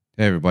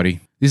Hey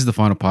everybody, this is the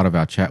final part of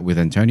our chat with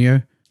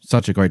Antonio.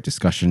 Such a great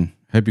discussion.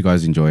 Hope you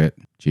guys enjoy it.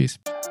 Cheers.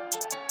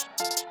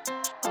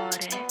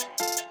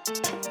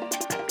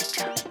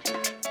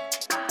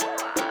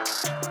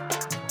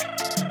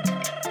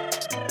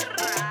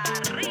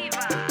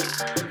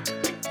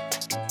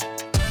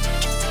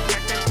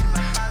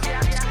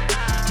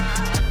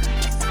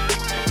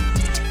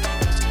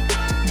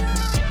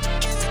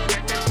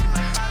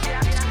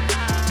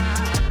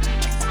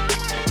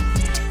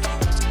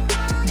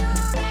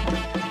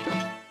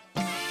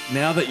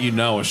 Now that you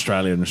know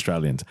Australia and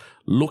Australians,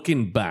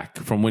 looking back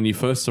from when you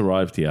first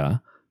arrived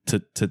here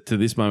to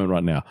this moment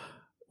right now,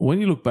 when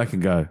you look back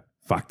and go,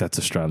 fuck, that's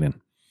Australian.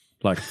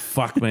 Like,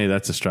 fuck me,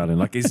 that's Australian.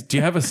 Like, do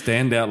you have a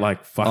standout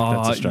like, fuck,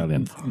 that's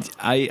Australian?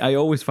 I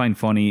always find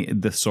funny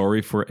the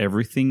sorry for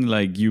everything.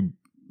 Like, you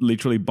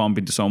literally bump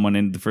into someone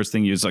and the first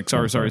thing you're like,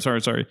 sorry. And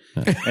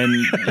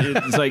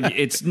it's like,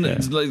 it's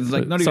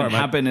like not even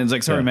happen. And it's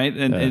like, sorry, mate.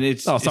 And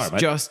it's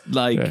just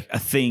like a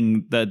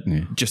thing that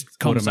just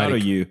comes out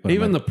of you.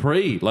 Even the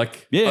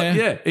like,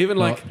 even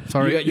like,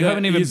 sorry, you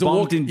haven't even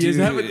bumped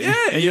into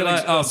and you're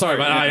like, oh, sorry,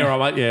 mate. Oh, you're all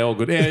right, mate. Yeah, all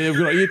good.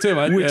 Yeah, you too,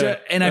 mate.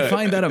 And I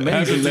find that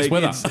amazing.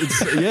 Like,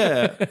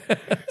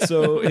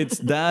 so it's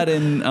that.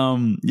 And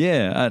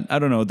I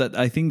don't know. That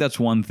I think that's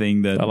one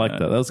thing that I like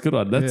that. That's a good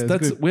one.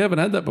 That's we haven't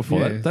had that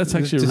before. That's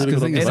actually a really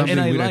good thing. And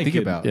I like think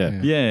it. About.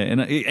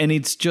 And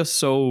it's just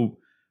so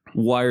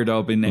wired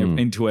up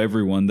into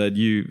everyone that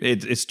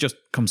it's just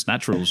comes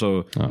natural.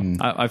 So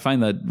I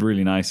find that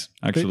really nice,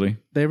 actually.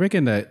 They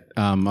reckon that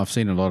I've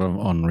seen a lot of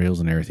on reels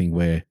and everything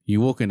where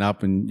you're walking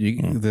up and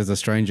there's a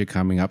stranger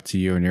coming up to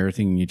you and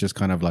everything, and you just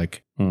kind of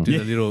like do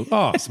the little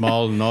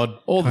smile, nod,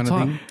 all kind the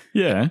time. Of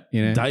thing.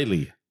 Yeah,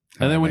 daily.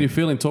 And then when you're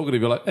feeling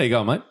talkative, you're like, "Hey, you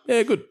going, mate?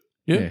 Yeah, good.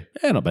 Yeah,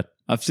 not bad."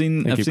 I've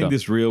seen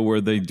this reel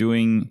where they're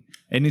doing.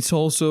 And it's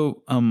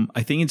also,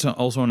 I think it's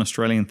also an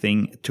Australian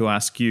thing to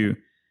ask you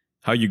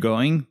how you're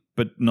going,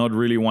 but not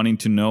really wanting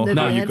to know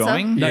how you're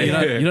going. No, you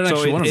don't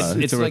actually want to know.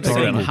 It's like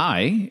saying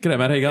hi. G'day,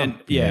 mate. How you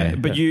going?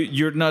 But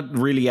you're not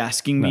really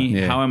asking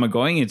me how am I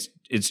going.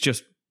 It's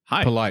just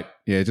hi. Polite.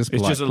 Yeah, just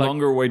polite. It's just a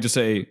longer way to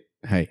say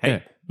hey. Yeah.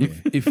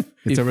 If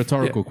it's a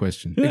rhetorical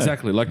question. Yeah.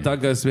 Exactly. Like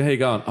Doug goes to me, how you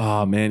going?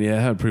 Oh man, I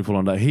had a pretty full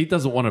on day. He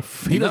doesn't want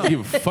to, he doesn't give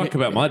a fuck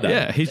about my day.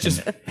 Yeah, he's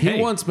just, he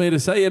wants me to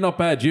say, not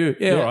bad, you.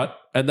 Yeah, all right.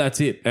 And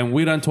that's it. And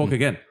we don't talk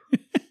again.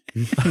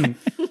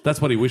 That's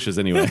what he wishes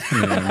anyway.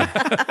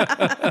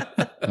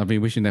 I've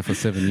been wishing that for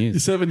 7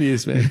 years. 7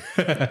 years, man.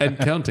 And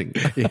counting.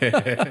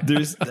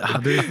 There's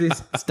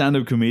this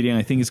stand-up comedian,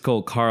 I think it's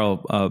called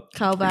Carl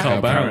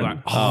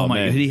Barron. Oh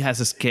my God. He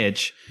has a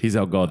sketch. He's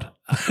our god.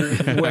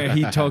 Where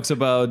he talks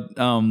about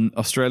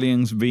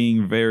Australians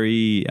being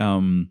very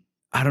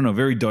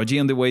very dodgy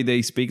on the way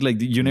they speak.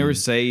 Like you never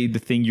say the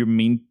thing you're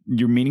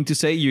meaning to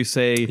say. You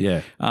say,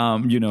 you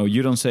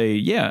don't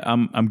say,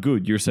 I'm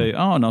good. You say,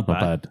 oh, not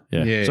bad.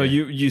 Yeah. So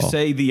you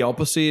say the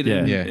opposite. Yeah.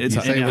 And it's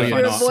funny.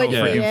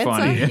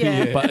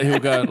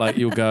 But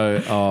you'll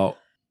go, oh,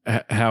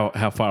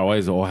 how far away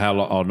is it? Or how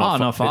long? Oh,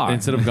 not far.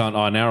 Instead of going,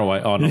 an hour away.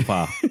 Oh, not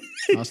far.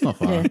 That's not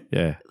far.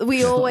 Yeah.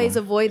 We always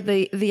avoid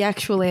the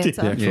actual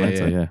answer. The actual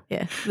answer,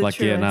 Yeah. Like,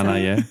 yeah. And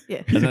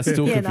that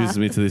still confuses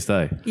me to this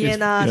day.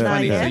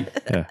 Yeah.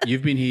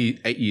 You've been here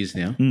 8 years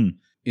now. In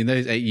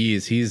those 8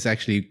 years, he's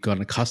actually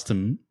gotten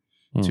accustomed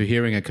to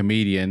hearing a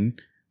comedian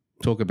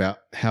talk about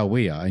how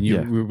we are. And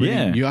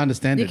you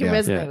understand you it can now.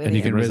 resonate with and it.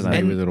 you can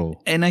resonate with it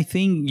all. And I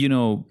think,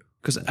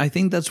 because I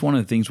think that's one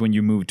of the things when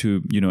you move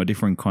to, a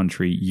different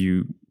country,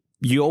 you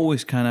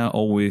always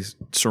always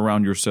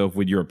surround yourself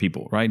with your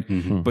people, right?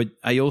 Mm-hmm. But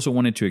I also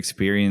wanted to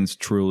experience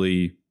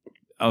truly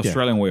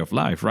Australian way of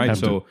life, right?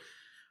 So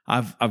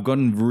I've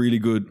gotten really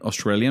good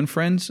Australian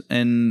friends,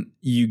 and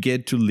you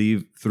get to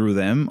live through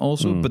them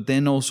also. But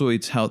then also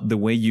it's how the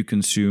way you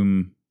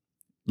consume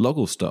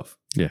local stuff,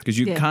 because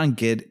you can't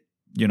get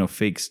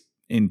fixed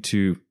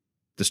into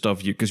the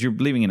stuff because you're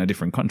living in a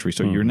different country,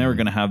 so you're never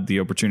going to have the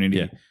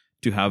opportunity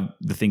to have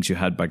the things you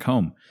had back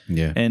home.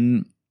 Yeah,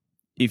 and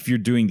if you're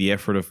doing the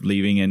effort of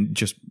leaving, and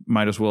just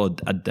might as well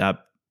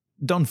adapt,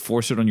 don't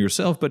force it on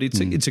yourself, but it's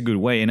a good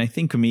way. And I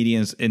think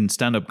comedians in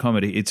stand-up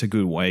comedy, it's a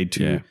good way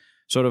to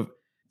sort of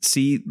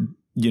see,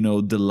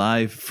 the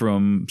life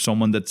from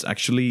someone that's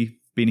actually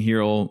been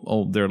here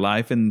all their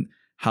life and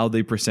how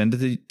they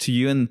presented it to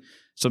you. And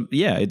so,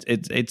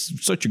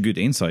 it's such a good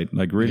insight.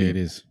 Like really, it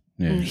is.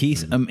 Yeah.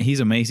 He's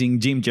amazing.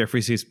 Jim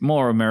Jeffries is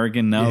more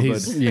American now.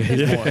 He's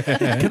more.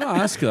 Can I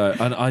ask though?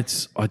 And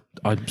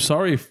I'm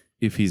sorry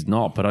if he's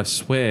not, but I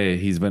swear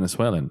he's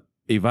Venezuelan.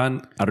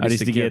 Ivan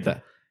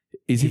Aristigueta.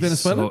 Is he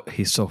Venezuelan?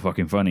 He's so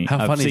fucking funny. How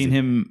funny I've seen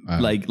him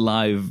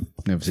live.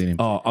 Never seen him.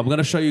 Oh, I'm going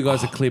to show you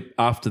guys a clip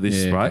after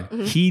this, right?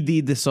 Mm-hmm. He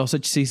did the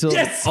sausage sizzle.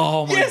 Yes!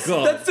 Oh my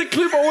God. That's the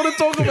clip I want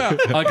to talk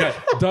about. Okay,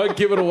 don't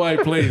give it away,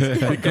 please,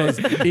 because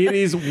it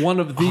is one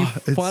of the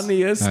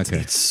funniest. Okay.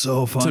 It's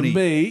so funny. To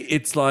me,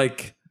 it's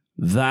like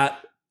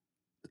that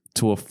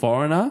to a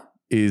foreigner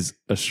is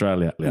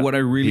Australia. What I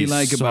really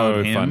like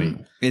about him, funny.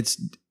 it's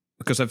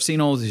because I've seen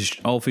all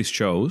of his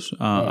shows.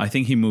 I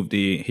think he moved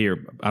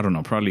here, I don't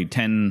know, probably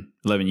 10,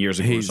 11 years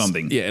ago or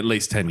something. Yeah, at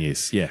least 10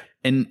 years. Yeah.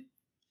 And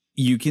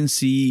you can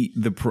see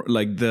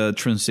the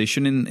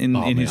transition in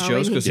his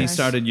shows, because he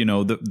started,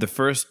 the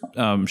first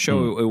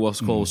show, it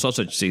was called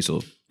Sausage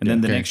Sizzle. And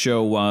then the next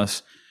show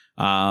was,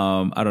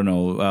 I don't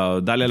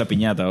know, Dale a la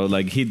Piñata, or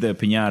like Hit the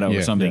Piñata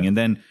or something. And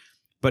then,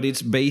 but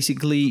it's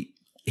basically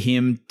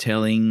him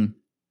telling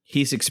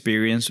his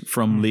experience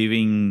from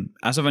living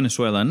as a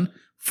Venezuelan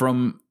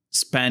from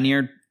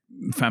Spaniard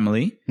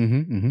family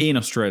in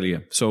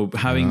Australia. So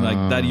having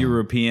like that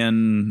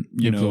European,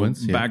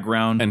 influence,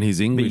 background. And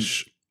his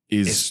English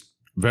is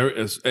very,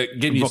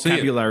 again, you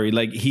vocabulary, see it.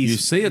 like he's you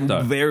see it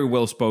though. Very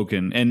well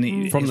spoken.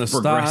 And from the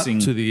start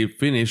to the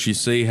finish, you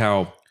see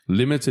how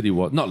limited he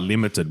was. Not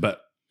limited,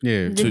 but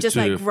just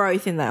like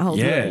growth in that whole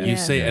thing. You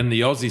see, and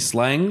the Aussie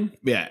slang,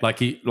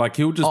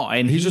 he'll just,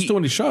 and he's just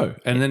doing his show,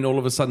 and then all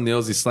of a sudden the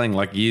Aussie slang,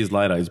 like years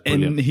later, is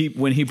brilliant. And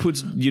when he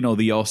puts, the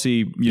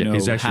Aussie,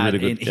 he's actually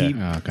really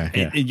good.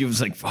 And you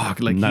was like, fuck,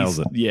 like nails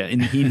it. Yeah,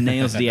 and he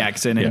nails the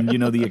accent and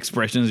the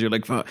expressions. You're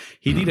like, fuck.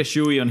 He did a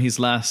shoey on his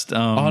last.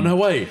 Oh no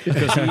way!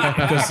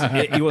 Because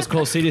it was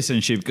called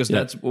Citizenship, because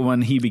that's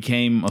when he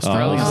became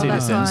Australian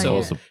citizen.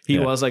 Right, so he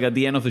was like at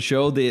the end of the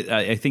show.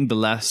 I think the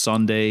last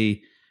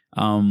Sunday.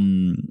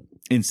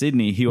 In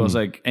Sydney, he was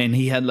like, and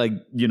he had like,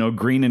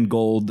 green and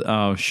gold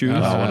shoes.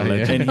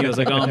 And he was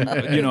like, I'm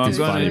going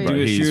to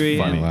do a shoe.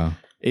 Funny. Wow.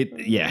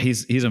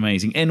 He's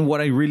amazing. And what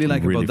I really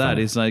like about that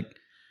is like,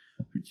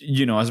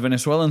 as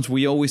Venezuelans,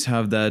 we always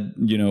have that,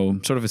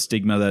 sort of a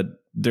stigma that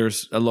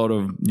there's a lot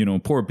of,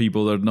 poor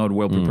people that are not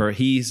well prepared.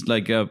 He's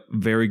like a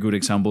very good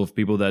example of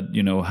people that,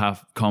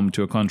 have come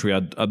to a country,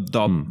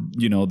 adopt,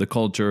 the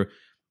culture,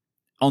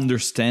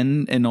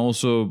 understand, and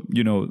also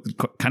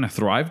kind of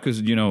thrive,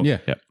 because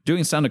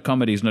doing stand-up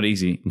comedy is not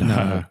easy.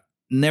 No.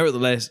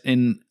 Nevertheless,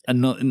 in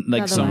another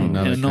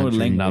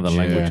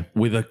language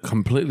with a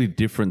completely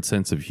different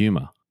sense of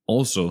humor.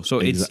 Also, so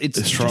it's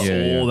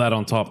all that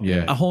on top.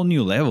 A whole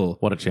new level.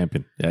 What a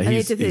champion! Yeah, I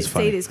need to see this,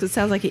 because it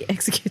sounds like he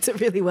executes it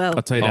really well.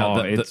 I'll tell you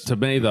now. To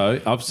me though,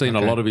 I've seen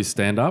a lot of his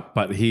stand-up,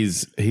 but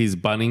his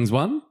Bunnings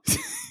one.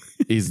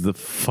 Is the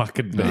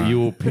fucking... you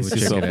will piss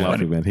yourself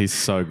laughing, man. He's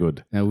so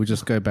good. Now we'll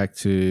just go back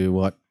to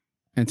what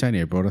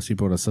Antonio brought us. He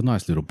brought us a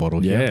nice little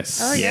bottle here. Yes.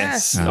 Oh,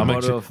 yes. I'm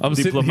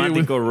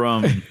Diplomatico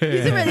rum.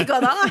 He's already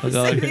got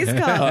eyes in his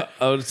cup.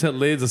 I would tell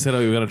Liz, I said,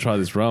 we're going to try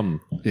this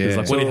rum. Yeah. He's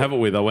like, what do you have it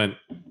with? I went,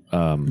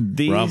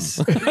 rum.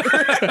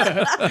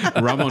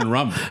 Rum on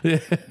rum. Yeah.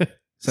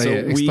 So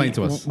explain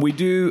to us. We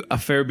do a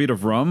fair bit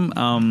of rum.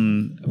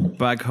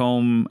 Back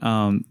home,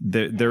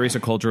 there is a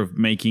culture of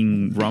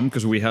making rum,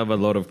 because we have a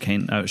lot of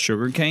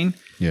sugar cane.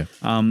 Yeah.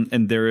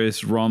 And there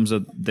is rums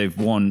that they've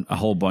won a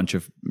whole bunch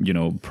of,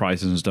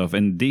 prizes and stuff.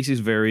 And this is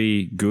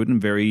very good and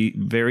very,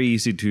 very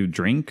easy to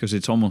drink, because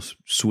it's almost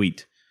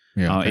sweet.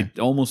 Yeah. It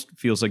almost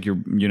feels like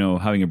you're,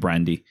 having a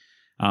brandy.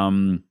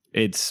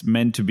 It's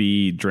meant to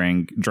be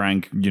drank,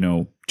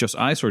 just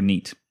ice or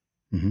neat.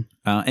 Mm-hmm.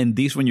 And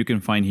this one you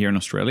can find here in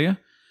Australia.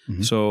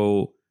 Mm-hmm.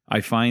 So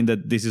I find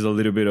that this is a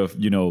little bit of,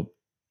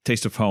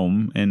 taste of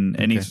home, and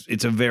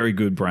it's a very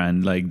good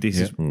brand. Like this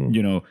is,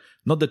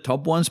 not the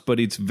top ones, but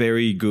it's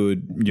very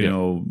good,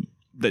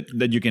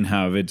 that you can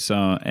have. It's,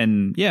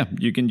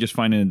 you can just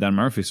find it in Dan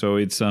Murphy. So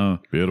it's,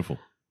 beautiful.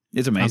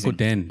 It's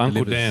amazing.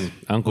 Uncle Dan.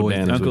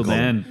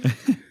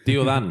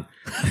 Tío Dan.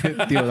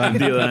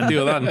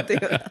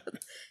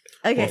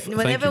 Okay,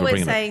 whenever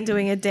we're saying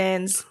doing a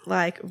Dan's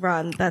like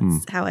run,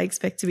 that's how I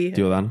expect to be heard.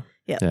 Tío Dan.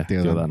 Yeah.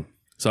 Tío Dan.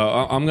 So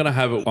I'm going to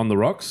have it on the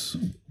rocks.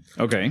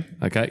 Okay.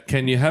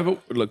 Can you have it?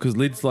 Look, because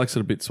Liz likes it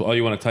a bit. Oh,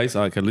 you want to taste?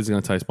 Okay, Liz is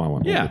going to taste my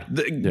one. Yeah.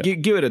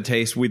 Give it a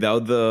taste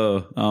without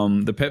the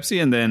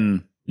Pepsi, and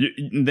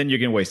then you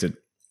can waste it.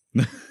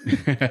 All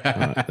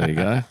right, there you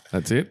go.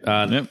 That's it.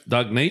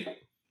 Doug, neat?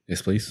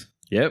 Yes, please.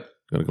 Yep.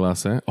 Got a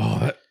glass there.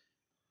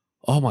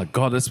 Oh my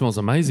God, that smells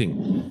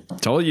amazing.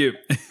 Told you.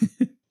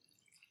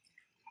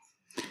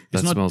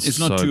 It's not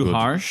so too good.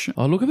 harsh.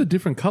 Oh, look at the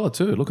different color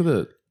too. Look at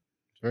the...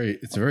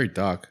 It's very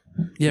dark.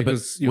 Yeah, but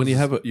when you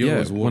have it,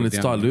 when it's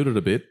diluted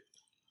a bit,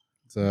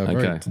 it's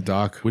very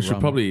dark. We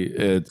should probably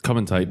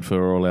commentate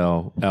for all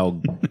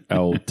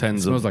our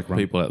tens of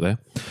people out there.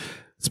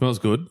 It smells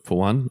good for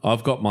one.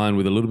 I've got mine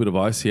with a little bit of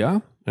ice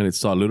here, and it's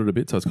diluted a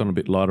bit, so it's gone a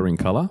bit lighter in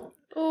color.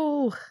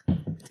 Oh,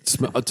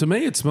 to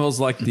me, it smells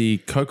like the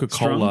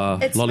Coca-Cola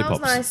it lollipops.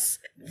 Smells nice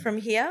from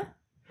here.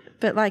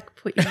 But like,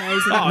 put your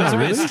nose in it. It's a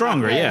bit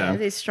stronger, yeah. It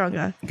is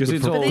stronger. Because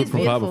it's all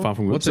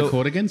beautiful. What's it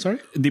called again? Sorry,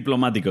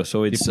 Diplomatico.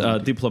 So it's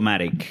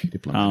diplomatic.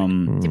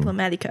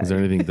 Diplomatico. Is there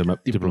anything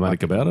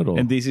diplomatic about it? Or?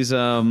 And this is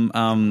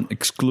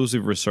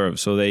exclusive reserve.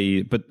 So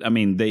they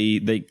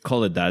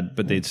call it that,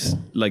 but it's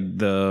like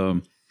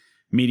the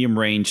medium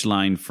range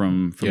line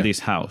from this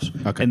house.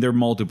 Okay. And they're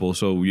multiple.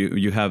 So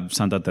you have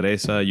Santa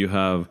Teresa,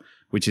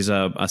 which is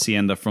a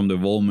hacienda from the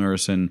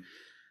Volmers, and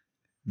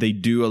they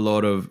do a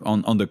lot of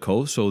on the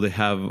coast. So they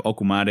have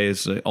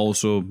Ocumares,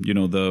 also,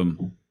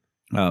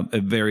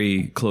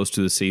 very close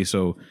to the sea.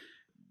 So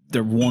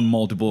they've won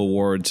multiple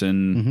awards,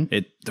 and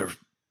they're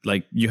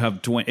like you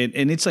have 20,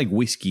 and it's like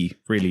whiskey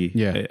really.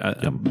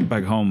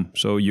 Back home,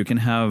 so you can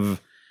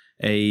have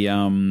a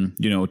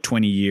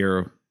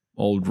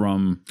 20-year-old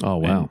rum. Oh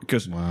wow!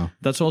 Because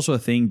that's also a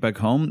thing back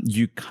home.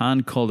 You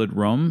can't call it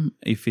rum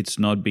if it's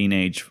not been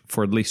aged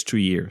for at least 2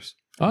 years.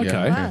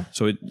 Okay. Wow.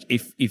 So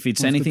if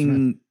it's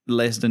anything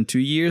less than 2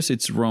 years,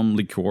 it's rum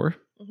liqueur.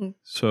 Mm-hmm.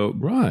 So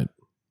Right.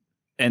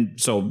 and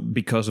so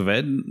because of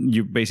it,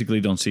 you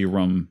basically don't see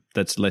rum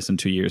that's less than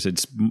 2 years.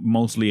 It's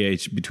mostly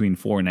aged between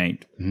 4 and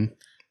 8.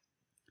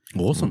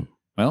 Awesome.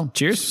 Well,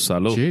 cheers.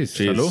 Salud. Cheers.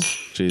 Salud.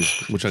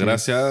 Cheers. Muchas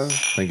gracias.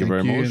 Thank you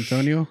very much.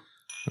 Antonio.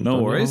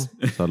 No worries.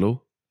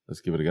 Salud.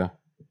 Let's give it a go.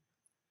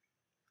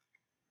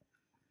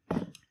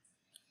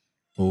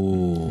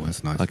 Oh,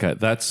 that's nice. Okay,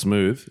 that's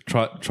smooth.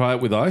 Try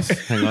it with ice.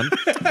 Hang on.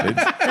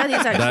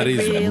 That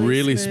is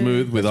really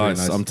smooth with That's ice.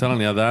 really nice. I'm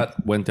telling you,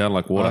 that went down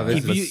like water.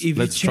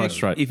 Let's try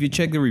straight. If you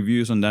check the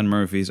reviews on Dan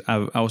Murphy's,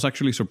 I was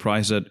actually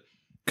surprised that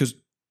because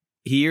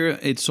here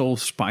it's all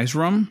spice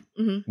rum.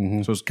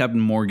 Mm-hmm. So it's Captain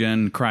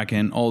Morgan,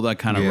 Kraken, all that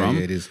kind of rum.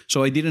 Yeah, it is.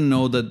 So I didn't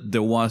know that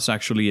there was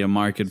actually a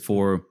market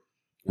for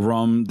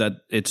rum that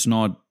it's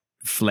not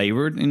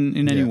flavored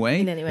in any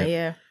way. In any way,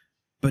 yeah.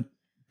 But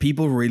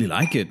people really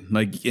like it.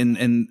 Like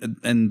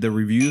and the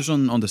reviews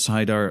on the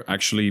site are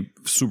actually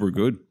super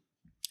good.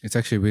 It's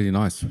actually really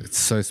nice. It's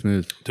so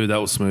smooth. Dude, that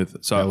was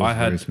smooth. So That was I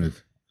very had smooth.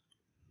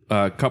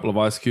 a couple of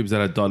ice cubes that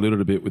I diluted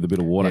a bit with a bit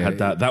of water. Yeah, Had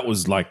that. That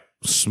was like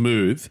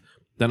smooth.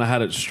 Then I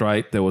had it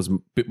straight. There was a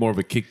bit more of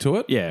a kick to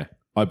it. Yeah.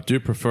 I do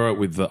prefer it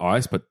with the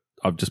ice, but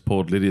I've just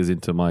poured Lydia's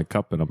into my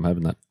cup and I'm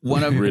having that.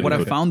 What I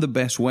good. found the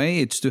best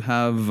way it's to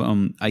have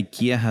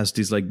IKEA has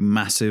these like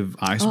massive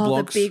ice Oh, the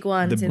blocks, big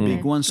ones the in big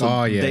there. ones, so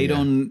Oh, yeah, they yeah.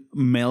 don't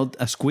melt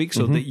as quick,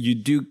 so that you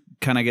do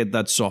kind of get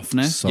that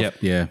softness. Soft, Yep.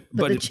 Yeah.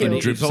 But the chill.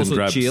 it's Drips and also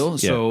drabs. chill, Yeah.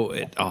 so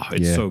it's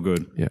Yeah. so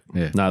good. Yeah.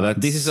 Yeah. No, that's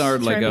This is our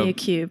Throw like me a a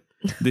cube.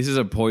 this is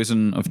a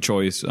poison of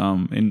choice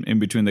in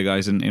between the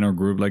guys in our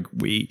group. Like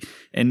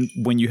and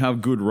when you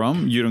have good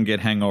rum, you don't get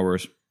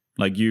hangovers.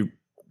 Like you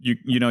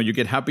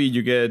get happy,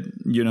 you get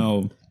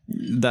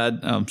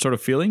that sort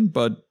of feeling,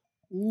 but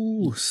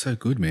Ooh, so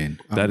good, man.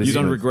 That is you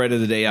don't smooth. regret it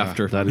the day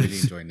after. That really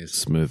is enjoying this.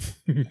 smooth.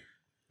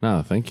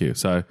 No, thank you.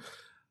 So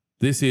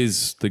this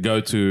is the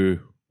go-to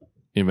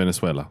in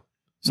Venezuela.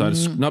 So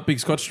it's not big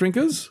Scotch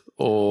drinkers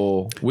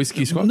or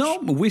whiskey Scotch? No,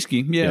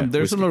 whiskey. Yeah,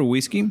 there's whiskey. a lot of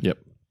whiskey. Yep.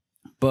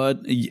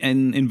 But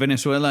in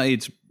Venezuela,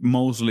 it's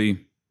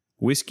mostly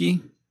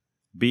whiskey,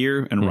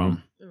 beer, and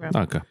rum.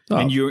 Okay.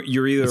 And you're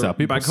It's our either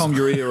peoples. back home,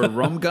 you're either a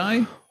rum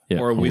guy Yeah,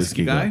 or a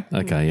whiskey guy.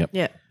 Okay, yep.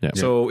 Yeah. Yeah.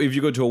 So if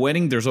you go to a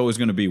wedding, there's always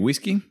going to be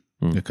whiskey.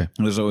 Okay.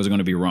 And there's always going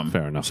to be rum.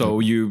 Fair enough. So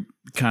you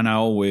kind of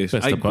always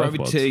Best I of both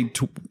gravitate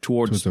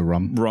towards With the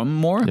rum.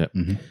 more. Yep.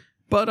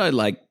 But I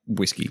like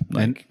whiskey.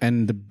 Like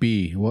And the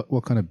beer.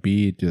 What kind of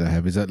beer do they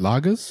have? Is that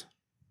lagers?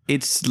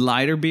 it's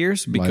lighter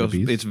beers because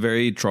beers. it's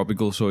very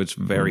tropical, so it's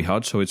very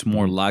hot. So it's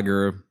more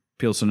lager,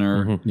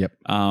 pilsner. Yep.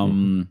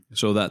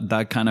 So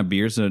that kind of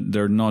beers,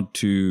 they're not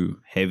too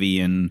heavy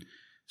and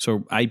so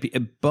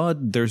IPA.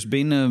 But there's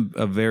been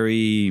a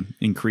very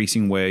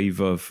increasing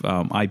wave of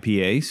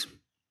IPAs,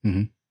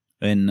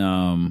 and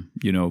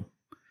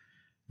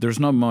there's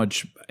not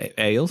much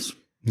ales.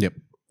 Yep.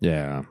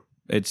 Yeah.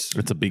 It's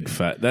It's a big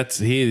fat.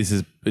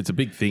 It's a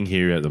big thing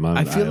here at the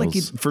moment. I feel like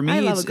ales. for me I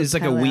love a good it's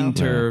like a pale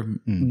ale.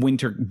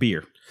 winter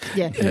beer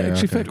Yeah.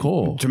 actually fair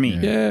call. to me.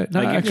 Yeah, no,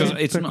 Like, actually,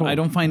 because it's fair not, call. I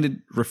don't find it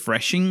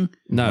refreshing.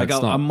 No, like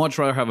it's not. I'd much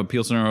rather have a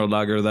pilsner or a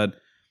lager that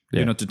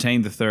to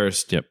tame the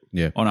thirst Yep.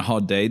 Yeah. on a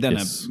hot day. Than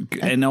Yes.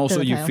 and also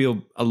Than a you pale.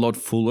 feel a lot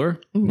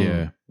fuller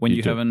Yeah. when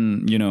you do. have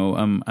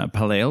a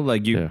pale ale.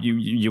 Like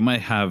you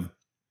might have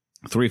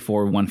 3,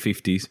 4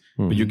 150s,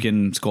 but you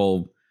can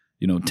scull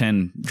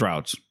 10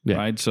 droughts, Yeah.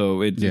 right?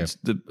 So it's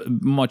the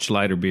much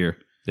lighter beer.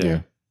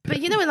 Yeah. But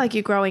when like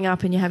you're growing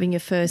up and you're having your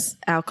first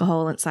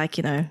alcohol and it's like,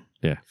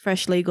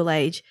 fresh legal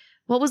age,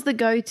 what was the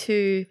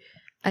go-to,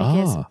 I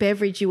guess,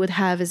 beverage you would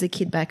have as a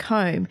kid back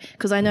home?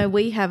 Because I know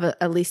we have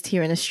a list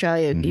here in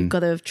Australia. You've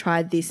got to have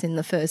tried this in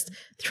the first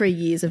 3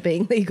 years of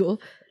being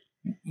legal.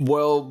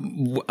 Well,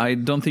 I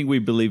don't think we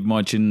believe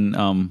much in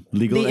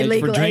legal The age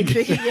illegal for drinking.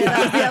 age drinking.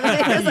 Yeah,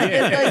 that was the other thing. It's like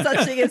there's no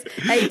such thing as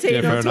 18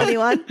 fair or enough.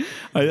 21.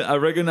 I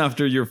reckon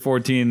after you're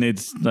 14,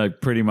 it's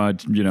like pretty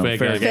much fair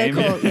Fair game.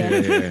 Fair call,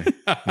 yeah.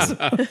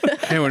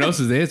 Everyone else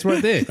is there. It's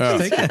right there.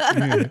 Just take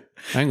it.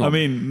 Hang on. I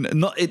mean,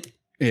 not it.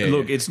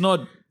 Look, it's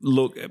not.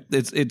 Look,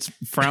 it's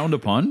frowned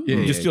upon.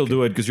 You still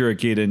do it because you're a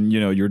kid and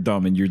you're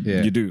dumb and you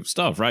do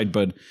stuff, right?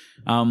 But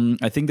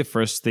I think the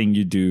first thing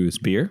you do is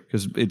beer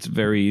because it's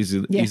very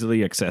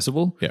easily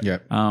accessible. Yeah.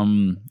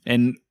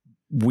 And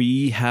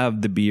we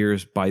have the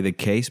beers by the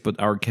case, but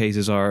our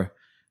cases are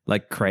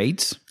like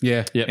crates.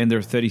 Yeah. And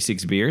they're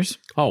 36 beers.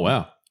 oh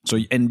wow. So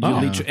and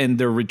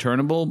they're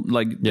returnable,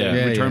 like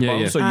return yeah,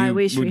 bottles. yeah. So I you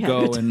wish we would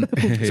go had.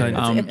 and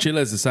So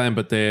Chile's the same,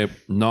 but they're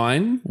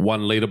 9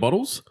 1 liter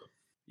bottles.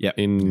 Yeah.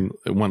 In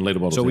 1 liter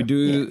bottles. so we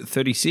do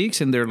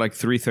 36, and they're like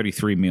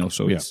 333 mils.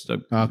 So it's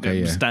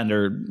a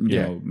standard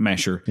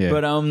measure. Yeah.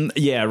 But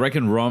I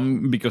reckon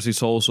rum because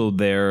it's also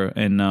there,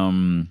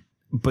 and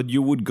but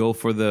you would go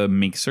for the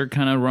mixer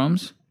kind of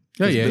rums.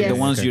 The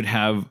ones you'd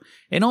have,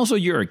 and also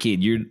you're a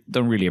kid, you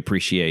don't really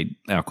appreciate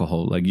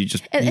alcohol. Like you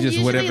just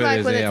usually whatever like it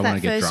is, when I it's want that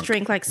to get first drunk.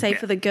 drink, like say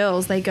for the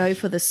girls, they go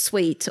for the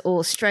sweet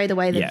or straight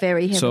away the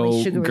very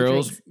heavily sugary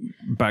girls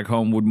drinks. back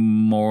home would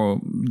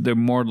they're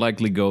more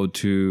likely go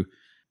to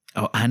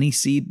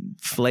aniseed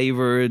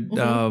flavored,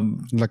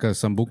 Like a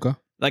sambuca.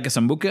 like a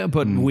sambuca,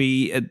 but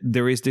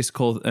there is this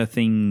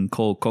thing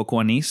called cocoa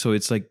anise, so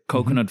it's like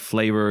coconut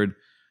flavored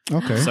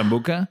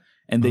sambuca.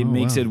 And they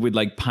mix it with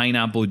like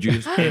pineapple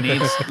juice, and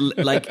it's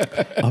like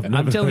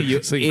I'm telling you,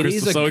 it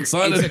is it's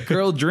a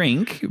girl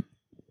drink.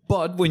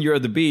 But when you're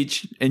at the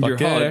beach and you're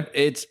hot,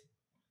 it's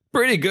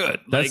pretty good.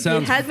 That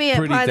sounds had me at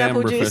pretty damn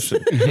pineapple juice.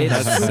 refreshing.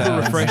 It's super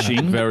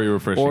refreshing, very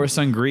refreshing. Or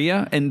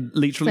sangria, and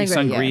literally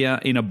sangria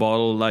in a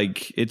bottle.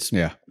 Like it's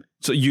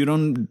so you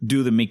don't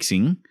do the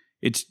mixing.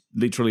 It's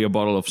literally a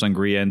bottle of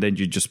sangria, and then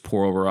you just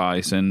pour over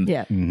ice, and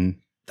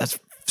that's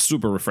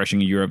super refreshing.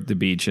 You're at the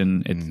beach,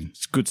 and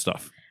it's good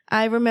stuff.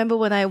 I remember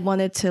when I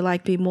wanted to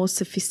like be more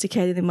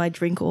sophisticated in my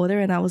drink order,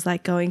 and I was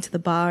like going to the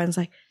bar and it's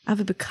like, I have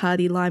a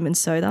Bacardi lime and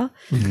soda.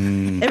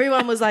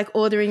 Everyone was like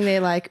ordering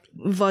their like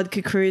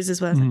vodka cruises.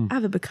 But I was like, I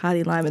have a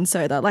Bacardi lime and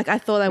soda. Like I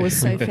thought I was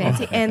so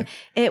fancy, and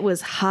it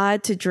was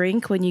hard to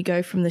drink when you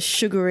go from the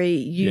sugary,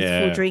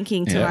 youthful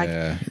drinking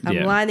to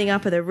I'm lining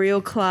up at a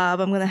real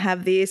club. I'm going to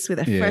have this with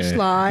a fresh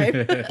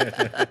lime.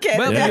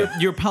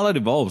 Your palate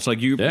evolves.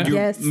 Like you're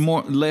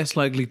less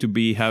likely to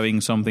be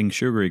having something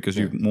sugary because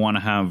you want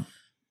to have.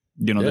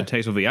 The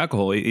taste of the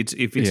alcohol. If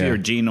it's your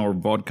gin or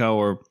vodka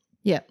or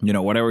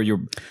whatever your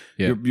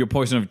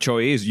poison of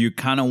choice is, you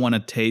kind of want to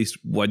taste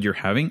what you're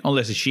having,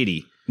 unless it's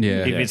shitty.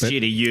 Yeah, if it's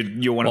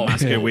shitty, you want to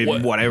mask it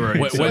with whatever.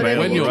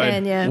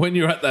 When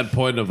you're at that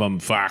point of I'm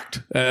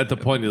fucked, at the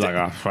point you're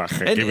like, fuck,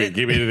 give me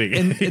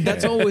anything. And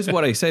that's always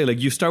what I say. Like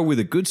you start with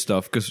the good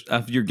stuff because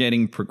after you're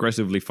getting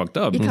progressively fucked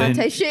up, you can't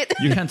taste shit.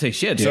 You can't taste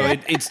shit. So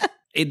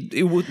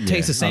it would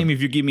taste the same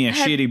if you give me a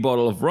shitty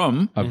bottle of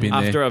rum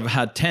after I've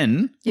had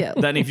 10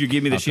 than if you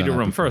give me the shitty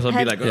rum first. I'll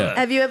be like,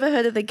 have you ever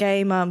heard of the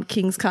game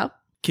King's Cup?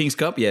 King's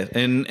Cup, yeah.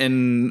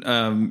 And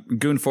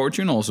Goon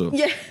Fortune also.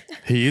 Yeah.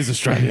 He is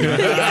Australian.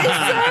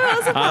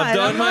 I've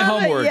done my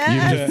homework.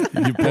 Yes.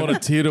 You brought a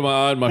tear to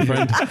my eye, my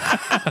friend.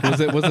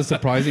 Was it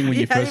surprising when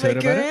you first heard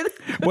about it?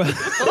 Well,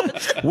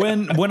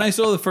 when I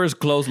saw the first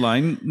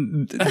clothesline,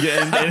 and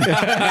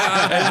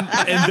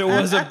there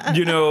was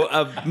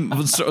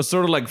a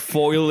sort of like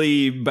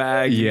foily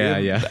bag,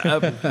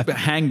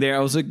 hang there.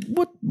 I was like,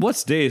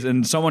 what's this?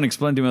 And someone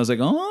explained to me. I was like,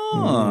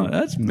 oh,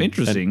 that's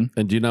interesting.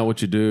 And do you know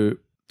what you do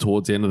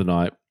towards the end of the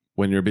night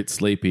when you're a bit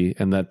sleepy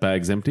and that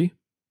bag's empty?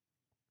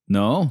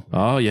 No.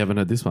 Oh, you haven't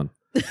heard this one?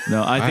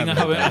 No, I think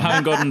I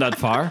haven't gotten that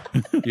far.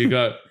 You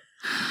go.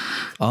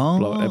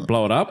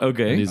 Blow it up.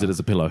 Okay. And use it as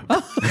a pillow.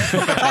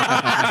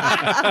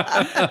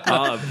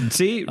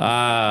 See?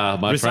 My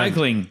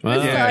recycling.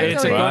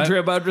 It's a country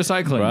about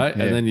recycling. Right?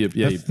 Yeah. And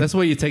then that's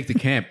where you take the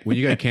camp. When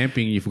you go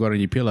camping, you forgot on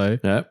your pillow.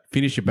 Yeah.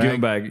 Finish your bag.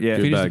 Goon bag. Yeah.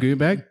 Finish the goon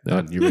bag.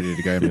 Done. You're ready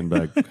to go. Goon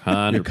bag.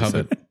 100%. You're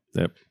covered.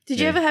 Yep. Did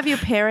you ever have your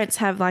parents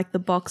have like the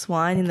box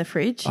wine in the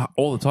fridge?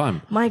 All the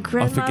time. My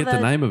grandmother. I forget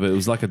the name of it. It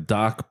was like a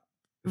dark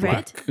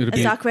red.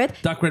 Black. Dark red?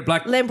 Dark red,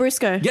 black.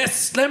 Lambrusco.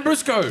 Yes,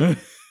 Lambrusco.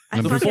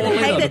 I fucking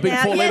hate it big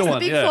now. 4 Yes, liter the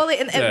big one. 4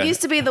 liter. And it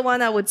used to be the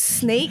one I would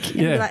sneak. And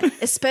be like,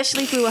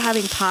 especially if we were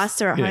having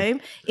pasta at home.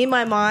 In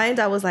my mind,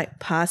 I was like,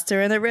 pasta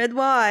and a red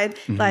wine.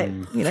 Like,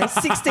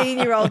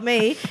 16-year-old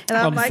me. And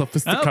I'm like,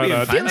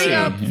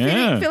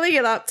 filling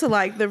it up to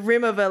like the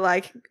rim of a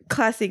like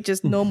classic,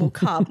 just normal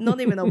cup. Not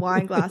even a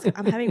wine glass.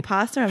 I'm having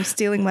pasta. I'm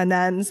stealing my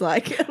nan's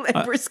like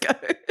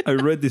Lambrusco. I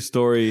read this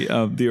story the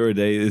other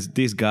day.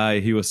 This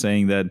guy, he was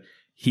saying that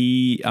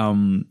he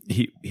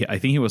I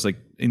think he was like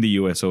in the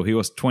US, so he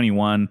was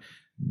 21.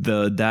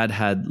 The dad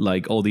had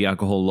like all the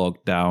alcohol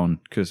locked down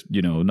because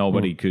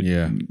nobody could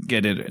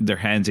get their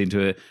hands into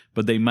it,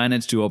 but they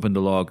managed to open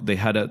the lock. They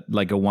had a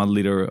 1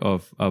 liter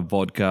of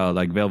vodka,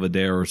 like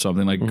Belvedere or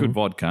something, like good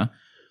vodka.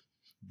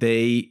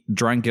 They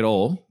drank it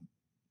all,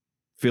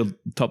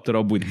 topped it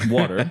up with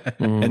water,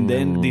 and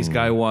then this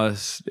guy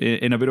was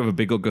in a bit of a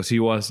pickle because he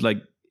was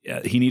like,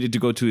 he needed to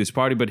go to this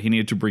party, but he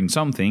needed to bring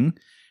something.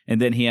 And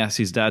then he asked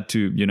his dad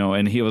to,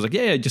 and he was like,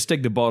 yeah, just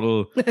take the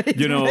bottle,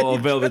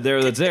 of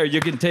Belvedere that's there.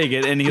 You can take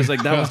it. And he was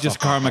like, that was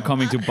just karma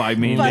coming to bite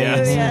me in the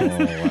ass.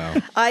 Oh,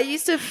 wow. I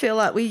used to feel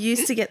like we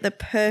used to get the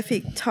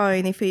perfect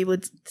tone if we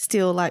would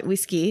steal like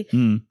whiskey,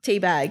 tea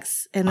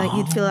bags, and like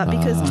you'd fill up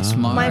because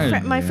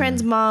my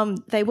friend's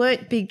mom, they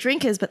weren't big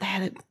drinkers, but they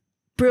had a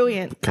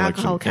brilliant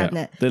alcohol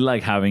cabinet. They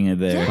like having it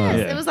there.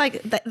 Yes, it was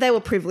like they were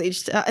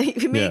privileged.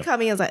 Me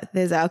coming, I was like,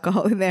 there's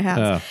alcohol in their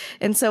house.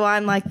 And so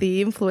I'm like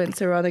the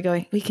influencer on it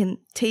going, we can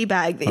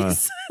teabag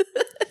this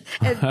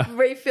and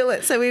refill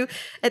it. So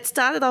it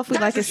started off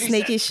with like a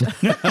sneaky shot.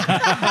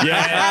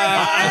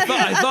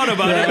 I thought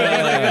about it, but I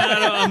was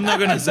like, no, I'm not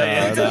going to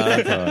say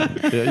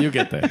it. Yeah, you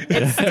get there.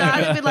 It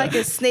started with like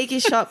a sneaky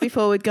shot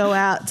before we'd go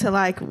out to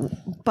like,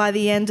 by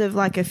the end of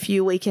like a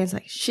few weekends,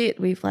 like shit,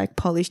 we've like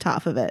polished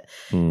half of it.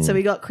 So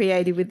we got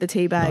creative with the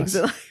tea bags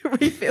and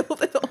like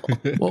refilled it all.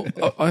 Well,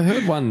 I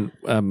heard one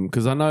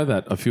because I know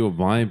that a few of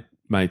my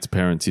mates'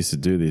 parents used to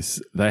do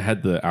this. They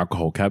had the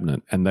alcohol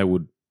cabinet and they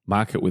would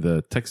mark it with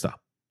a texter.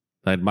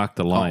 They'd mark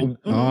the line.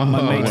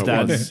 My mate's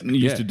dad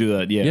used to do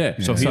that. Yeah.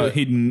 So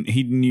he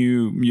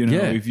knew,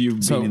 if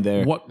you've been in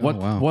there.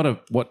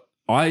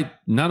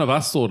 None of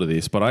us thought of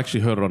this, but I actually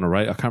heard it on a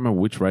radio. I can't remember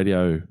which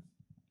radio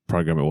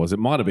program it was. It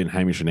might have been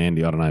Hamish and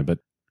Andy. I don't know. But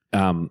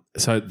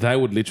so they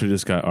would literally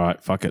just go, all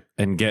right, fuck it,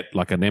 and get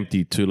like an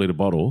empty 2-liter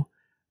bottle,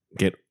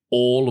 get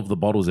all of the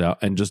bottles out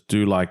and just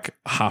do like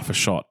half a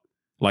shot,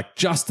 like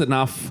just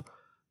enough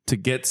to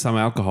get some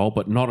alcohol,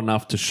 but not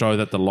enough to show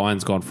that the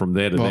line's gone from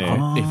there to there.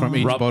 From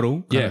each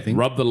bottle?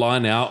 Rub the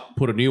line out,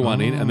 put a new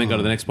one in, and then go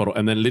to the next bottle,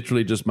 and then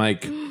literally just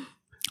make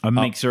a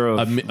mixture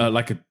of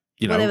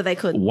whatever they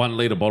could. 1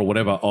 liter bottle,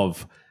 whatever,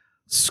 of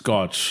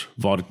scotch,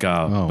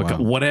 vodka,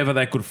 whatever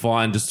they could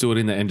find, just do it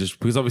in there. And just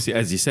because obviously,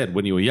 as you said,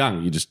 when you were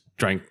young, you just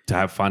drank to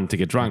have fun, to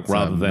get drunk,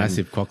 rather than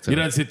massive cocktail. You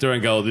don't sit there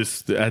and go,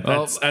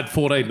 at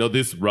 14, no,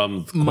 this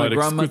rum's quite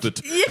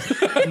exquisite.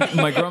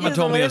 My grandma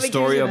told me a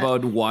story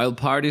about wild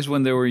parties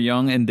when they were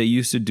young, and they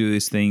used to do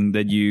this thing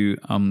that you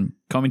come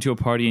into a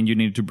party and you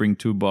needed to bring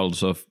 2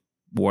 bottles of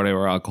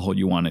whatever alcohol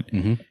you wanted.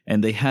 Mm-hmm.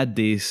 And they had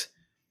this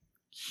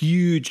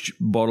huge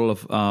bottle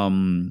of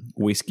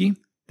whiskey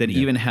that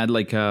even had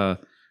like a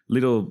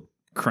little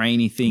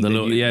cranny thing. To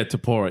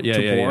pour it.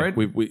 Pour it.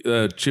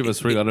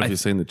 Chivas Ring. I don't know if you've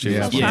seen the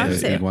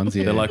Chivas. Big ones.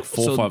 Yeah. They're like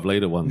 4 or 5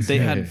 liter ones. They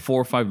had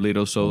 4 or 5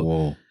 liters.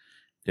 So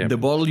the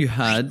bottle you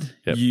had,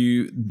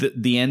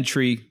 the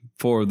entry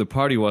for the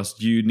party was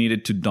you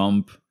needed to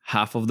dump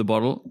half of the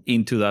bottle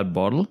into that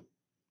bottle.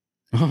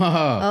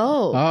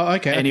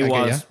 Okay. And it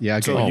was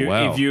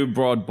wow. If you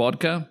brought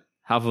vodka,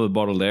 half of the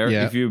bottle there.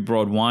 Yeah. If you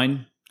brought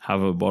wine,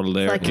 half of the bottle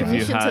there. It's like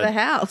commission to the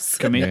house.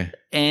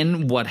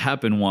 And what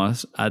happened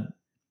was at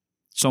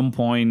some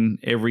point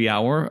every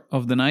hour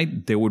of the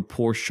night, they would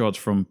pour shots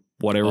from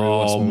whatever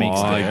was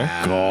mixed there.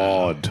 Oh, my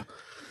God.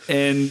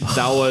 And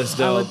that was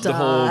the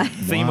whole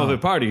theme of the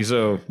party.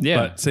 So,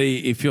 But see,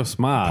 if you're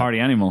smart, party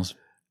animals,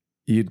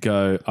 you'd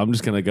go, I'm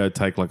just going to go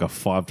take like a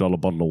 $5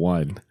 bottle of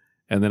wine.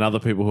 And then other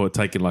people who are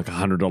taking like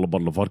 $100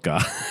 bottle of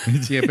vodka.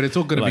 Yeah, but it's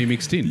all going to be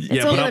mixed in.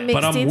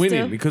 But I'm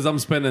winning because I'm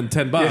spending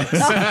 $10. You're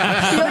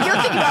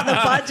thinking about the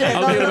budget.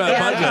 I'm thinking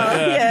about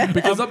budget,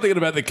 because I'm thinking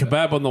about the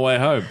kebab on the way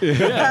home.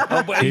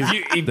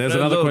 There's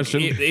another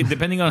question.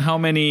 Depending on how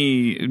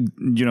many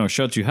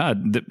shots you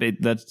had,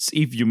 that's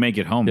if you make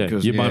it home.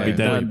 Because you might be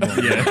dead. But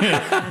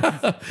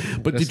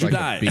that's did you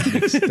die?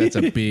 That's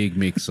a big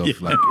mix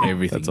of like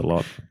everything. That's a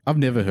lot. I've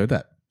never heard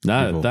that.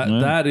 No,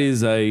 that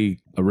is a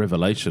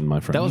revelation,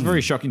 my friend. That was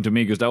very shocking to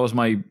me because that was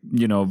my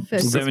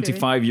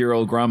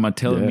 75-year-old grandma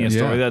telling me a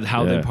story that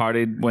how they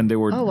partied when they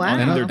were in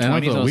their 20s. And I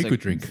thought we could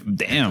drink.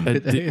 Damn.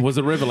 It was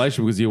a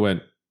revelation because you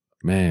went,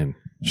 man,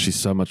 she's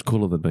so much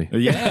cooler than me.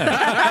 Yeah.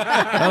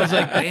 I was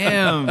like,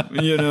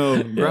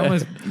 damn,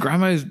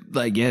 grandma's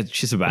like,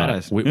 she's a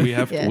badass. We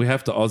have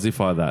to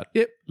Aussiefy that.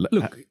 Yep.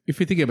 Look, if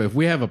you think about it, if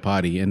we have a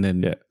party and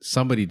then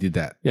somebody did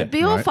that. It'd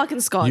be all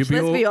fucking scotch,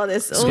 let's be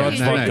honest. Scotch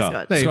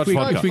vodka.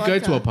 If we go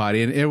to a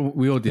party and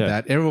we all did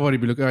that, everybody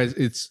would be like, guys,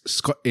 it's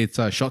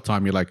shot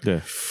time. You're like,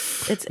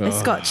 it's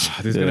scotch.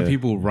 There's going to be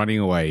people running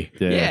away.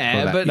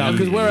 Yeah, but no,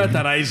 because we're at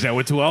that age now.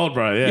 We're too old,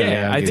 bro.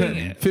 I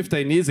think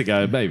 15 years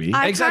ago, maybe.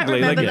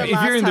 Exactly. Like if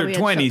you're in their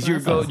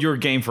 20s, you're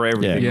game for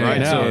everything,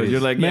 right? So you're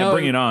like,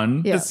 bring it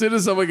on. As soon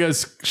as someone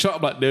goes shot,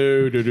 I'm like,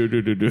 no.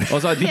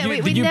 Also,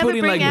 did you put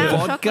in like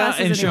vodka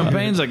and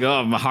champagne? It's like,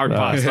 my heart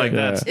pass. Like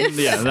that's not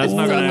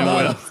going to end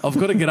well. I've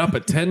got to get up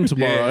at 10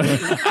 tomorrow.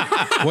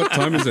 What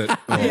time is it?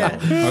 I'm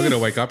going to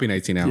wake up in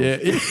 18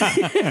 hours.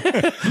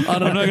 I'm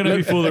not going to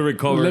be fully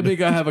recovered. Let me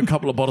go have a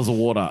couple of bottles of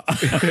water.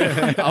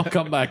 I'll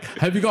come back.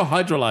 Have you got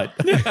Hydrolite?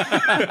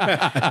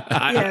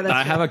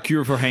 I have a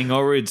cure for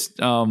hangover. It's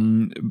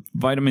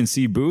vitamin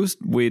C boost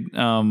with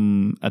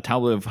a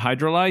tablet of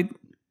Hydrolite.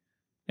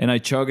 And I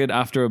chug it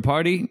after a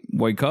party,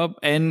 wake up,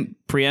 and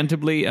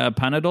preemptively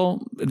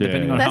Panadol,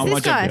 depending on how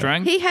much I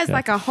drank. He has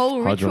like a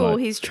whole ritual.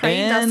 He's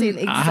trained us in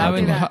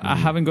exactly that. I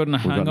haven't gotten a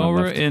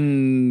hangover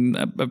in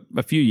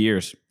a few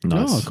years.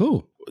 Nice. Oh,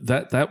 cool.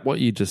 That what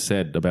you just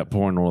said about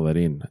pouring all that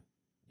in,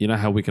 you know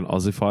how we can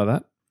Aussiefy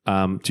that?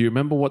 Do you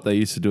remember what they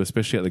used to do,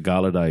 especially at the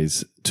gala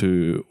days,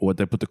 to what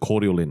they put the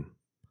cordial in?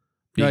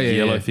 Big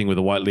yellow thing with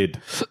a white lid.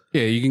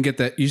 Yeah, you can get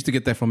that. You used to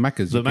get that from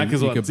Macca's. The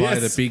Macca's ones. You could buy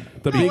the big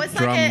it's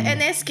drum. like an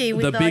esky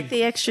with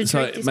the extra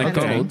drink. So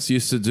McDonald's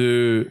used to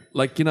do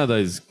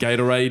those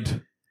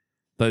Gatorade.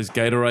 You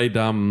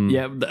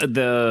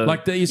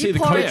see the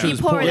coaches you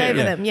pour it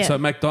over them. Yeah. So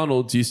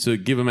McDonald's used to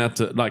give them out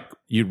to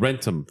you'd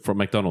rent them from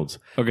McDonald's.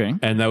 Okay.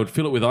 And they would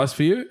fill it with ice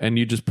for you, and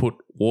you just put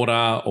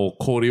water or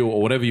cordial or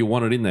whatever you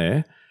wanted in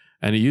there,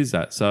 and you use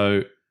that.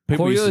 So.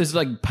 Cordial is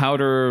like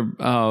powder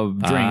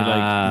drink.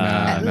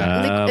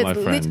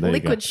 It's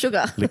liquid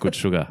sugar. Liquid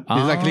sugar. It's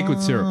like liquid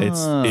syrup.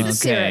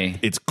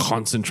 It's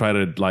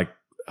concentrated like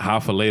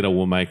half a liter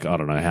will make, I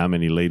don't know how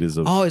many liters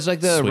of. Oh, it's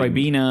like the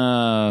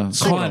Ribena.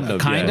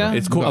 Kinda. Yeah.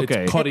 It's called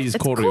Okay. Cotty's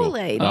Cordial.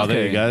 Kool-Aid. Oh,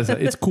 there you go.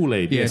 It's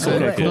Kool-Aid. Yeah, so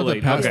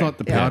Kool-Aid. it's not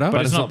the powder.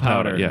 But it's not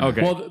powder. Yeah.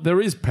 Okay. Well, there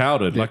is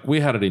powdered. Like we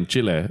had it in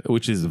Chile,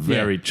 which is a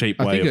very cheap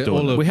I way think of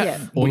doing it.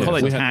 we call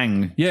it we had-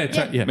 Tang. Yeah, it's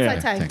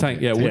like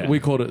Tang. Yeah, Yeah. we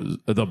called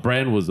it. The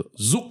brand was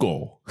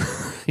Zuko.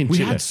 In We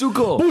Chile. had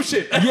Suco.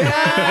 Bullshit.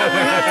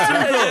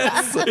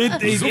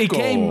 It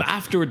came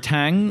after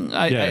Tang,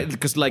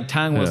 because like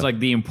Tang was like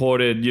the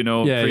imported,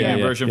 premium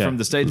version from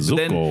the States. But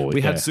then Zuko,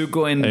 we had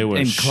Suco and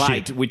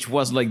Clyde, shit. which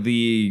was like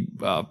the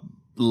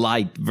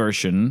light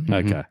version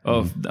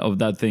of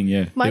that thing.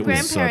 Yeah, My It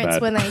was so grandparents,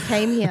 bad. when they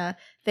came here,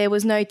 there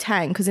was no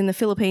Tang because in the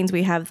Philippines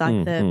we have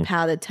like the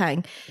powdered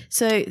Tang.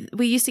 So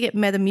we used to get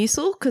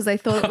Metamucil because they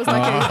thought it was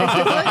like a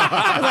equivalent.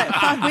 I was like,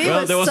 fuck, we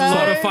were there was so a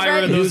lot of fire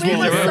in those we were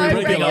walls. so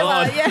Breaking a regular.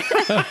 lot.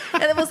 Yeah.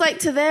 And it was like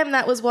to them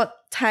that was what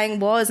Tang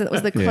was, and it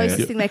was the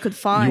closest thing they could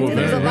find. You were And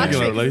it was a very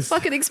regular, luxury. at It was least.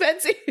 fucking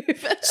expensive.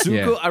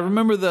 Suco. I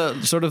remember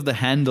the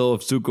handle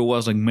of Suco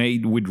was like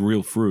made with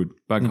real fruit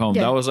back home.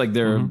 Yeah. That was like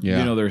their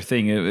their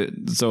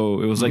thing.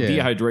 So it was like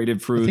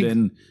dehydrated fruit think-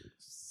 and.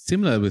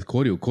 Similar with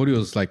cordial.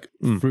 Cordial is like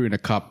fruit in a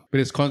cup, but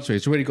it's concentrated.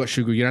 It's already got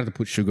sugar. You don't have to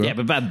put sugar. Yeah,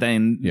 but back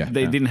then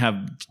they didn't have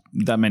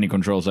that many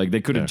controls. Like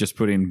they could have just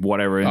put in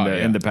whatever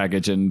in the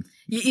package, and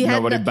You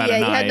had nobody bat an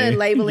you had eye. no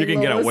labeling You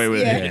can get laws. away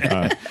with it.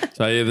 All right.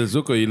 So the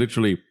Zuko, you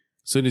literally, as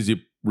soon as you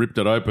ripped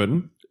it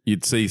open,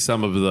 you'd see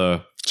some of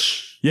the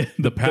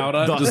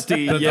powder,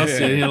 dusty, the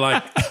dusty, and you're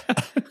like,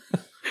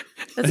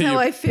 That's how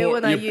I feel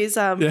when I use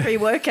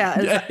pre-workout.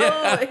 It's like,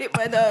 oh, it hit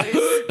my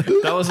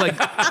nose. That was like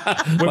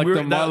when Like we the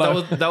were,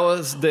 Milo. that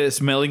was the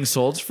smelling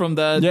salts from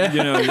that. Yeah.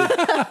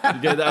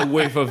 You get that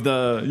whiff of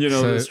the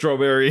the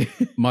strawberry.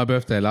 My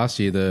birthday last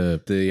year,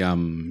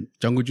 the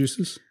jungle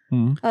juices.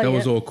 That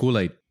was all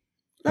Kool-Aid.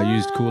 I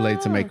used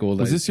Kool-Aid to make all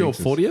those. was this your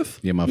mixes. 40th?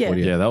 Yeah, my Yeah.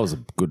 40th. Yeah, that was a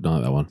good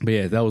night, that one. But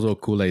yeah, that was all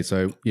Kool-Aid.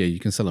 So yeah, you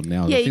can sell them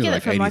now. Yeah, I you think get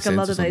it from 80 like a lot cents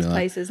or of those something like that.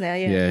 places now.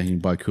 Yeah. Yeah, you can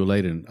buy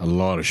Kool-Aid and a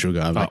lot of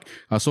sugar. I'm like,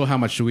 I saw how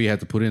much sugar you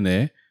had to put in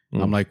there.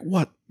 I'm like,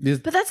 what?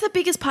 But that's the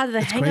biggest part of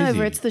the hangover.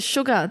 crazy. It's the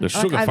sugar. The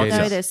sugar I've fucks us.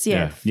 noticed.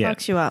 Yeah, Yeah.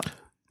 fucks you up.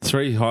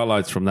 3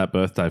 highlights from that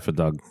birthday for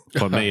Doug.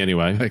 For me,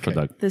 anyway. For Okay.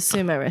 Doug. The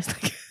sumo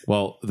wrestling.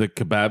 Well, the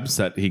kebabs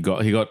that he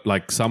got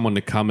like someone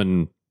to come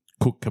and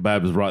cook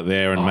kebabs right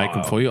there and make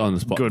them for you on the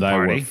spot. good They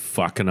party. were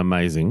fucking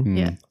amazing.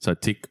 Yeah. So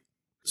tick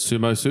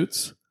sumo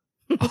suits.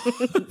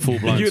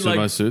 Full-blown You sumo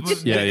like-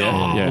 suits. Yeah.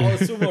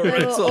 Sumo They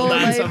were all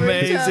That's over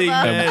each amazing,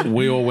 other. man. And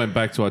we all went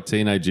back to our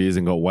teenage years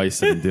and got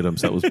wasted and did them.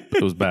 So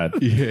it was bad.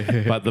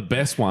 Yeah. But the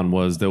best one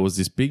was there was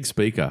this big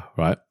speaker,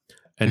 right?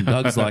 And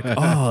Doug's like,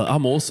 oh,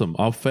 I'm awesome.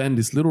 I've found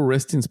this little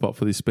resting spot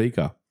for this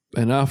speaker.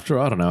 And after,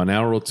 I don't know, an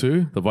hour or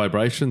two, the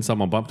vibration,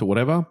 someone bumped it,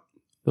 whatever,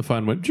 the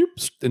phone went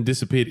joops and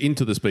disappeared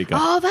into the speaker.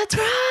 Oh, that's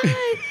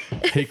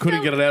right. He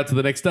couldn't get it out to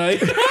the next day.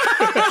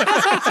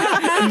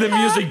 And the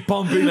music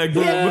pumping like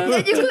boom.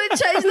 And you couldn't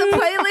change the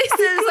playlist.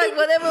 It's like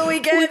whatever we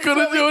get. We is couldn't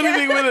what do we get.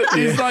 anything with it.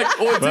 He's like,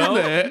 oh, it's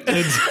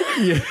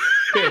in there.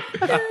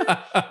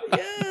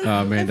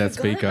 Oh man, that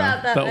speaker.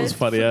 That was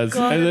funny as.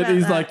 And then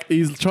he's like,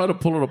 he's trying to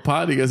pull it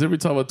apart. He goes, every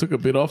time I took a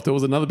bit off, there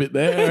was another bit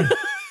there.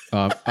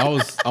 I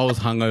was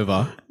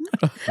hungover,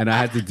 and I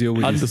had to deal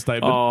with this.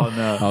 Understatement. Oh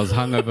no. I was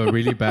hungover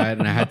really bad,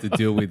 and I had to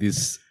deal with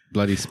this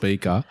bloody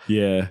speaker.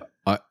 Yeah.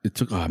 It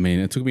took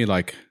me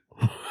like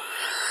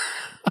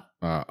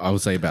I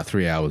would say about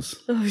 3 hours,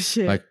 Oh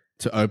shit. like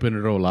to open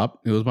it all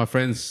up. It was my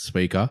friend's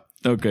speaker,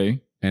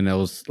 Okay. and I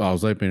was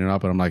opening it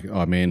up, and I'm like,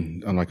 oh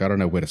man, I don't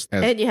know where to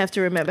start. and you have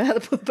to remember how to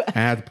put it back. I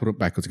had to put it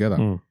back together.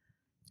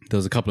 There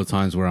was a couple of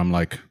times where I'm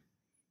like,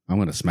 I'm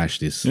going to smash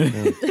this.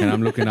 And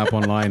I'm looking up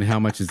online, how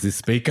much is this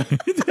speaker?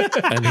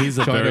 And he's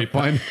a Trying very to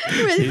find.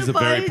 he's a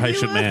very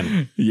patient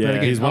man.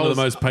 Yeah. He's one I of was-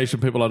 the most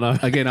patient people I know.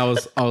 Again, I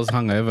was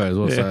hungover as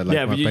well. So like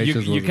Yeah, my but you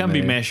patience can wasn't be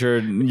there.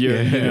 measured.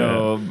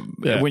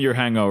 Yeah. When you're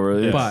hangover.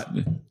 It's- But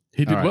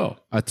He did all right, well.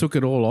 I took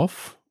it all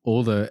off,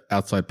 all the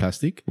outside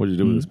plastic What did you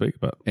do with the speaker?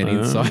 But and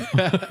inside.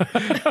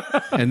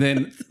 And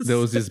then there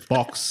was this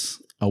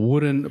box, a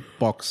wooden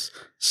box,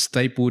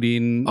 stapled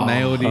in,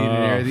 nailed in,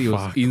 and everything. It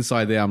was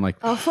inside there. I'm like,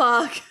 Oh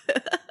fuck.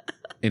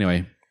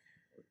 anyway.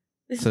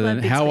 This So is my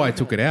then big how I speaker.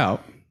 took it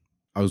out,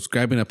 I was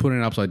grabbing it, putting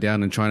it upside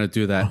down and trying to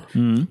do that.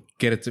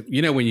 Get it to,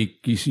 when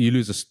you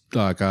lose a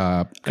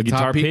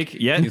guitar pick?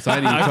 Yeah.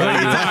 Inside, you try to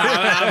do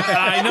that.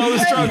 I know the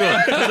struggle.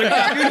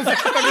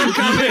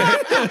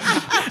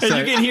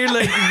 And you can hear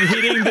like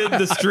hitting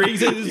the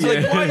strings. And it's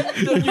like, why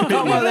don't you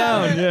come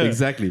down? Yeah.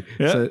 Exactly.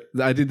 So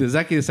I did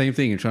exactly the same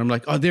thing. And I'm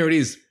like, oh, there it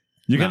is.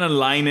 You're going to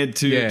line it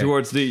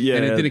towards the,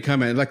 And it didn't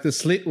come out. Like the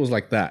slit was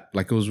like that.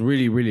 Like it was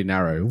really, really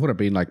narrow. It would have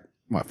been like,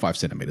 5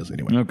 centimeters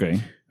anyway. Okay.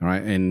 All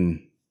right.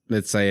 And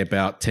let's say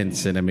about 10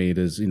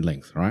 centimeters in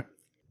length. Right.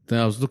 Then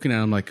I was looking at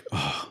it. I'm like,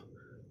 oh,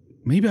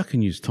 maybe I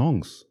can use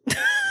tongs.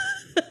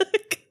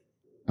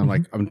 I'm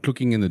like, I'm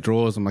looking in the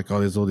drawers. I'm like, oh,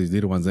 there's all these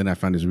little ones. Then I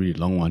found this really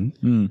long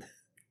one.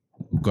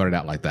 Got it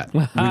out like that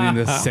within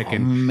a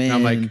second. And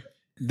I'm like,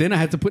 then I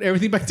had to put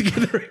everything back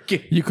together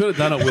again. you could have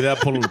done it without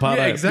pulling it apart.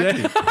 Yeah,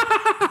 exactly.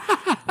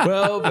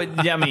 Well,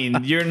 but I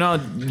mean, you're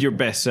not your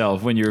best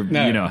self when you're,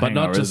 No, but But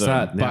not just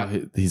that. Now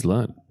he's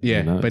learned.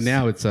 Yeah, but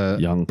now it's a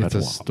young it's a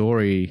Padawan.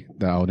 story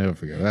that I'll never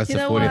forget. That's You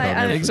the know 40th what? I'll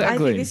never forget.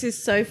 Exactly. I think this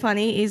is so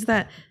funny is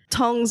that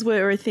tongs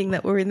were a thing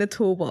that were in the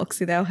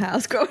toolbox in our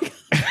house growing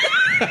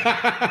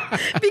up.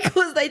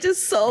 Because they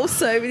just solve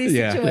so many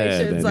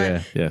situations.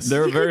 Yes.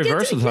 They're You very could get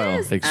versatile.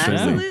 yes,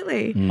 Extremely.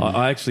 absolutely.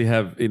 I actually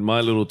have in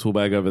my little tool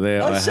bag over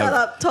there. I Shut have,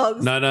 up,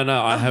 tongs. No.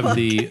 I have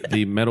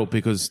the metal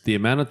because the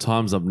amount of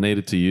times I've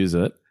needed to use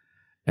it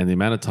and the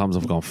amount of times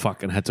I've gone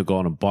fuck and had to go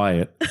on and buy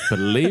it,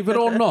 believe it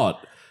or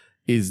not,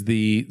 is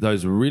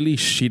those really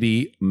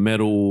shitty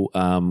metal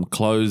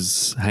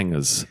clothes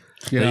hangers.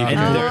 Yeah, that you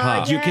can pull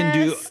apart. You can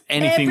do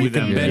anything with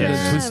them. You can bend Yes.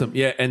 and twist them.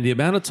 Yeah, and the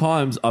amount of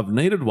times I've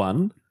needed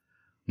one,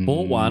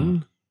 bought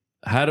one,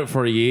 had it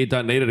for a year,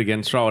 don't need it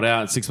again, throw it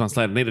out, and 6 months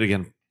later need it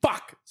again.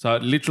 Fuck! So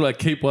literally I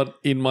keep one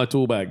in my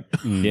tool bag.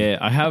 Yeah,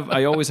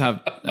 I always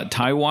have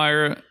tie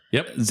wire,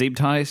 zip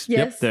ties.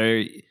 Yes.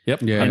 They're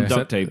Yep. Yeah. and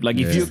duct tape. Like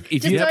if you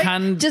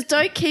can Just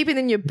don't keep it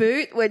in your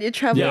boot when you're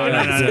traveling. no.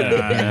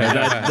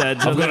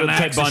 That's I've a got little an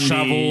Ted axe, a Bundy.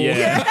 shovel.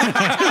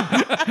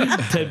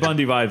 Yeah. Ted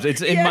Bundy vibes.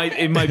 It's in my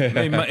in my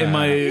in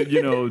my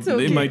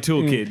in my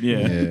toolkit.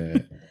 Yeah.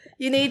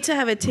 You need to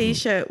have a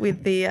T-shirt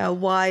with the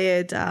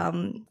wired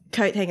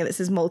coat hanger that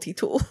says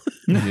multi-tool.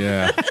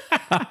 Yeah.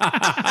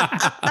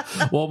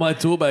 Well, my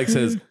tool bag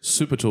says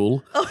super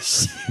tool Oh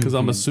shit! because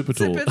I'm a super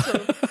tool. Super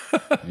tool.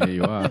 Yeah,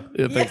 you are.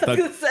 Yeah, thanks, I was Doug.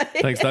 gonna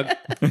say. Thanks, Doug.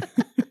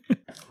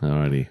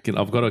 Alrighty.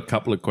 I've got a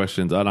couple of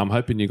questions, and I'm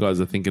hoping you guys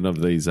are thinking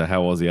of these.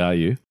 How Aussie are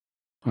you?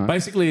 Right.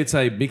 Basically, it's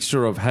a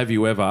mixture of have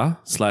you ever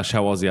 / how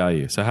Aussie are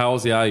you. So how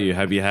Aussie are you?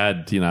 Have you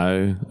had,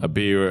 a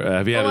beer?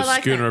 Have you had Oh, a I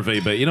like schooner of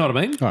VB? You know what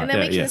I mean? And then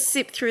we can yeah.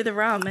 sip through the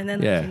rum, and then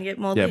we Yeah. can get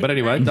more. Yeah, lit, but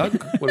anyway, right?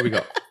 Doug, what have we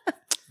got?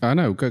 I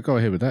know. Go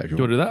ahead with that. If you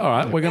You want to do that? All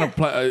right. We're going to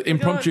play an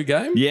impromptu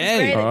game. Great Yeah.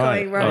 at All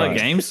right. going I wrong. like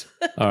games.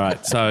 All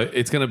right. So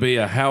it's going to be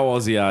a how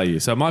Aussie are you?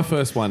 So my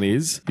first one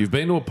is you've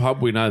been to a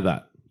pub. We know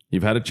that.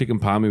 You've had a chicken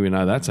palmy. We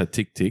know that. So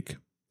tick, tick.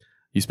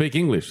 You speak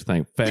English.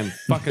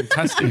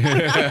 Fan-fucking-tastic.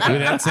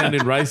 Without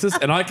sounding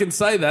racist. And I can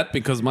say that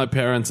because my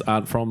parents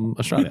aren't from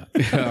Australia.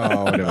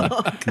 Oh, whatever.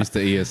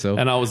 Mr. ESL.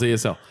 And I was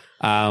ESL.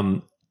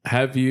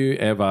 Have you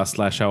ever / how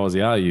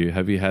Aussie are you?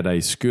 Have you had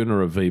a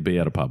schooner of VB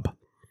at a pub?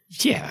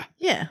 Yeah.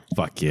 Yeah.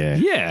 Fuck yeah.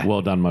 Yeah.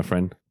 Well done, my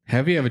friend.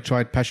 Have you ever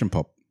tried Passion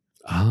Pop?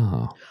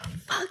 Ah.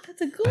 Fuck, that's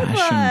a good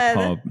Passion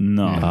one. pop.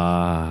 No.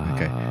 Ah.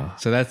 Okay.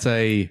 So that's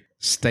a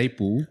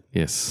staple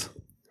Yes.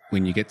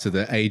 when you get to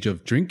the age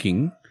of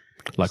drinking,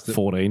 Like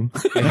 14.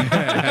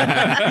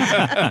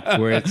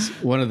 where it's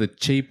one of the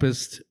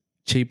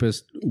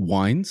cheapest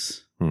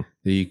wines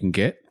that you can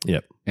get.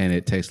 Yep. And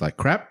it tastes like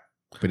crap,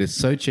 but it's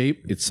so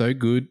cheap. It's so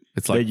good.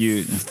 It's like That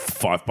you-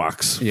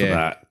 $5 for Yeah.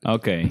 that.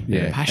 Okay.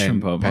 Yeah. Passion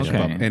and pop. Passion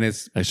Okay. Pop. And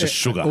it's just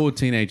sugar. All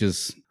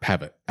teenagers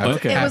have it.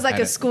 Okay. It was like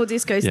a school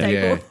disco staple.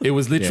 Yeah. It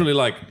was literally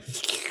like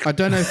I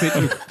don't know if it.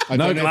 I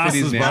no don't know if it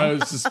is glasses, now. bro.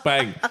 It's just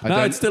bang. No,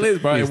 don't- it still is,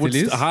 bro. It It would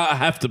still is?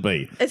 have to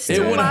be. It's It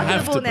still would have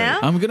marketable to be. now.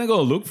 I'm gonna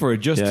go look for it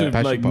just Yeah. to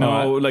Passion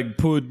pop.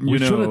 put We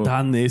should have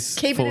done this.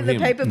 Keep for it in the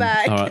him. paper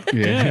bag. All right.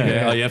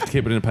 Yeah. Oh, you have to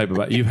keep it in a paper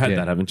bag. You've had Yeah.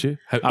 that, haven't you?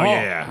 Oh,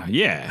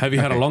 yeah. Have you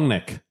had a long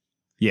neck?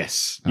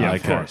 Yes. Yeah,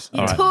 of Okay. course. You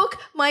All right. took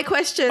my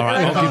question All right.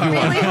 and I I'll thought give you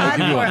one. really I'll hard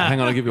give you for one. it. Hang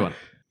on. I'll give you one.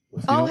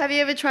 Oh, have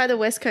you ever tried a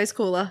West Coast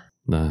cooler?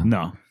 No.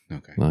 No.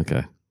 Okay.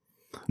 Okay.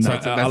 So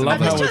that's I a-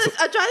 love I'm how just it's.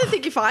 trying to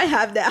think if I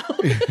have now.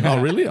 Oh,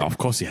 really? Oh, of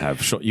course you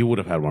have. Sure, you would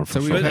have had one for So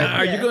sure. we've But had-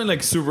 are you going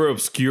like super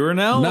obscure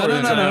now? No, or no,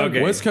 is no, it- no.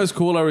 Okay. West Coast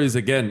Cooler is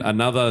again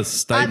another I've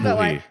staple got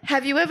one. here.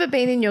 Have you ever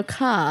been in your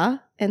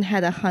car and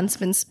had a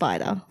huntsman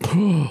spider?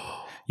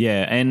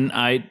 Yeah, and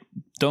I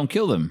don't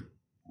kill them.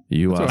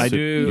 You are. I su-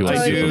 do. you are I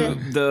super do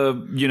good.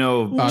 the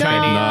No.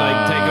 tiny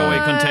like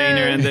takeaway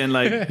container and then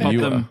like pop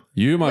You, them.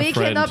 you, my We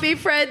friend. cannot be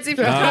friends if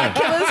you can't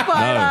kill a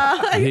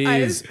spider. He I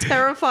is- was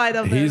terrified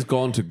of He's them.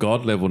 gone to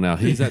God level now.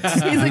 He's at.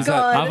 He's a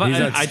god. He's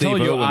at I Steve told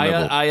you, Irwin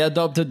level. I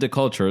adopted the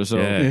culture. So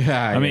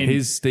Yeah. I mean,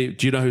 He's Steve.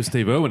 Do you know who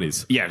Steve Irwin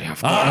is? yeah,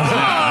 of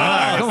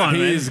course. Come on, man.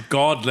 He's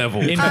God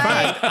level. In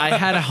fact, I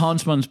had a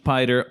huntsman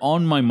spider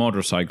on my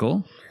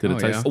motorcycle. Did it Oh,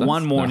 taste? yeah.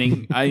 One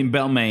morning, in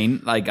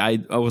Balmain, like I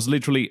was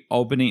literally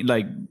opening,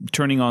 like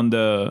turning on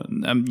the,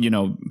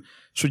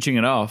 switching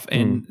it off,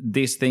 and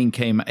this thing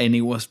came, and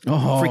it was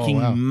freaking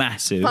wow.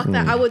 massive. Fuck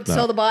that. I would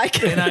sell the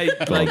bike. And I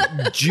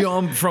like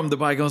jumped from the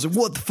bike. I was like,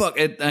 "What the fuck?"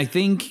 And I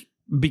think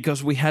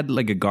because we had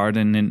like a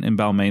garden in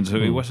Balmain, so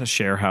it was a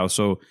share house,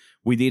 so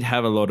we did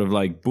have a lot of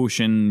like bush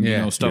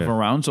and stuff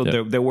around. So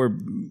there were,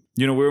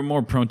 we were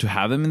more prone to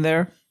have them in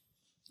there.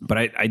 But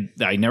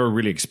I never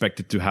really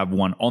expected to have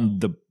one on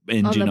the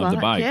engine of the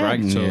bike, yeah.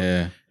 right? So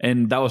Yeah.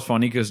 and that was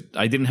funny because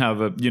I didn't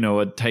have a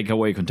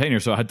takeaway container,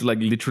 so I had to like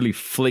literally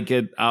flick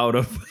it out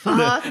of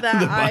Fuck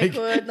that. I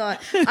could not.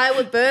 I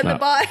would burn the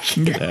bike.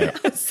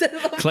 Set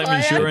it on Claim fire.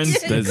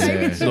 insurance. Yeah, There's- claim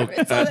Look,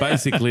 insurance on it.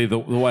 basically, the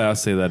way I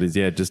see that is,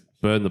 just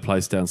burn the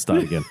place down,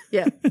 start again.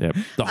 Yeah. Yeah,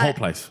 the whole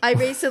place. I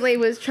recently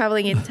was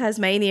traveling in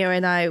Tasmania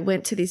and I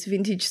went to this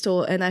vintage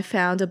store and I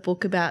found a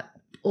book about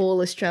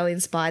all Australian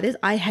spiders.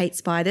 I hate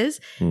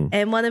spiders.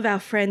 And one of our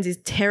friends is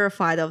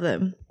terrified of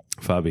them.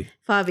 Fabi.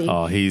 Fabi.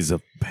 Oh, he's a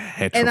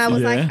petrol. And I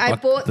was like, I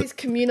bought this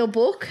communal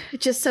book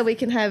just so we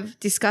can have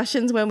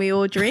discussions when we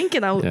all drink,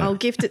 and I'll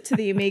gift it to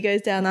the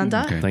amigos down under.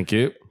 Okay. Thank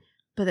you.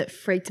 But it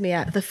freaked me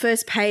out. The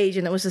first page,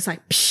 and it was just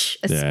like a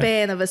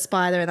span of a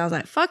spider, and I was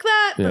like, fuck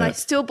that. But I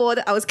still bought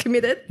it. I was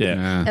committed.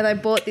 Yeah. And I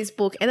bought this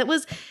book, and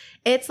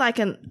it's like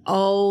an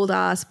old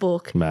ass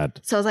book. Mad.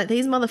 So I was like,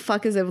 these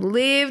motherfuckers have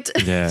lived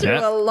Yeah. through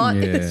a lot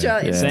in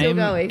Australia. It's still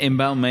going. In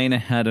Balmain, I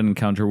had an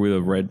encounter with a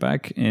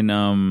redback,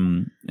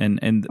 and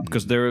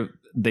because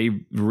they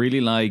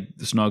really like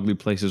the snuggly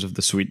places of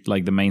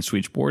the main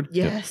switchboard.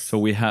 Yes. So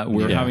we're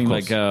having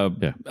like a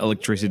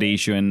electricity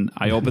issue, and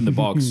I opened the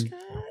box,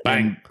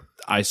 bang.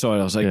 I saw it.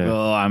 I was like,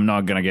 "Oh, I'm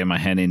not gonna get my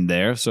hand in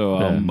there, so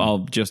I'll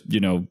just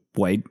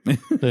wait."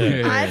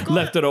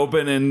 Left it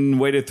open and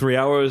waited 3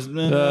 hours.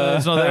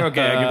 It's not there.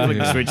 Okay, I can flick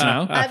the switch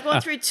now. I've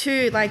gone through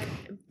 2 like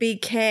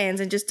big cans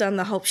and just done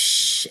the whole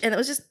and it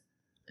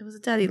was a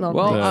daddy long.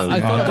 Well, legs. I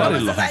thought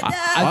daddy that. long.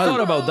 I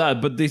thought about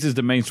that, but this is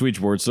the main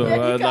switchboard, so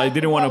I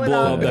didn't want to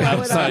blow up the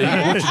house. So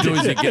what you do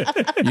is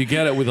you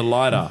get it with a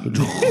lighter.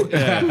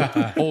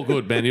 All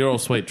good, man. You're all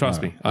sweet.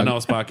 Trust me. I know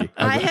it's Sparky.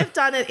 I have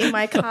done it in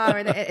my car,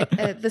 and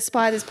the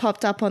spiders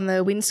popped up on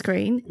the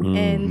windscreen,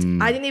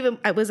 and I didn't even.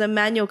 It was a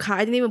manual car. I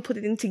didn't even put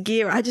it into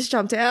gear. I just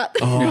jumped out,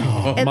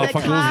 and the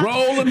motherfucker car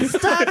was rolling.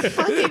 started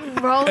fucking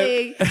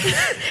rolling.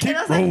 And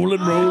I was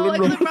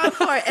rolling. I couldn't run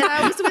for it. And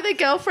I was with a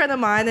girlfriend of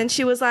mine, and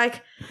she was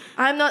like,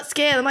 "I'm not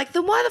scared." I'm like,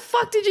 "Then why the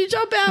fuck did you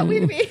jump out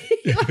with me?"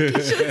 Like, you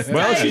should've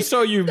Well, stayed. she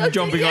saw you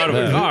jumping out of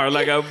a car.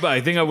 Like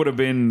I think I would have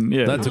been.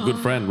 Yeah, That's a good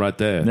friend right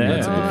there.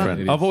 That's a good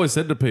friend. I've always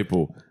said to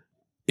people,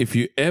 if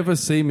you ever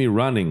see me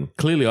running,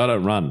 clearly I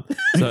don't run.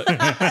 So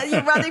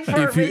You're running for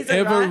a if you reason,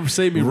 ever right?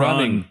 see me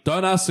running,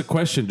 don't ask the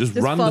question. Just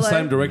run the follow.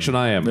 same direction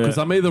I am. Because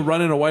I'm either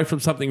running away from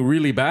something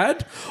really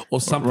bad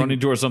or something running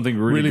towards something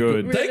really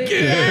good. Thank you.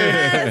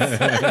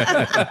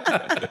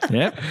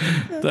 Yep.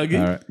 Dougie.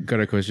 All right, got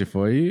a question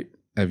for you.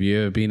 Have you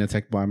ever been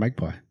attacked by a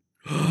magpie?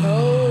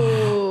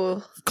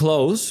 Oh.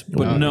 Close,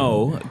 but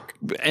no.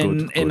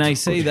 And I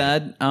say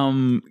that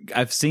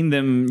I've seen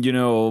them,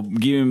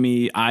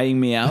 eyeing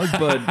me out,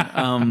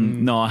 but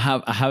no, I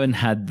haven't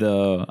had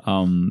the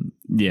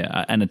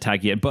an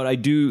attack yet. But I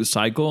do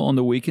cycle on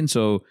the weekend,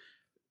 so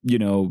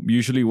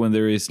usually when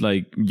there is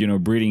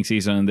breeding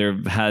season,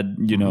 they've had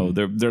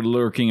they're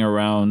lurking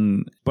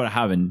around, but I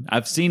haven't.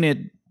 I've seen it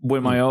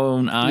with my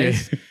own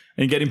eyes. Yeah.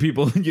 And getting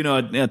people,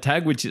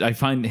 attack, which I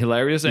find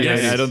hilarious. And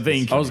I don't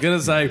think. I was going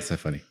to say, So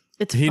funny.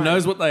 he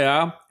knows what they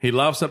are. He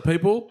laughs at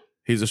people.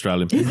 He's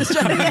Australian.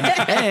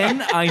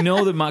 And I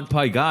know the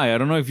magpie guy. I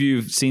don't know if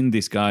you've seen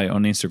this guy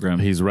on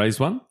Instagram. He's raised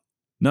one?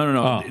 No.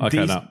 Oh,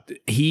 okay, no.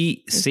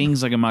 He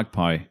sings like a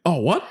magpie.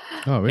 Oh, what?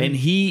 Oh, really? And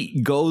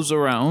he goes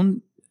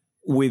around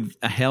with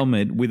a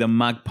helmet with a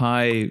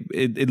magpie.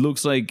 It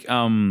looks like...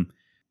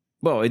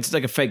 it's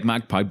like a fake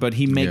magpie, but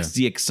he makes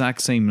the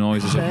exact same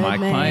noises of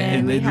magpie,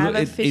 and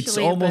it's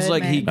almost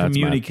like he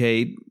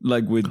communicate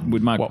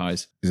with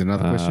magpies. Is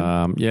another question?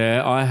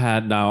 I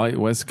had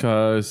West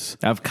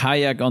Coast. I've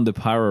kayak on the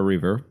Para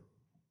River.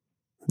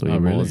 Well, you're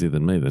more Aussie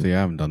than me then, So you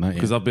haven't done that yet.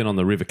 because I've been on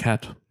the River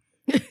Cat.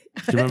 Do you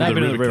remember I've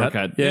been on the River Cat?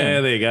 Cat.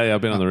 Yeah, there you go.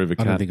 I've been on the River I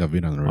Cat. don't think I've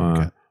been on the River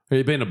Cat. Have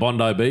you been to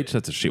Bondi Beach?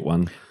 That's a shit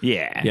one.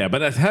 Yeah. Yeah,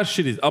 but how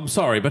shit is... I'm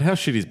sorry, but how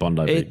shit is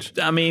Bondi Beach?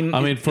 I mean,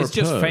 for it's a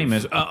just perv.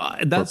 famous.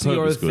 That's For a perv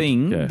your it's good.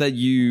 thing Yeah. that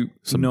you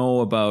know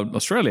about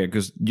Australia,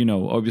 because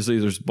obviously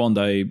there's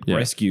Bondi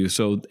Rescue,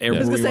 so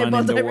everyone in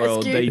Bondi the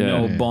world Rescue. they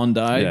know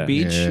Bondi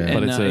Beach, Yeah. and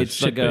But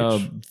it's a like a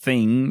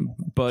thing.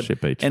 But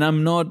Shit beach. and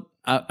I'm not.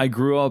 I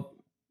grew up,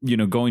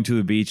 going to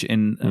the beach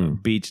in a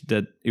beach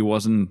that it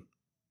wasn't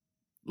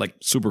like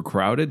super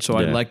crowded, so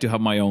I like to have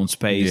my own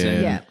space. Yeah.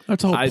 And Yeah.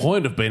 That's the whole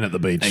point of being at the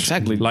beach.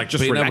 Exactly. Like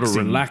Just being able to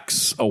relaxing.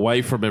 relax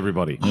away from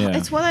everybody. Yeah.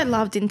 It's what I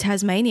loved in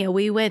Tasmania.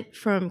 We went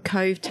from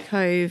cove to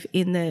cove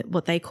in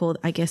what they call,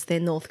 I guess, their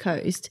north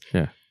coast.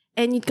 Yeah.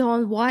 And you'd go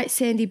on white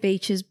sandy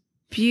beaches,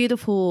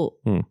 beautiful,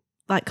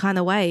 kind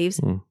of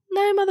waves. No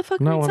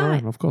motherfucker No one inside.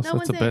 around, of course. No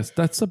That's the one's there. best.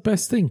 That's the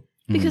best thing.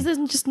 Because there's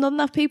just not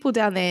enough people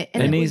down there.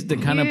 And it it's was the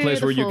kind of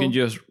place where you can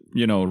beautiful.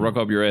 just, rock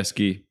up your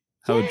esky,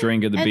 have a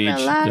drink at the and beach.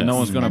 relax, No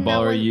one's going to and no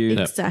bother one- you.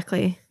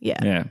 Exactly. Yeah.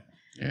 Yeah.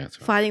 Yeah, that's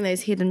right. Finding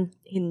those hidden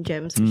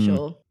gems for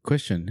sure.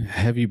 Question.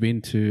 Have you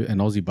been to an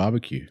Aussie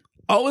barbecue?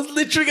 I was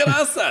literally going to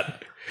ask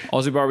that.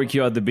 Aussie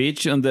barbecue at the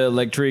beach on the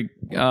electric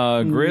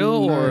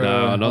grill, or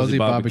No, an Aussie Aussie barbecue.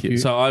 barbecue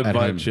So I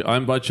at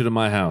invite you to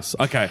my house.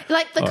 Okay.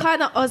 Like the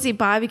kind of Aussie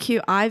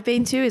barbecue I've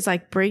been to is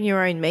like bring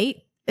your own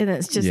meat. And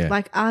it's just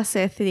like us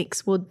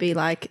ethnics would be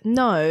like,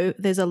 no,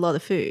 there's a lot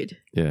of food.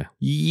 Yeah.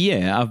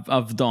 yeah,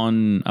 I've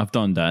done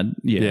that.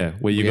 Yeah, Yeah.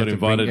 Where you We got had to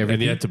bring invited and you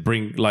everything? had to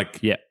bring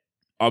yeah,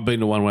 I've been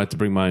to one where I had to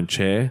bring my own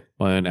chair,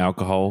 my own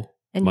alcohol,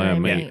 And my your own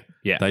own meat. meat.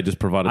 yeah. They just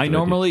provided I the venue.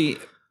 normally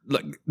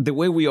like the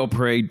way we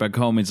operate back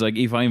home. It's like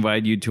if I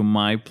invite you to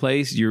my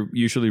place, you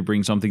usually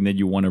bring something that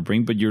you want to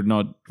bring, but you're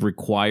not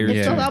required.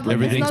 It's Yeah. not, it's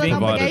Everything's not an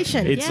provided.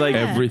 obligation. It's Yeah. like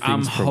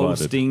Everything's I'm provided.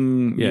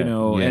 hosting, Yeah.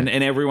 Yeah.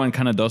 and everyone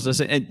kind of does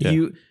this. And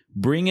you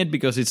bring it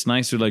because it's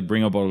nice to like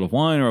bring a bottle of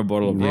wine or a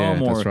bottle of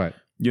rum or that's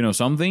right.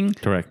 something.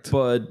 Correct.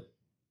 But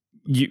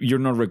you're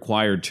not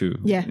required to.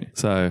 Yeah.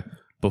 So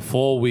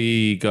before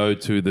we go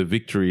to the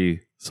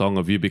victory song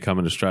of you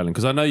becoming Australian,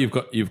 because I know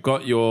you've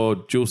got your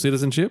dual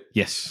citizenship.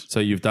 Yes. So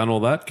you've done all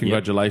that.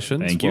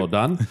 Congratulations. Thank you. Well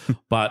done.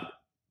 But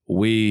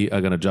we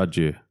are going to judge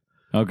you.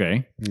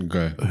 Okay.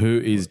 Who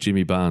is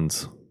Jimmy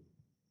Barnes?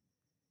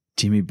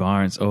 Jimmy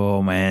Barnes.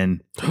 Oh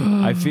man.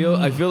 I feel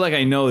like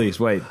I know this.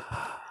 Wait.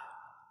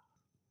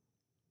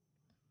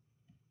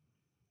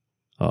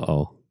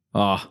 Uh-oh.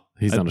 Oh.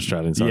 He's not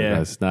Australian, sorry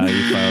guys. No,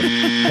 you failed.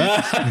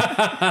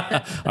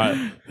 All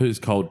right. Who's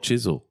Cold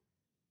Chisel?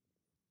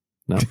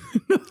 No?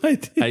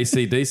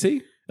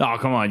 AC/DC? Oh,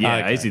 come on. Yeah,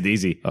 Okay.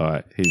 AC/DC. All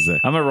right. He's there.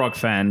 I'm a rock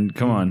fan.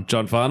 Come on.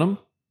 John Farnham?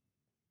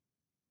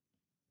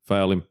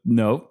 Fail him.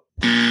 No.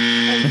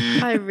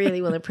 I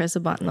really want to press a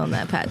button on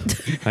that pad.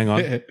 Hang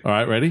on. All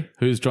right, ready?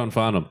 Who's John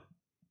Farnham?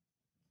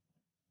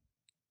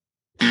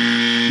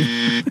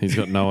 He's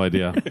got no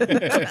idea.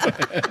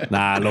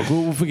 Nah, look,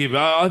 we'll forgive him.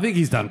 I think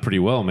he's done pretty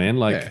well, man.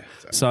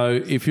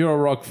 So if you're a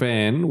rock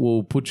fan,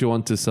 we'll put you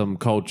onto some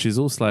Cold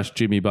Chisel /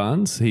 Jimmy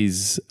Barnes.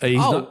 He's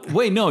not.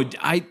 Wait, no.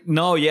 I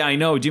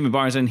know Jimmy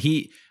Barnes, and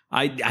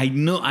I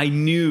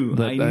knew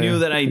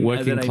that I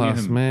working knew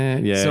class him.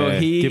 man. Yeah. So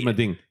give him a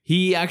ding.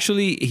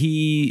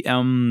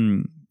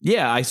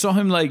 I saw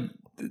him like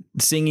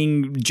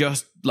singing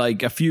just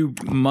like a few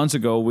months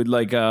ago with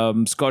like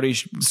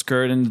Scottish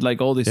skirt and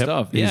like all this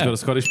stuff. He's got a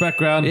Scottish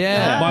background.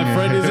 Yeah. My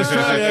friend is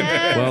Australian.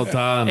 Well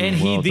done. And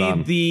he well did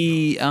done.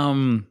 the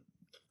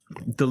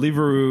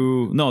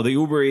the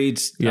Uber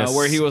Eats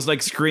where he was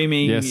like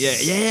screaming.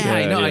 Yes. Yeah,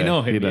 I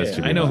know him. He does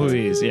I know who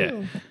he is.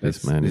 Yeah.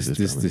 This man is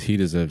He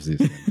deserves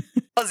this.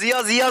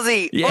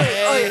 Aussie. Yeah.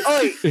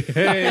 Oi.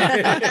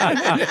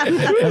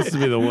 has to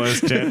be the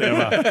worst chant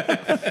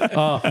ever.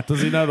 Oh,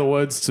 does he know the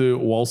words to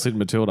Waltz in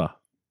Matilda?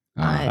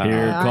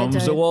 Here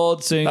comes the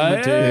waltzing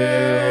Matilda.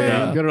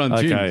 Yeah, got it on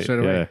tune straight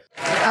away.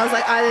 I was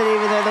like, I didn't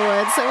even know the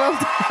words, so well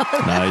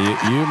done. No,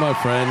 you, my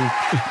friend,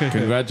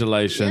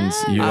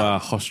 congratulations. You are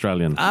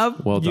Australian.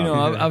 Well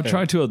done. I've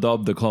tried to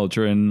adopt the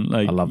culture and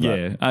like, I love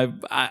that.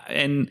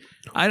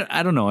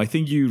 I don't know. I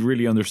think you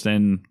really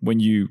understand when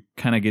you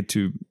kind of get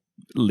to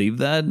live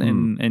that,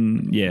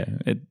 and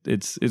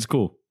it's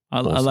cool.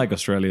 I like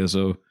Australia,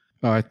 so.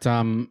 All right,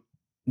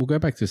 we'll go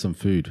back to some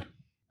food.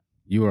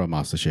 You were a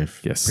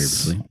MasterChef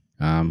previously.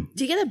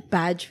 Do you get a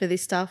badge for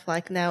this stuff?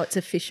 Like now it's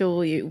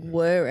official, you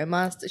were a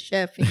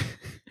MasterChef in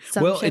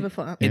some shape or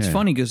form. It's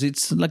funny because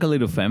it's like a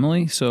little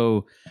family.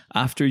 So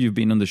after you've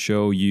been on the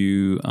show,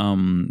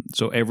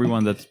 so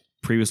everyone that's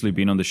previously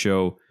been on the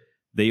show,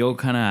 they all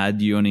kind of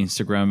add you on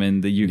Instagram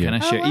and you kind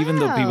of share, even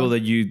though people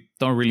that you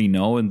don't really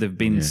know and they've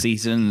been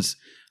seasons,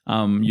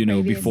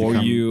 before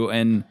you.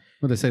 And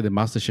well, they say the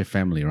MasterChef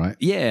family, right?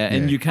 Yeah,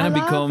 and you kind of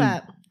become,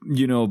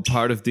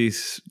 part of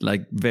this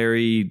like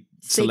very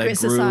select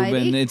group, society.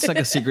 and it's like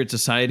a secret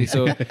society.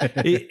 So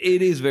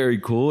it is very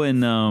cool,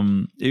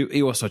 and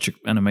it was such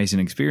an amazing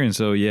experience.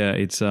 So yeah,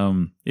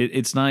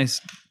 it's nice.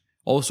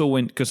 Also,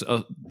 because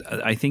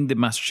I think the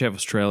MasterChef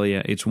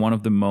Australia, it's one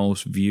of the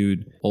most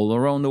viewed all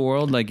around the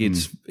world. Like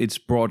it's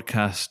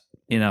broadcast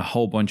in a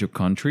whole bunch of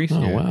countries. Oh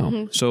wow!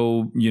 Mm-hmm.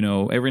 So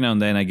every now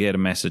and then I get a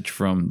message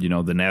from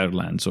the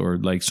Netherlands or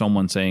like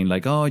someone saying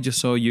like, "Oh, I just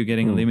saw you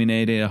getting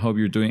eliminated. I hope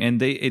you're doing."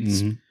 And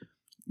it's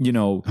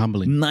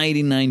humbling.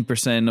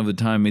 99% of the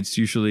time, it's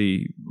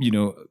usually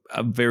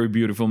a very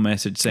beautiful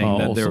message saying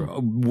that they're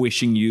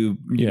wishing you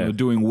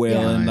doing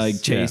well and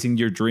like chasing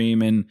your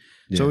dream, and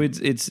so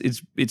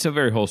it's a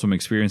very wholesome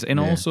experience. And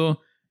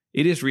also,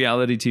 it is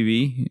reality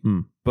TV,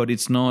 but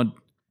it's not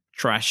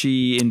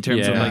trashy in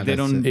terms of like they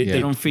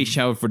don't fish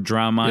out for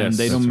drama, and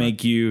they don't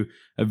make you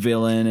a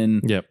villain,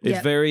 and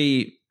it's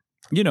very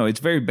it's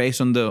very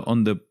based on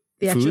the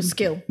actual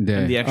skill.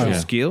 And the actual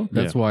skill.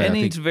 That's why and I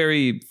think it's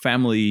very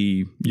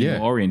family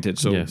oriented.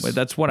 So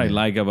that's what I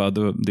like about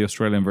the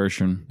Australian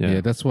version.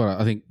 Yeah, that's what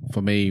I think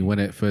for me when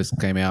it first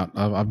came out.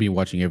 I've been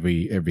watching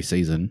every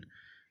season,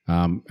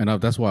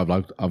 and that's why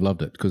I've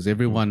loved it because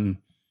everyone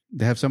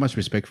they have so much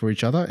respect for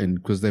each other, and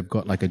because they've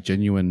got like a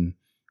genuine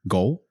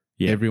goal.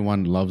 Yeah.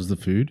 Everyone loves the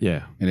food.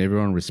 Yeah, and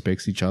everyone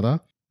respects each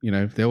other.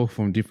 They're all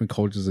from different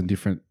cultures and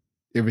different.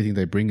 Everything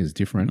they bring is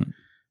different.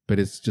 But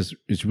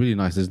it's really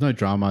nice. There's no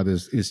drama.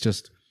 It's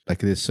just like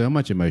there's so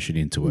much emotion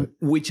into it.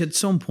 Which at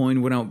some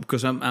point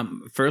because I'm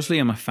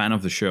a fan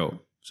of the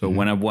show. So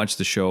when I watched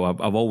the show,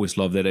 I've always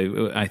loved it.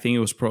 I think it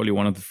was probably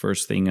one of the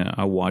first thing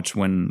I watched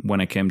when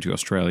I came to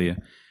Australia,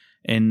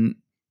 and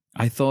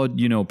I thought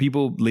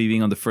people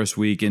leaving on the first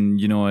week,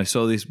 and I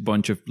saw this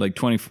bunch of like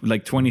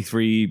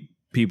 23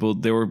 people.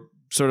 They were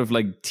sort of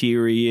like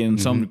teary and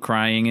some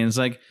crying, and it's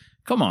like,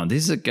 come on,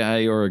 this is a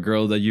guy or a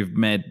girl that you've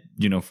met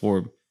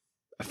for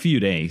a few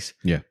days.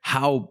 Yeah.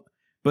 How?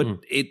 But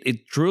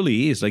it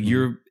truly is like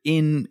you're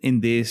in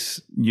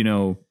this,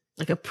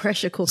 like a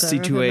pressure cooker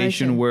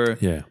situation where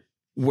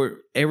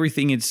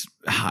everything is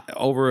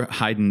over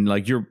heightened.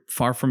 Like you're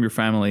far from your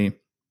family.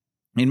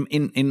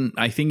 In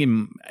I think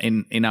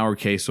in our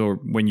case, or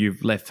when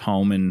you've left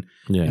home, and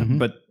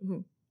but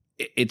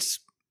it's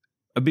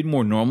a bit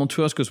more normal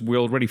to us because we're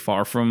already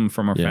far from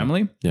our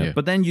family. Yeah.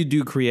 But then you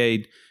do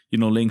create,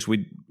 links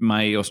with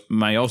my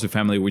Aussie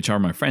family, which are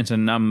my friends,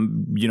 and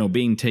I'm,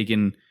 being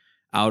taken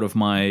out of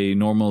my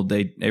normal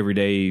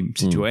everyday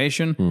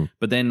situation.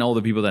 But then all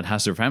the people that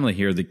has their family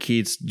here, the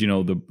kids,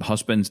 the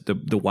husbands,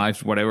 the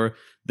wives, whatever,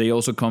 they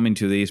also come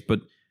into this.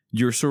 But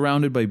you're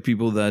surrounded by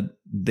people that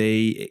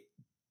they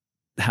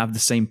have the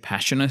same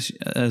passion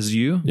as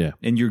you. Yeah.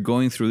 And you're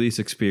going through this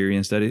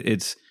experience that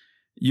it's,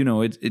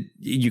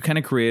 you kind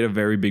of create a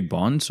very big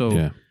bond.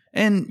 So,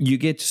 and you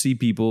get to see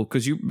people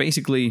because you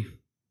basically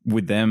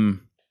with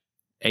them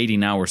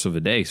 18 hours of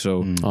the day.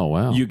 So oh,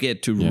 wow. You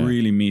get to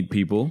really meet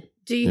people.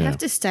 Do you have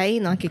to stay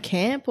in like a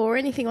camp or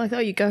anything like that?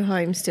 Or you go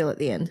home still at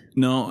the end?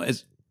 No.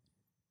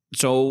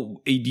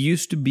 So it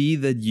used to be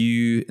that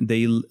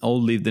they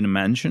all lived in a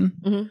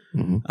mansion.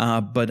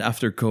 But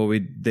after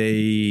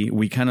COVID,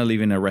 we kind of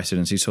live in a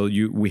residency. So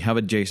we have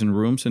adjacent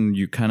rooms and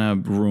you kind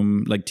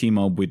of team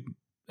up with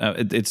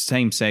it's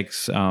same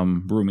sex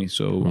roomies.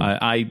 So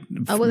I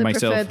would have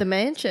myself preferred the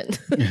mansion.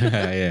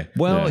 yeah.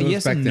 Well,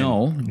 yes and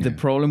no. The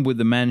problem with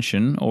the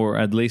mansion, or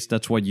at least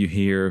that's what you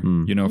hear,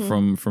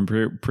 from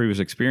previous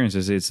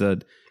experiences, is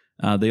that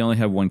they only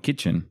have one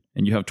kitchen,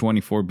 and you have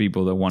 24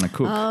 people that want to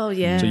cook. Oh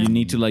yeah. So you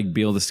need to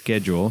build a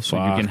schedule so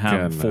you can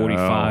have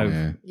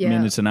 45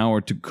 minutes an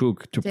hour to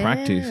cook to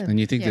practice. And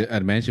you think that a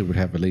mansion would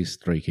have at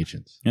least 3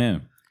 kitchens? Yeah.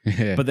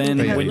 But then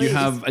when you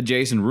have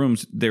adjacent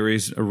rooms, there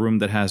is a room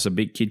that has a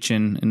big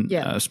kitchen and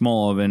a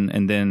small oven,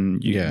 and then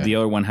the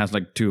other one has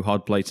 2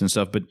 hot plates and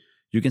stuff. But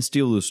you can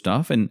still do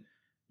stuff, and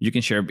you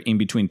can share in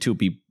between 2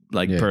 people,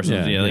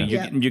 persons.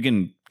 You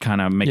can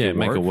kind of make it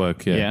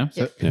work. Yeah.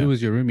 So who was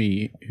your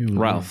roomie?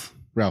 Ralph.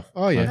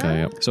 Oh yeah. Okay.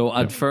 Yeah. So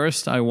at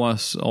first I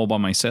was all by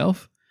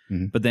myself.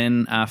 But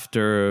then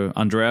after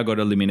Andrea got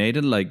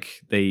eliminated,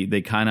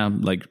 they kind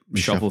of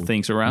shuffle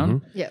things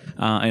around.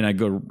 And I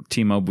got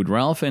team up with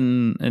Ralph,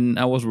 and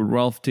I was with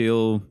Ralph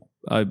till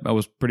I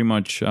was pretty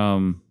much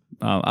out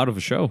of a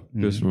show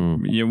because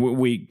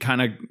we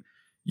kind of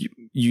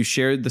you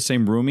shared the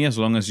same roomie as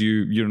long as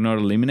you're not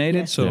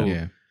eliminated.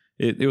 So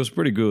it was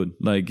pretty good.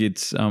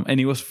 It's and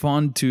it was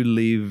fun to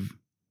live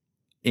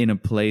in a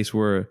place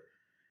where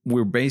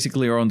we're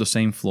basically on the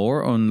same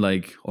floor on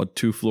a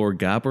 2-floor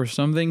gap or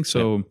something.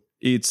 So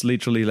it's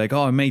literally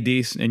I made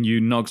this, and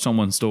you knock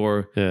someone's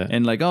door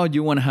and do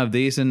you want to have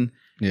this? And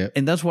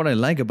that's what I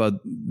like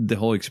about the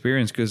whole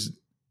experience, because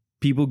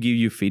people give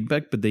you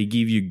feedback, but they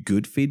give you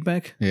good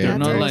feedback. Yeah. They're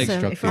not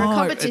awesome. If you're a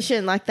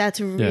competition, that's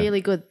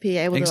really good to be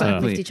able to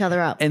lift each other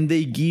up. And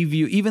they give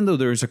you, even though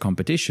there is a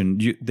competition,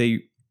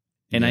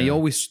 I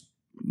always,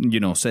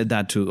 said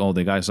that to all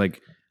the guys,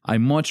 I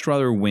much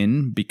rather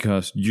win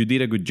because you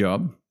did a good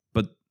job,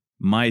 but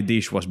my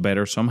dish was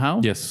better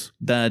somehow. Yes.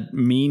 That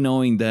me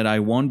knowing that I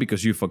won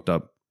because you fucked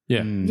up.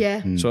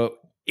 Yeah. So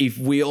if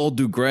we all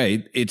do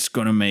great, it's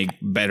going to make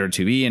better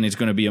TV, and it's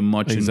going to be a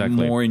much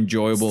more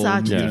enjoyable,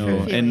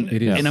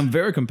 and I'm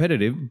very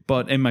competitive,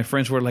 and my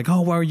friends were like,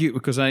 oh, why are you?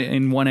 Because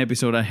in one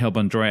episode I helped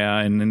Andrea,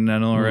 and in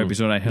another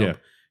episode I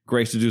helped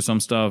Grace to do some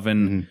stuff,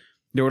 and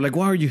they were like,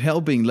 why are you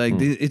helping?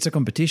 It's a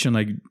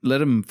competition, let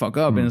them fuck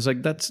up. And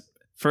it's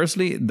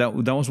firstly, that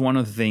was one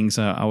of the things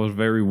I was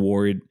very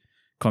worried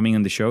coming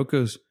on the show,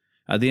 because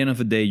at the end of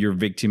the day, you're a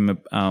victim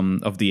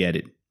of the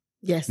edit.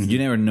 Yes. You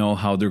never know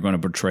how they're going to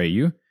portray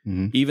you.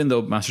 Even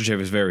though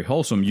MasterChef is very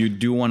wholesome, you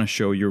do want to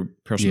show your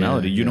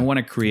personality. You don't want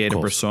to create a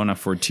persona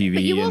for TV.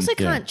 But you also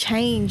can't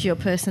change your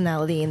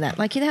personality in that.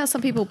 You know how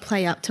some people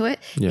play up to it?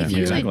 Yeah. If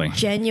you're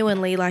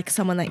genuinely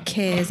someone that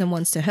cares and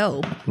wants to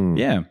help,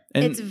 yeah.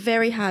 And it's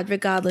very hard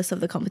regardless of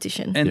the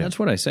competition. And that's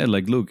what I said.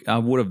 Look, I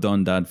would have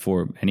done that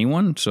for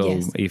anyone. So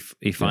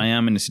if I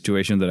am in a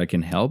situation that I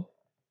can help,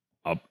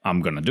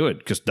 I'm going to do it,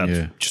 because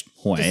that's just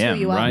who I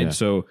am, right? Yeah.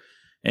 So...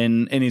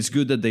 And it's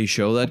good that they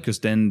show that,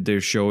 because then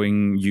they're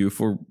showing you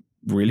for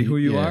really who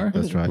you are.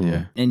 That's right,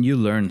 yeah. And you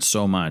learn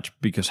so much,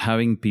 because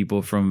having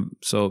people from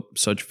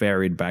such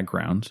varied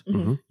backgrounds,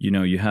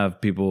 you have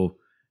people,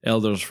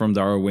 elders from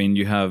Darwin,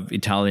 you have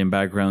Italian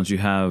backgrounds, you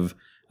have,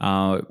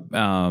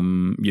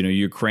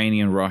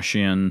 Ukrainian,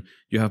 Russian,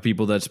 you have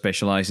people that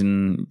specialize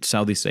in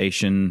Southeast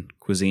Asian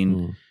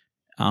cuisine.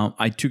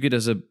 I took it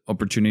as an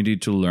opportunity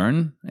to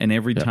learn, and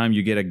every time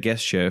you get a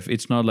guest chef,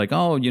 it's not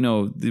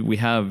we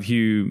have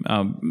Hugh,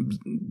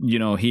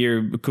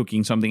 here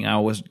cooking something. I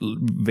was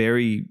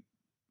very,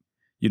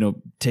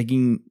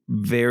 taking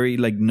very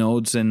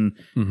notes and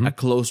a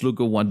close look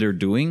at what they're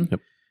doing,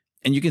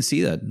 and you can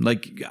see that.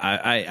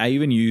 I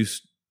even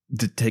use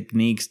the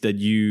techniques that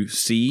you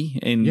see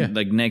in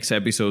next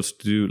episodes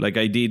to do.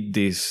 I did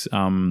this.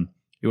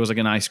 It was a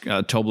nice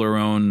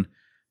Toblerone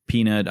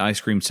peanut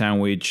ice cream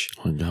sandwich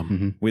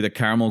with a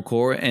caramel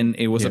core, and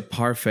it was a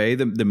parfait,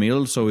 the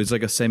middle, so it's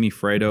a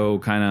semi-Freddo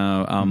kind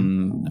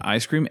of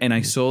ice cream. And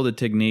I saw the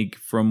technique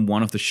from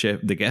one of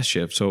the guest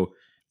chefs. So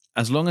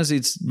as long as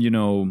it's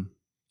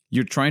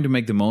you're trying to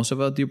make the most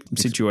about the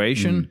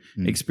situation,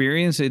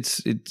 experience,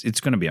 it's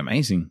going to be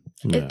amazing.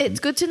 It's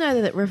good to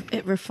know that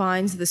it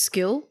refines the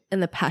skill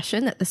and the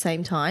passion at the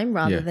same time,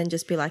 rather than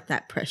just be like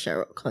that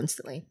pressure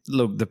constantly.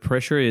 Look, the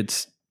pressure,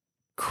 it's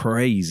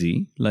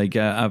crazy. Like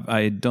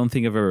I don't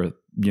think I've ever,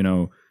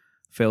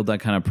 felt that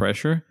kind of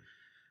pressure.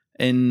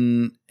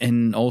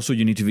 And also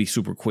you need to be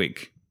super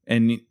quick.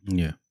 And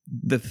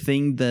the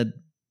thing that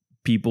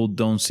people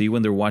don't see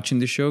when they're watching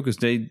the show, because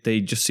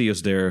they just see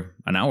us there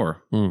an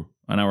hour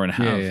and a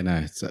half. Yeah,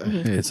 no,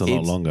 it's a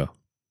lot longer.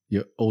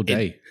 You're all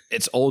day.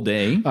 It's all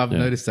day. I've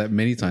noticed that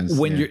many times.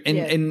 When you're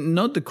and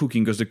not the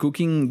cooking, because the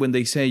cooking, when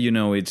they say,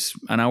 it's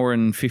an hour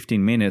and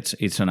 15 minutes,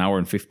 it's an hour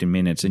and 15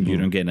 minutes and you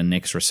don't get an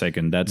extra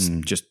second. That's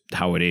just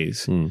how it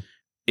is.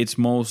 It's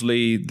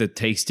mostly the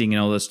tasting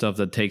and all that stuff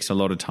that takes a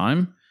lot of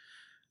time.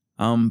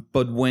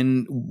 But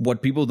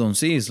what people don't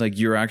see is like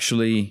you're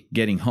actually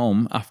getting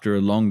home after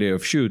a long day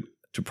of shoot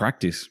to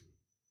practice.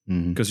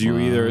 Because you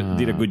either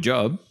did a good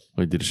job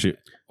or did shit.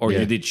 Or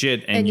you did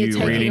shit, and you're you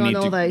taking really on need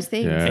all those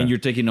things. Yeah. and you're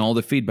taking all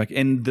the feedback.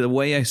 And the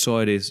way I saw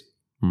it is,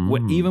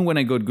 even when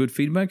I got good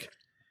feedback,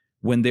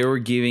 when they were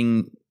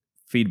giving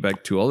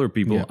feedback to other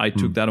people, I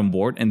took that on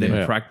board and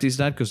then practiced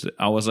that, because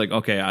I was like,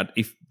 okay,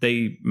 if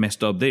they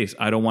messed up this,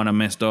 I don't want to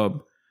mess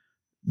up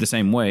the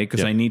same way,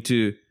 because I need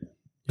to,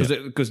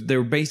 because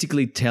they're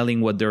basically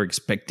telling what they're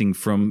expecting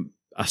from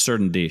a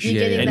certain dish.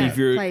 You're getting and that if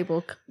you're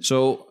playbook.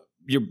 So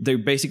they're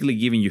basically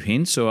giving you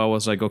hints. So I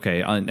was like,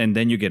 okay, and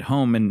then you get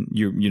home and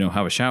you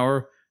have a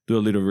shower, do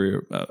a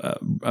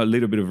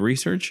little bit of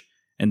research,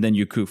 and then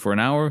you cook for an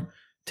hour,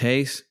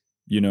 taste,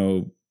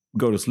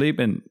 go to sleep,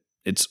 and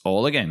it's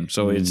all again.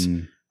 So it's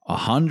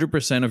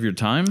 100% of your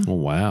time. Oh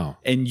wow!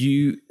 And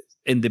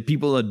the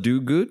people that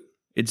do good,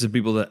 it's the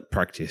people that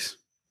practice.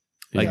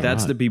 Like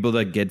that's the people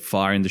that get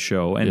far in the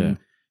show, and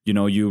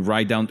you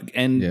write down,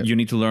 and you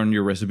need to learn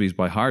your recipes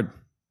by heart.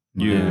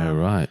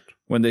 Right.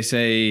 When they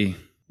say,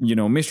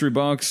 mystery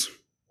box,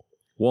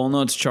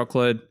 walnuts,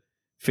 chocolate,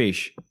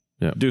 fish,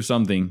 do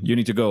something. You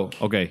need to go,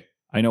 okay,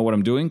 I know what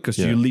I'm doing, because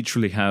you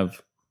literally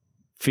have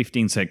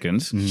 15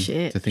 seconds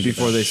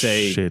before they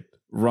say,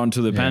 run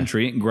to the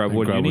pantry, grab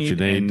what you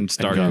need, and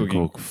start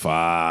cooking.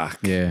 Fuck.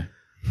 Yeah.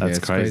 That's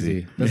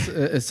crazy.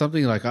 It's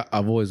something like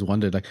I've always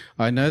wondered. Like,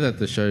 I know that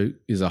the show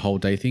is a whole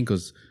day thing,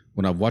 because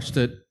when I've watched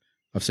it,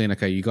 I've seen,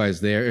 okay, you guys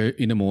there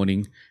in the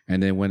morning,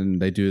 and then when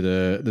they do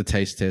the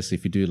taste test,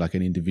 if you do like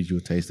an individual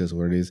taste test,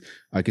 where it is,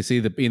 I can see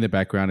in the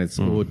background, it's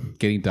all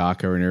getting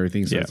darker and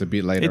everything, so it's a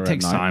bit later. It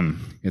takes at night.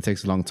 time. It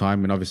takes a long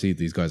time, and obviously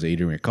these guys are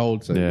eating it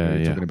cold, so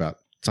you're talking about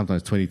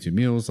sometimes 22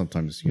 meals,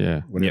 sometimes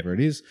whatever it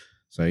is.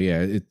 So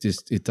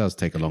it does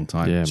take a long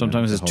time. Yeah,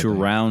 sometimes it's 2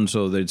 rounds,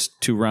 so there's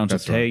 2 rounds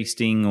of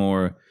tasting,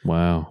 or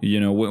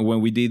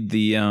when we did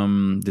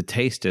the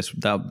taste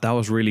test, that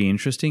was really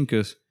interesting,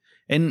 because,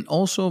 and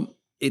also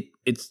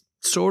it's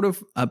sort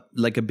of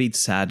like a bit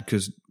sad,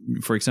 because,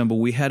 for example,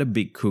 we had a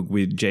big cook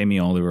with Jamie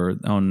Oliver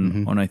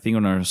on I think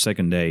on our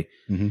second day,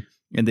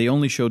 and they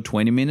only showed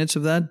 20 minutes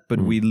of that,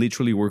 but we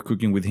literally were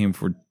cooking with him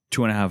for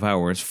 2.5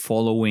 hours,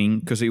 following,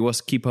 because it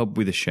was keep up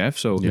with the chef,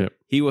 so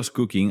he was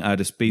cooking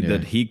at a speed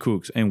that he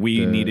cooks, and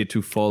we needed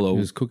to follow. He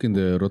was cooking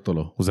the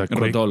rotolo. Was that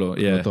correct? Rotolo?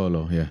 Yeah,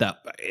 rotolo. Yeah,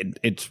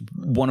 it's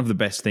one of the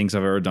best things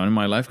I've ever done in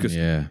my life, because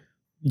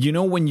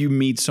when you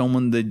meet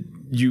someone that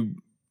you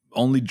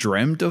only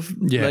dreamt of,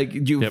 like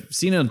you've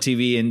seen it on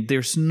TV, and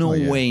there's no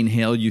way in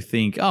hell you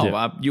think,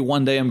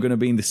 one day I'm going to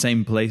be in the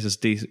same place as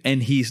this,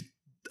 and he's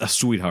a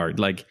sweetheart.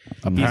 Like,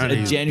 apparently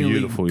he's a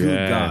genuinely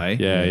good guy.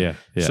 Yeah.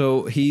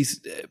 So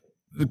he's,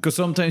 because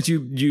sometimes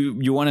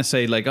you want to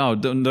say like, oh,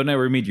 don't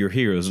ever meet your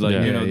heroes.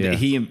 Like,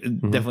 he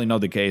definitely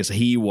not the case.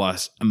 He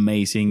was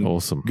amazing,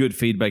 awesome, good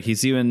feedback.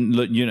 He's even,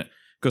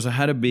 because I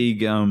had a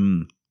big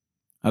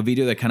a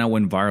video that kind of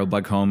went viral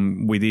back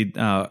home. We did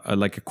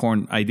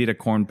I did a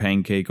corn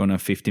pancake on a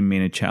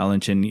 15-minute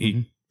challenge, and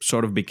it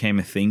sort of became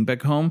a thing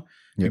back home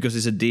because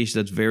it's a dish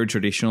that's very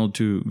traditional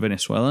to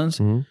Venezuelans.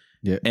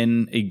 Yeah,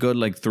 and it got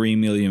like 3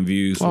 million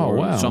views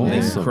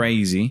something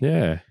crazy.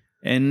 Yeah,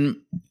 and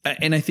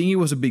I think it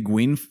was a big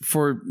win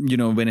for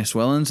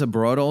Venezuelans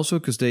abroad also,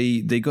 because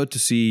they got to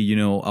see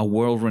a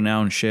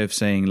world-renowned chef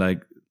saying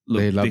like,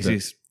 look, this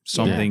is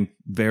something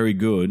very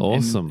good,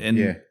 awesome, and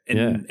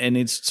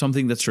it's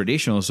something that's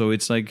traditional. So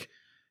it's like,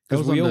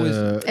 because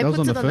that was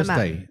on the first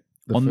day.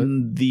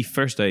 The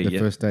first day,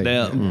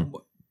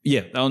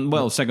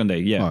 second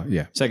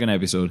day, second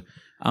episode.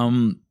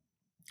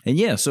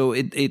 And so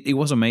it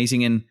was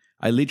amazing, and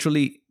I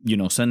literally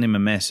sent him a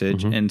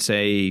message and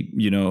say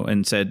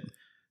and said,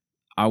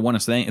 I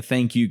want to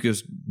thank you,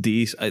 because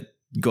I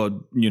got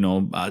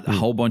a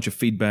whole bunch of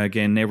feedback,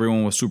 and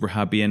everyone was super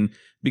happy, and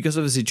because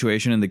of the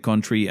situation in the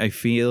country, I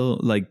feel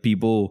like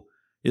people,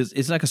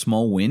 it's like a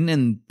small win,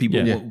 and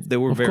people they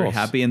were very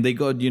happy, and they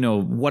got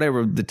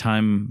whatever the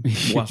time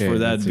was for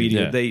that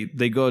video,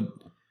 they got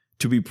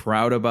to be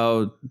proud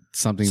about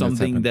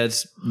something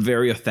that's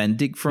very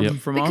authentic from us.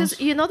 Because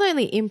you're not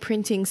only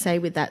imprinting, say,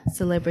 with that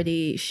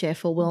celebrity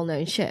chef or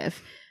well-known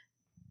chef,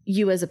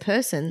 you as a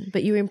person,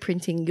 but you're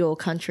imprinting your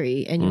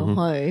country and your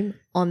home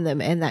on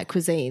them and that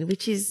cuisine,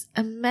 which is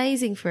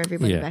amazing for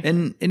everybody back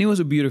home. And it was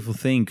a beautiful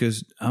thing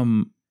because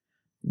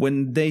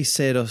when they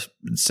set up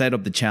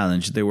the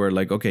challenge, they were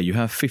like, okay, you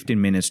have 15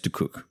 minutes to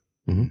cook.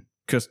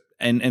 Because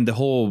and the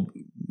whole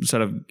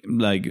sort of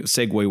like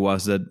segue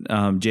was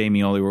that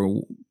Jamie Oliver,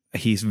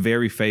 he's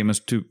very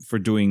famous for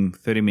doing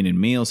 30-minute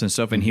meals and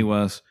stuff, and he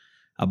was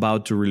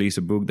about to release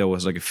a book that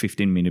was like a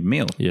 15-minute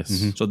meal.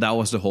 Yes. So that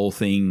was the whole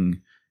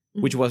thing,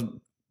 which was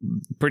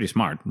pretty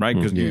smart, right?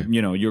 Because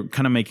you know, you're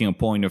kind of making a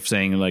point of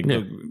saying like,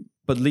 look,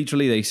 but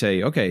literally they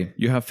say, okay,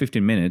 you have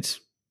 15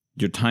 minutes.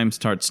 Your time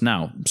starts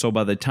now. So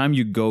by the time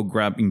you go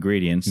grab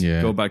ingredients,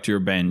 go back to your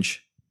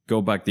bench,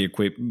 go back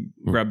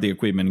grab the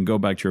equipment, and go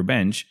back to your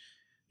bench,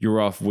 you're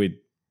off with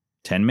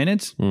 10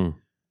 minutes.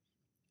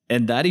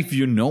 And that if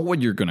you know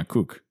what you're gonna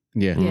cook,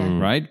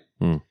 right?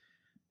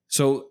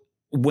 So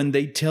when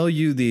they tell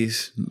you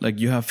this, like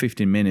you have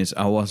 15 minutes,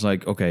 I was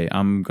like, okay,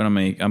 I'm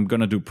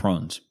gonna do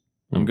prawns.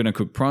 I'm gonna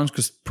cook prawns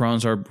because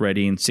prawns are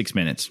ready in 6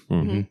 minutes,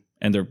 and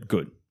they're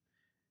good.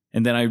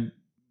 And then I,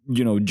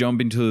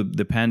 jump into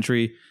the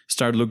pantry,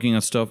 start looking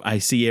at stuff. I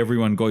see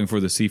everyone going for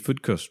the seafood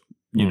because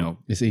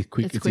it's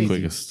quick. It's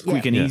quickest,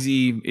 quick and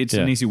easy. It's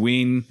an easy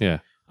win. Yeah.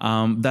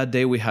 That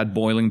day we had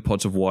boiling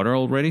pots of water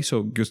already,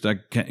 so just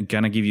that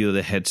kind of give you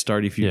the head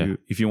start if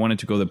you wanted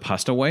to go the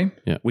pasta way,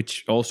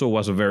 which also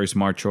was a very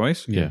smart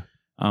choice. Yeah.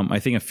 I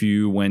think a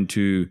few went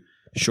to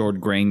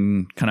short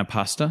grain kind of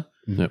pasta,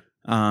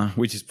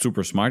 which is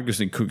super smart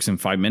because it cooks in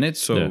 5 minutes.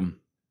 So,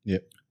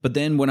 But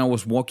then when I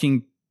was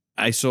walking,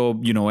 I saw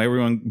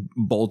everyone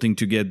bolting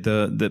to get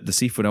the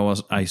seafood.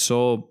 I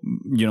saw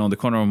the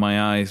corner of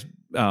my eyes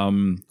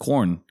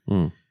corn,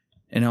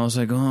 and I was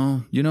like,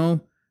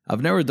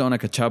 I've never done a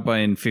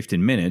cachapa in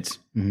 15 minutes,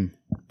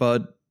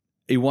 but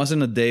it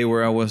wasn't a day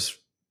where I was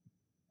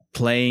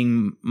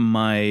playing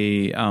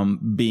my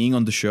being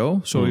on the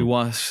show. So it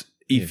was,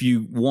 if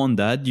you won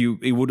that,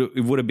 it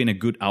would have been a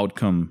good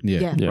outcome,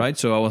 right?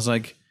 So I was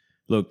like,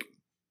 look,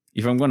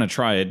 if I'm gonna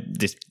try it,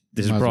 this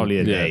is probably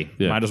a day.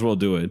 Might as well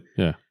do it.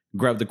 Yeah,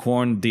 grabbed the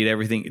corn, did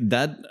everything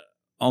that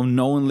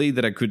unknowingly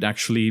that I could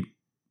actually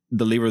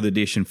deliver the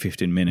dish in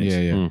 15 minutes.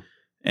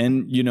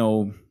 And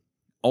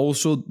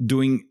also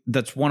doing,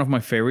 that's one of my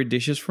favorite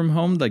dishes from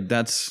home. Like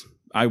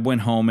I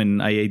went home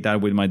and I ate that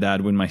with my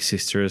dad, with my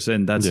sisters.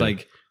 And that's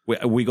like,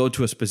 we go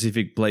to a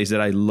specific place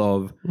that I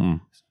love.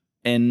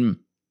 And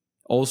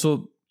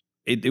also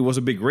it was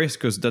a big risk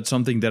because that's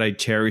something that I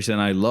cherish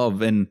and I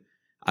love. And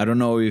I don't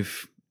know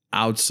if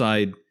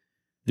outside,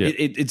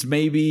 it's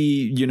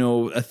maybe,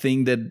 a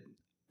thing that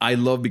I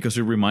love because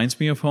it reminds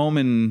me of home.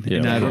 And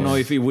I don't know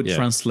if it would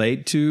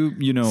translate to,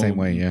 same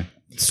way,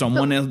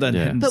 someone else that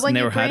has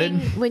never had it.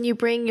 When you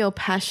bring your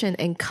passion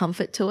and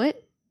comfort to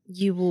it,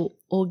 you will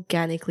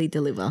organically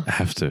deliver. I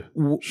have to,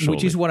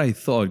 which is what I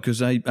thought,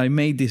 because I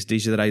made this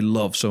dish that I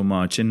love so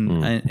much,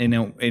 and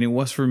it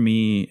was for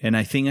me. And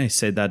I think I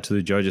said that to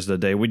the judges that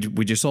day,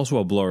 which is also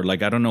a blur.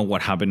 Like I don't know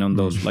what happened on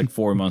those like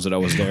 4 months that I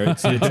was there.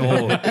 It's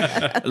all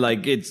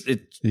like it's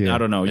I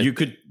don't know. You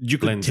could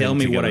tell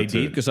me what I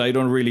did because I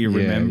don't really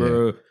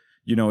remember.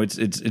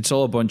 It's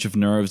all a bunch of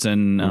nerves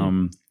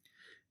and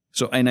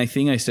So, and I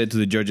think I said to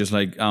the judges,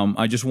 like,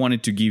 I just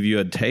wanted to give you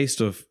a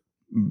taste of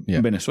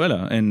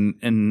Venezuela.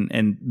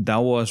 And that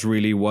was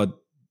really what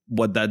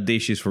that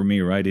dish is for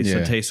me, right? It's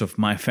a taste of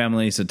my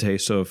family. It's a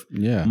taste of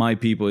my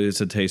people.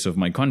 It's a taste of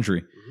my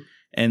country.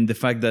 And the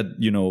fact that,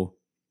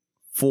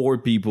 4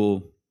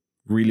 people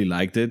really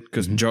liked it,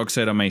 because Jock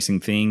said amazing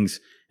things.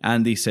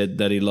 Andy said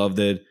that he loved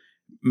it.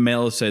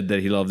 Mel said that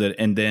he loved it.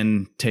 And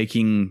then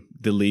taking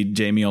the lead,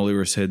 Jamie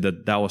Oliver said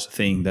that was a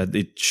thing, that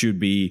it should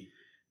be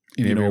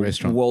in every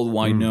restaurant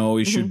worldwide. No,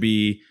 it should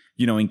be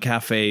in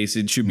cafes.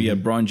 It should be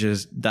at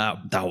brunches.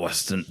 That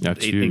was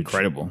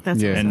incredible.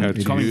 That's and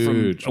awesome. coming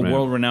huge, from a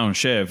world-renowned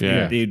chef,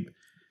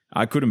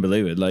 I couldn't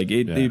believe it. Like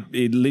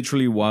it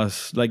literally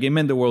was like, it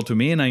meant the world to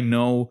me. And I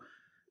know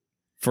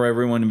for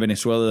everyone in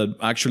Venezuela that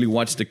actually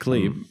watched the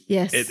clip,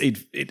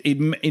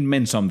 it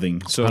meant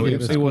something. So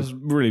it was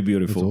really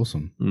beautiful. That's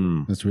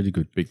awesome. That's really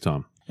good. Big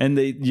time. And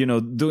they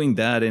doing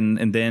that,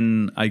 and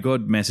then I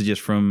got messages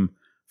from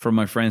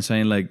my friends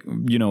saying like,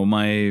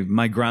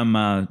 my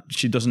grandma,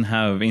 she doesn't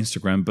have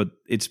Instagram, but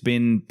it's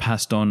been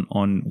passed on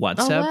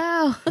WhatsApp.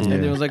 Oh, wow.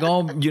 And they was like,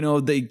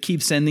 they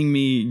keep sending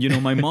me,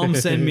 my mom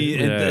sent me,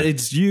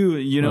 it's you,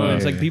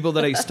 it's like people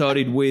that I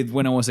studied with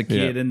when I was a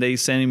kid, and they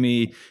sending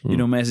me,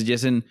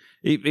 messages, and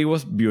it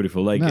was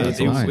beautiful. Like,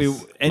 nice.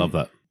 Love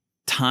that.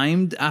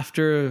 Timed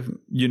after,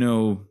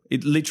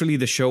 it literally,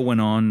 the show went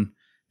on,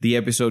 the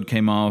episode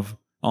came on,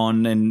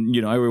 and,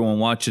 everyone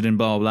watched it and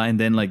blah, blah, blah. And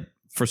then like,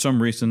 for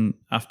some reason,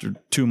 after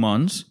 2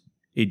 months,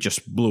 it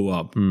just blew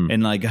up.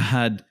 And like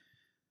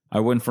I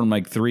went from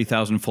like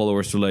 3,000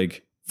 followers to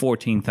like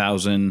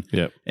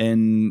 14,000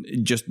 and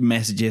just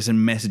messages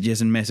and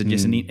messages and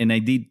messages. And I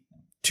did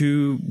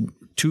two,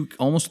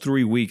 almost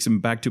 3 weeks and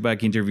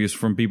back-to-back interviews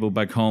from people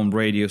back home,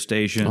 radio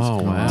stations,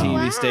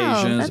 TV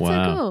stations. That's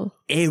so cool.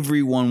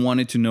 Everyone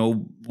wanted to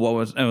know I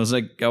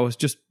was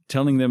just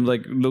telling them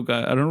like, look,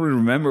 I don't really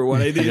remember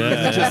what I did.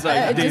 It's just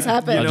like, It just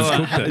happened. You know, I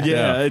just cooked it.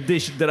 a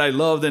dish that I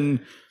loved. And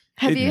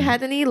Have you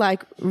had any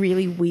like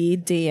really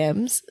weird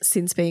DMs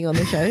since being on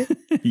the show?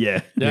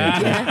 yeah.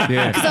 Yeah.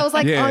 Because I was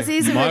like,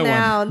 Aussies are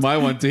renowned. My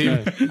one team.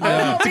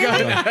 Oh,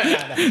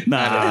 really?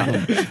 Nah.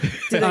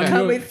 Did it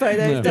come with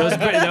photos?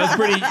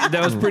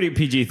 That was pretty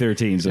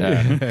PG-13. So.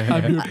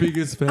 I'm your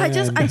biggest fan. I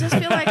just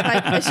feel like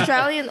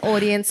Australian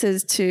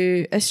audiences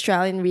to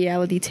Australian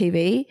reality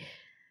TV.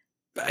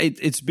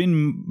 It's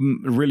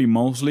been really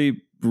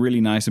mostly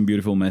really nice and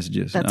beautiful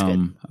messages. That's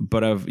good.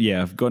 But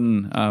I've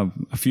gotten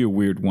a few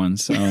weird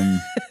ones.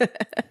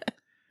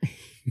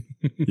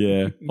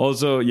 Yeah.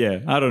 Also,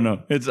 I don't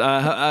know. It's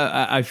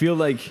I feel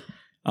like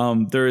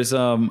there is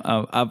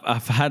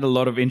I've had a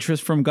lot of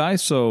interest from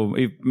guys. So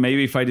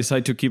if I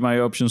decide to keep my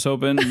options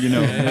open, maybe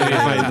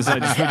if I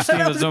decide to switch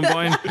teams at some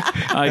point,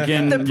 I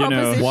can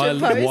Why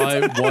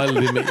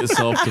limit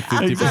yourself to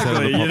 50%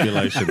 of the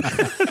population?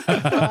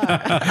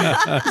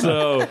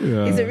 So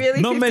Is it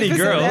really not many 50%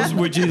 girls, now?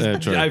 which is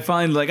true. I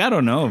find like I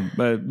don't know,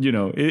 but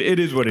it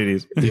is what it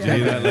is. Did you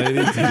hear that,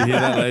 ladies? Did you hear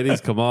that,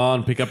 ladies? Come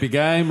on, pick up your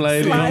game,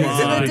 ladies. Slide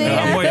into the Pick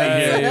up your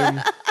DM.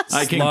 game.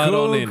 I can Slide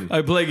on cook. in.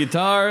 I play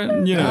guitar.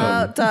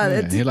 Oh,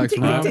 done. he likes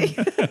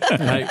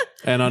Hey,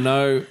 and I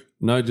know,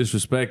 no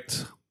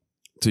disrespect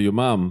to your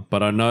mum,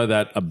 but I know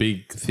that a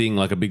big thing,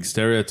 like a big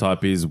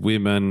stereotype, is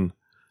women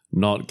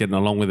not getting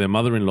along with their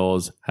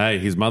mother-in-laws. Hey,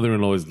 his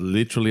mother-in-law is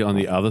literally on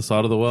the other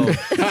side of the world.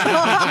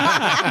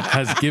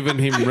 Has given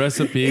him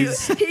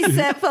recipes. He's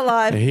set for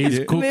life. He's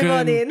cooking. Move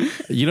on in.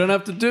 You don't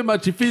have to do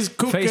much if he's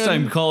cooking.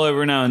 FaceTime call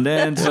every now and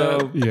then.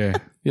 So Yeah.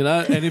 You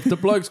know, and if the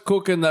bloke's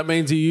cooking, that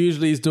means he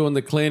usually is doing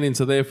the cleaning,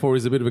 so therefore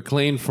he's a bit of a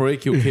clean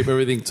freak. He'll keep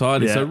everything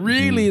tidy. Yeah. So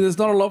really, there's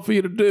not a lot for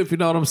you to do, if you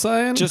know what I'm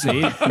saying. just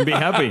eat and be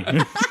happy.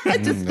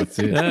 That's it. That's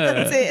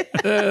it.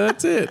 Yeah,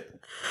 that's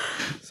it.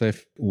 So,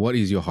 what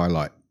is your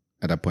highlight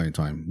at that point in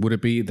time? Would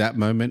it be that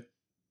moment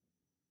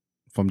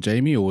from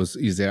Jamie, or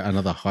is there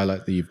another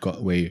highlight that you've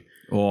got where you,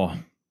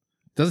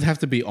 does it have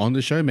to be on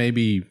the show?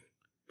 Maybe,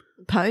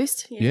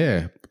 Post?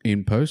 yeah,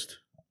 in post.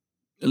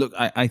 Look,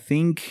 I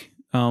think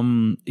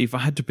if I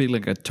had to pick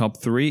like a top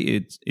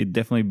three, it'd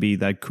definitely be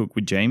that cook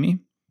with Jamie.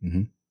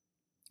 Mm-hmm.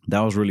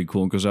 That was really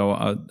cool because so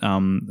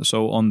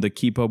on the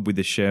Keep Up with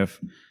the Chef,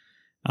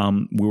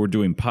 we were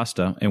doing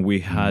pasta and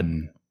we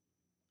had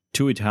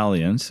two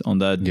Italians on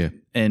that. Yeah.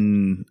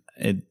 And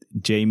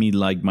Jamie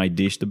liked my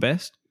dish the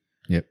best.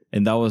 Yep.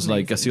 And that was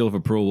like a seal of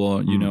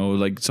approval,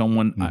 like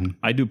someone,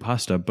 I do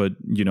pasta, but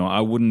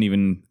I wouldn't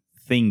even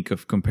think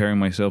of comparing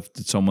myself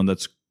to someone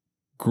that's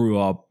grew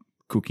up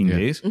cooking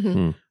this.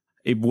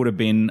 It would have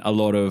been a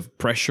lot of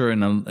pressure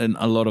and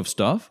a lot of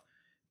stuff,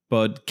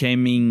 but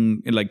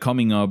coming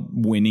up,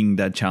 winning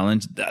that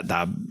challenge,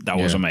 that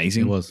was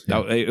amazing. It was.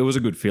 Yeah. It was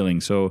a good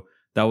feeling. So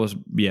that was,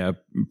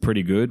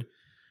 pretty good.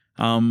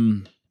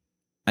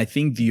 I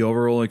think the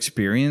overall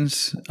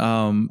experience,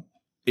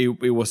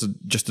 it was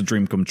just a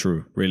dream come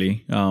true,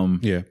 really.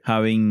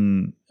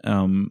 Having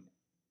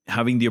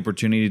the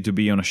opportunity to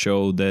be on a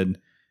show that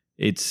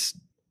it's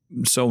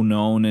so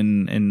known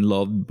and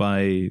loved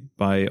by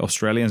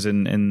Australians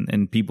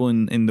and people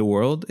in the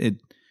world.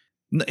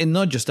 And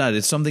not just that,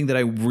 it's something that I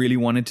really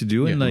wanted to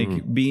do,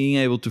 and being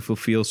able to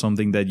fulfill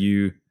something that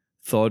you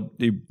thought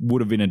it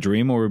would have been a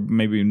dream or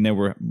maybe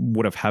never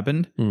would have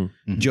happened,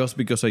 just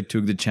because I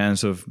took the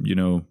chance of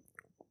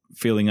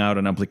filling out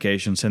an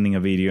application, sending a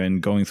video,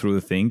 and going through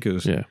the thing.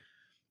 Because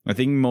I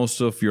think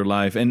most of your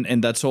life,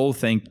 and that's all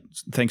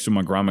thanks to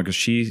my grandma, because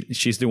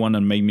she's the one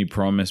that made me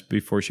promise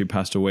before she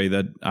passed away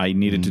that I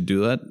needed to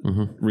do that,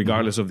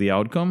 regardless of the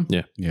outcome.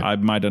 Yeah. I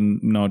might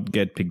not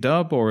get picked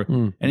up or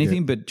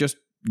anything, but just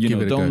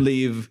don't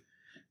leave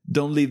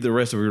the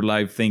rest of your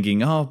life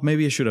thinking, oh,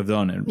 maybe I should have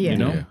done it.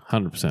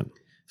 100%.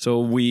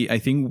 So I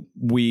think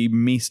we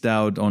missed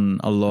out on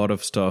a lot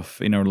of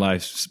stuff in our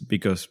lives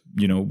because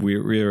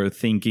we're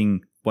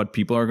thinking what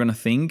people are going to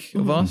think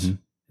of us.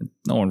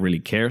 No one really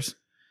cares.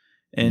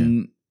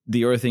 And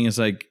the other thing is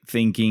like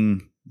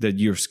thinking that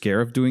you're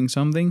scared of doing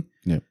something.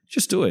 Yeah.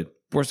 Just do it.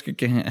 Worst that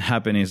can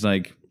happen is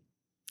like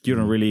you're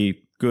not really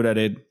good at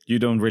it. You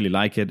don't really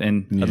like it.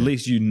 And at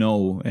least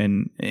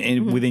and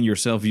within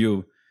yourself,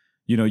 you'll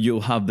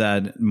have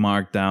that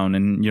marked down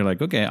and you're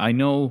like, okay, I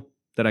know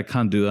that I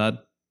can't do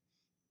that.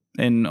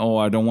 And,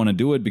 I don't want to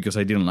do it because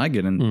I didn't like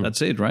it. And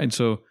that's it, right?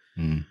 So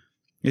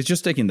it's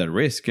just taking that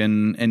risk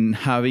and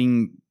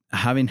having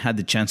had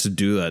the chance to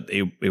do that,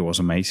 it was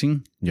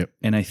amazing. Yep.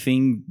 And I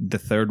think the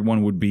third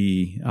one would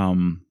be,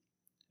 and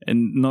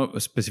not a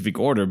specific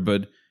order,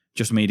 but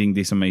just meeting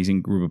this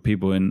amazing group of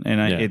people. And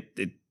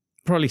it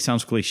probably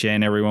sounds cliche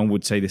and everyone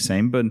would say the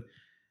same, but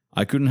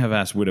I couldn't have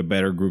asked with a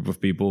better group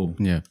of people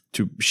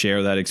to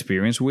share that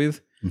experience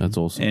with. That's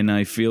awesome. And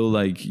I feel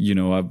like,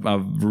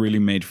 I've really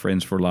made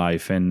friends for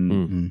life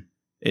and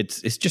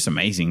it's just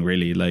amazing,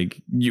 really.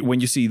 Like when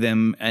you see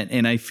them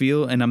and I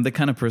feel, and I'm the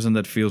kind of person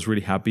that feels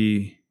really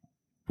happy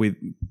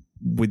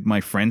with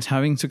my friends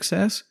having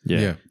success.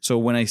 Yeah. So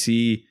when I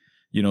see,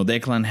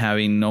 Declan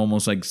having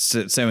almost like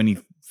 70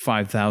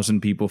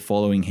 5,000 people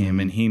following him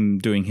and him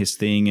doing his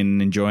thing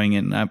and enjoying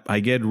it. And I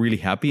get really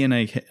happy, and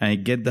I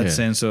get that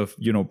sense of,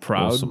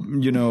 proud,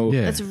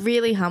 It's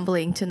really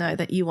humbling to know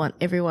that you want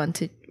everyone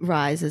to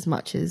rise as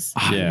much as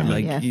I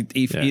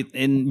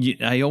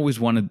always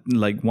wanted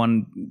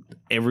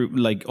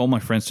all my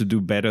friends to do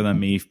better than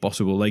me if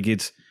possible. Like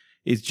it's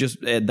just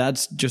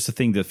that's just a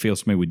thing that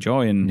fills me with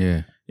joy,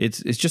 and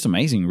it's just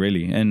amazing,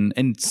 really.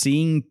 And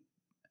seeing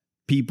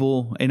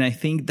people, and I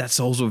think that's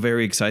also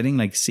very exciting,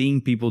 like seeing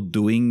people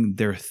doing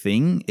their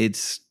thing.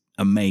 It's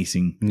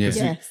amazing.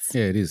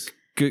 It is,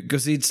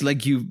 because it's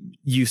like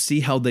you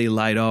see how they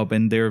light up,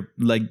 and they're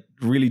like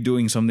really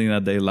doing something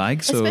that they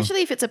like. So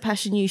especially if it's a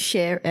passion you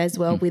share as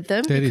well with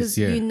them, because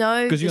you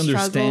know the you struggle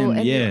understand,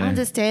 and you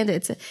understand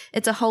it.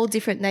 It's a whole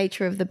different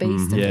nature of the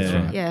beast. So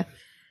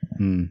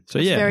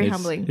it's very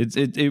humbling.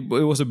 It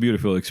was a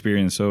beautiful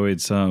experience. So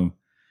it's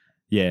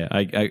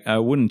I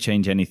wouldn't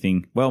change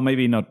anything. Well,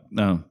 maybe not,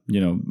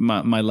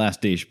 my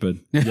last dish, but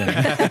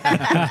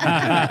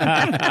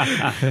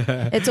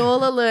it's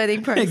all a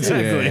learning process.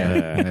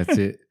 Exactly. That's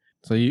it.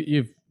 So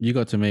you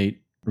got to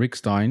meet Rick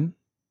Stein.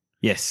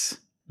 Yes.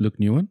 Luke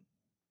Newen.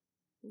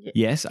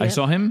 Yes, I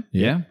saw him.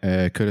 Yeah.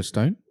 Curtis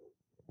Stone.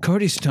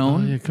 Curtis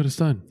Stone. Oh, yeah, Curtis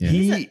Stone.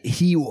 Yeah.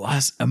 He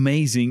was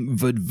amazing,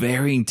 but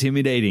very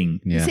intimidating.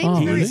 Yeah. Seems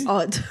very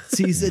odd.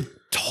 He's a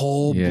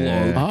tall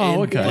bloke.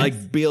 Oh, okay.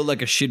 Like built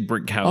like a shit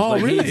brick house. Oh,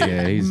 like,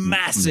 really? He's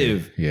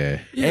massive. Yeah.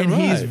 And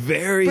he's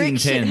very Brick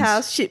intense. shit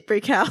house, shit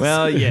brick house.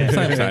 Well, yeah.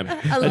 Same.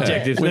 I love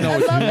Adjectives. it. I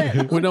love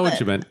it. We know what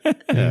you meant.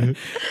 Yeah.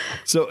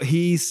 So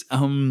he's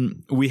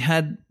we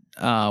had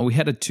a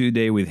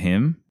 2-day with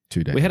him.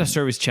 2 days. We had a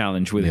service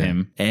challenge with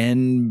him,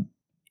 and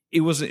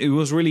it was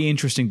really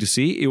interesting to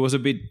see. It was a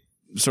bit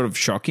sort of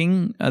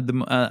shocking at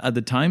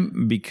the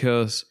time,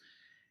 because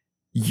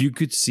you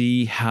could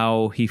see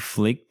how he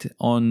flicked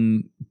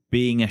on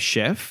being a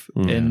chef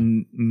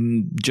and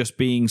just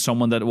being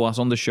someone that was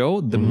on the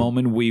show. The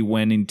moment we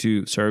went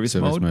into service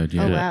mode,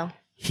 yeah. Oh wow,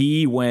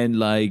 he went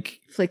like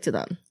flicked it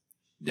on.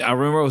 I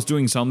remember I was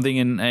doing something,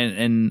 and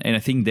I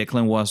think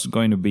Declan was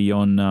going to be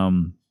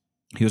on.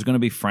 He was going to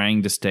be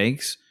frying the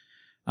steaks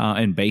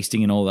and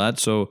basting and all that.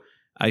 So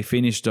I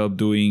finished up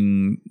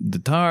doing the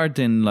tart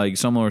and like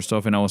some other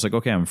stuff, and I was like,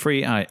 okay, I'm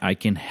free. I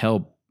can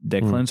help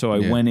Declan. So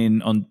I went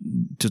in on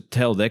to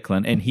tell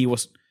Declan, and he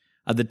was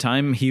at the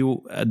time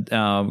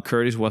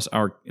Curtis was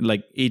our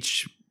like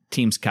each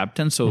team's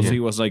captain, so he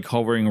was like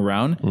hovering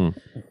around.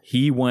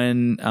 He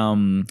went.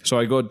 So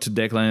I go to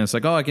Declan, and it's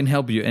like, oh, I can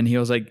help you, and he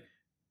was like,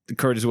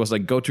 Curtis was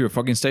like, go to your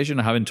fucking station.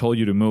 I haven't told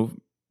you to move.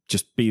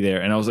 Just be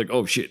there. And I was like,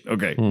 oh shit,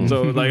 okay.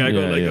 So like I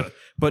go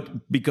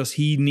but because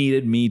he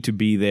needed me to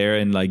be there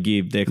and like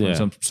give Declan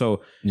some,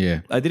 so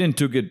I didn't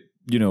took it,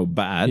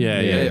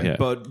 bad.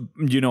 But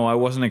I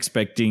wasn't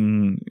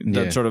expecting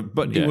that sort of,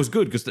 but it was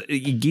good because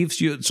it gives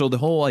you, so the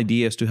whole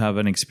idea is to have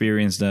an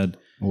experience that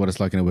what it's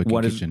like in a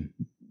working kitchen.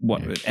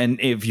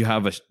 And if you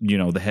have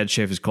the head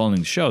chef is calling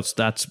the shots,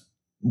 that's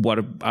what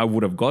I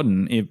would have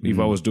gotten if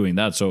I was doing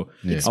that. So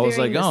I was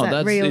like, oh,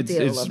 that's real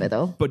deal of it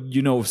all. But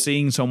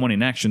seeing someone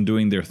in action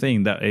doing their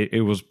thing, that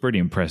it was pretty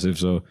impressive.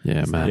 So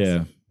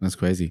That's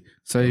crazy.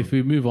 So if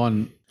we move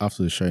on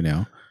after the show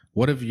now,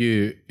 what have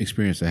you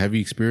experienced? Have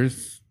you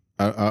experienced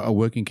a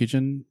working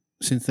kitchen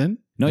since then?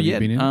 Not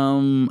yet.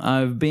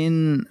 I've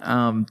been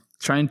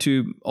trying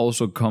to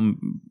also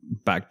come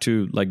back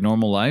to like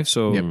normal life.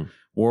 So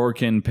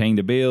work and paying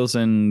the bills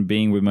and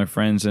being with my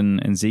friends and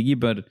Ziggy,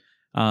 but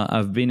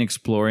I've been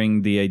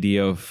exploring the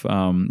idea of,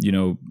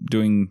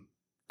 doing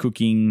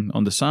cooking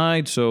on the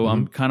side. So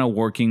I'm kind of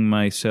working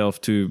myself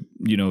to,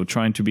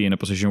 trying to be in a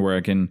position where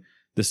I can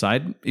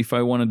decide if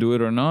I want to do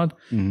it or not.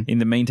 In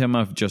the meantime,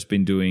 I've just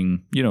been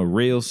doing,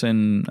 reels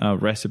and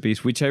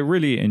recipes, which I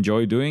really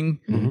enjoy doing.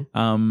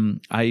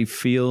 I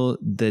feel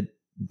that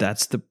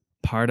that's the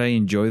part I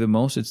enjoy the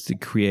most. It's the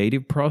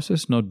creative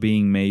process, not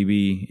being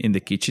maybe in the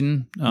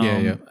kitchen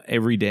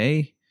every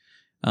day.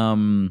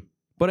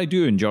 But I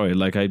do enjoy it.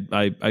 Like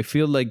I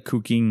feel like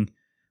cooking,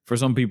 for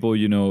some people,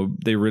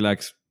 they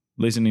relax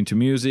listening to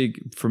music.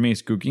 For me,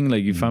 it's cooking.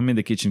 Like if I'm in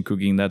the kitchen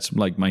cooking, that's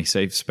like my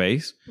safe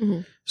space.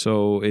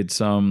 So it's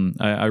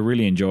I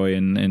really enjoy,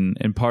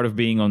 and part of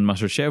being on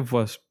MasterChef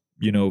was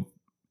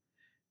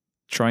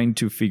trying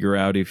to figure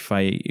out if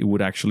I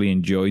would actually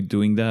enjoy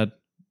doing that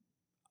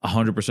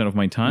 100% of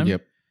my time.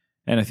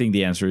 And I think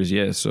the answer is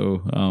yes.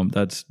 So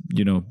that's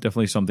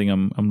definitely something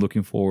I'm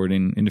looking forward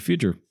in the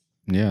future.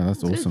 Yeah,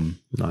 that's awesome.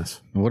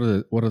 Nice. What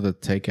are the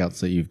takeouts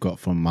that you've got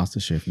from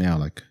MasterChef now?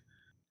 Like,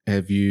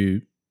 have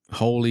you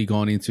wholly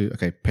gone into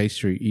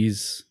pastry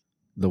is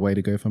the way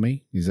to go for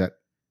me? Is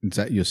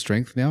that your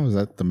strength now? Is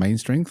that the main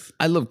strength?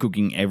 I love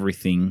cooking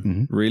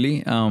everything,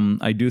 really.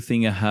 I do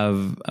think I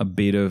have a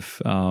bit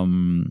of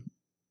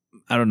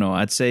I don't know.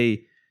 I'd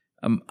say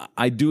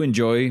I do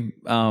enjoy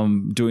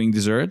doing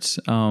desserts,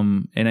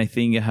 and I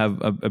think I have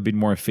a bit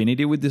more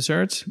affinity with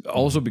desserts.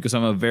 Also because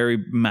I'm a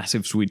very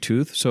massive sweet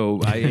tooth,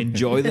 so I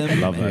enjoy them.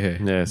 Love that.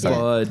 Yeah,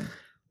 but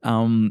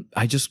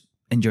I just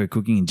enjoy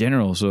cooking in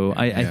general. So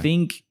I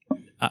think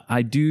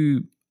I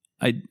do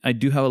I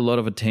do have a lot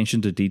of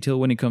attention to detail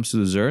when it comes to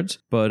desserts,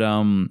 but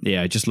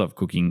I just love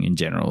cooking in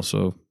general.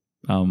 So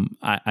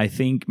I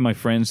think my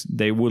friends,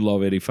 they would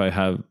love it if I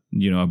have,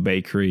 a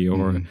bakery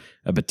or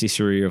a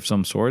patisserie of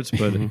some sorts,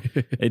 but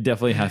it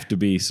definitely has to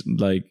be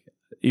like,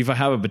 if I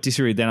have a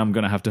patisserie, then I'm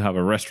going to have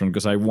a restaurant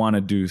because I want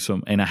to do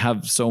some, and I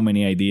have so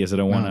many ideas that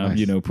I want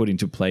to, put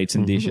into plates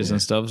and dishes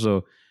and stuff.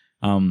 So,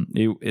 I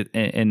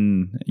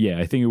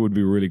think it would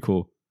be really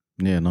cool.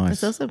 Yeah,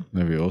 nice. That's awesome.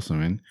 That'd be awesome,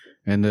 man.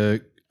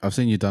 And I've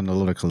seen you've done a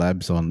lot of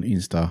collabs on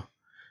Insta,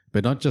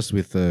 but not just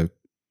with the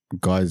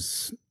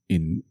guys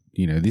in,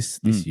 this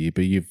year,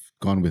 but you've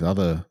gone with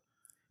other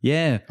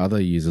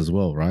years as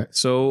well, right?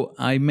 So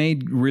I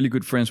made really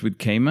good friends with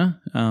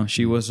Keima.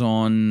 She was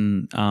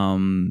on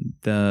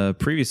the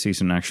previous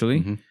season,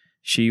 actually. Mm-hmm.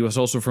 She was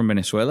also from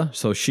Venezuela,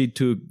 so she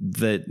took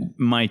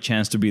my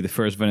chance to be the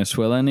first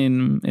Venezuelan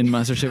in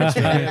MasterChef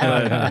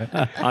Australia.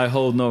 But I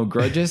hold no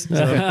grudges, so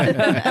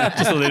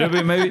just a little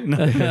bit maybe.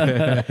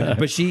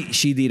 But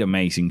she did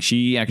amazing.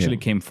 She actually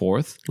came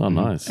fourth. Oh,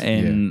 nice!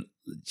 And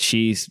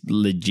she's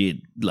legit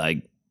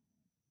like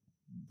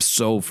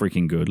so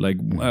freaking good. Like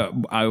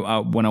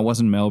I when I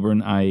was in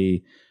Melbourne, I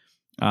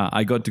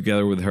got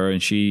together with her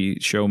and she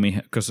showed me,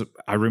 because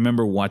I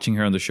remember watching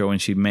her on the show,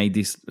 and she made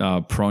this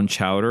prawn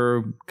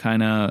chowder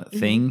kind of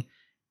thing,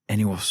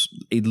 and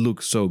it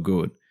looked so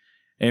good.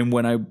 And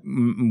when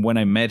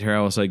I met her,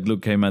 I was like,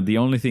 "Look, Keima, the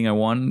only thing I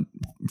want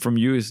from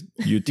you is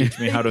you teach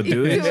me how to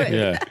do it."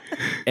 Yeah.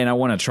 And I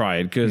want to try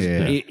it because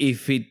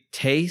if it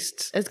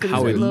tastes as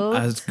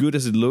good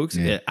as it looks,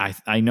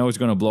 I know it's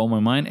going to blow my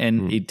mind,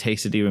 and it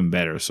tasted even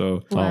better.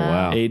 So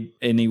wow.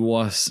 It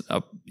was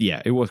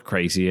it was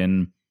crazy,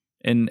 and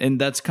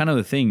that's kind of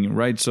the thing,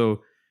 right?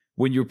 So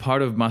when you're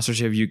part of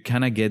MasterChef, you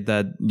kind of get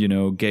that,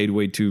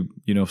 gateway to,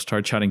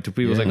 start chatting to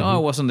people. It's like, I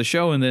was on the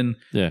show, and then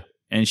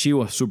and she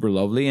was super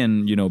lovely,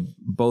 and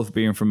both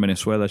being from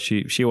Venezuela,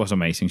 she was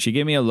amazing. She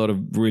gave me a lot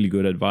of really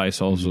good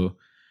advice also.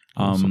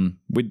 Awesome.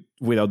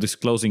 Without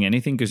disclosing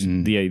anything, because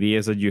the idea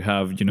is that you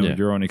have,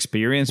 your own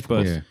experience,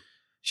 but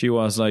she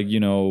was like,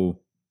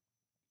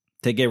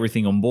 take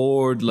everything on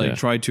board, like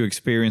try to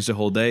experience the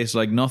whole day. It's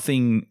like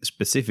nothing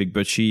specific,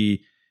 but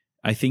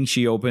I think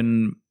she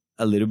opened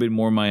a little bit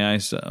more my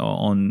eyes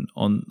on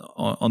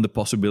the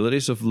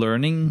possibilities of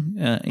learning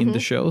in the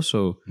show.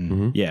 So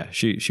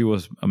she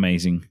was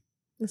amazing.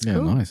 That's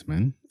cool. Nice,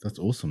 man. That's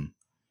awesome.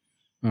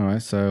 All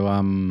right, so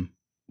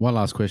one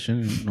last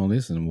question on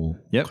this, and we'll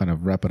kind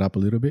of wrap it up a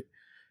little bit.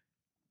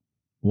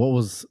 What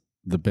was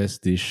the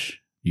best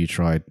dish you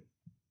tried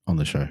on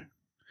the show?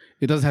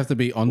 It doesn't have to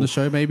be on the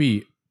show.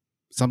 Maybe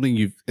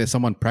something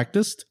someone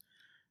practiced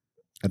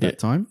at that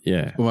time.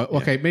 Yeah. Well,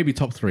 okay, maybe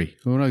top three.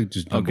 We'll not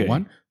just number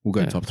one. We'll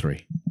go top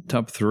three.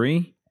 Top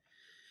three?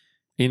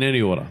 In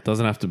any order.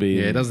 Doesn't have to be.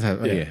 Yeah, it doesn't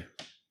have.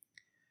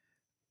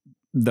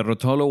 The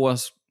Rotolo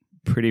was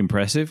pretty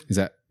impressive.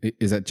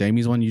 Is that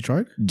Jamie's one you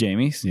tried?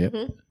 Jamie's? Yep.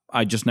 Mm-hmm.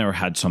 I just never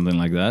had something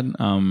like that.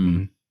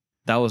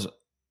 That was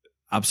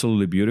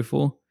absolutely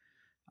beautiful.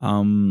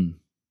 So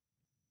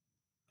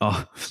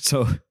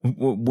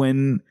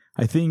when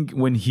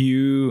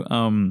Hugh,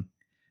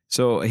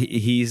 so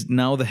he's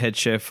now the head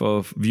chef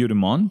of View de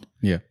Monde.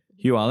 Yeah.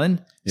 Hugh Allen.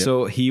 Yep.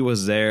 So he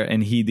was there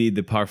and he did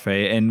the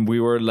parfait, and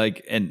we were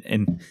like,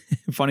 and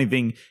funny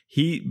thing,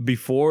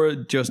 before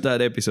just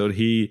that episode,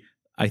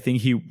 I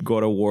think he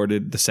got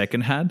awarded the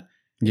second hat.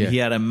 Yeah. He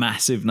had a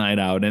massive night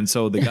out, and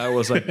so the guy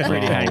was like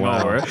pretty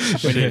hangover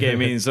when he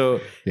came in.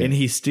 So and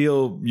he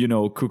still,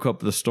 cook up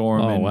the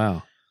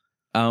storm.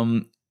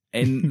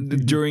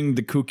 And during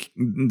the cook,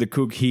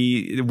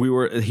 he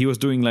was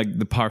doing like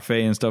the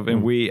parfait and stuff,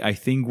 and I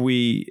think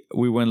we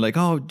went like,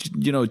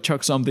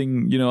 chuck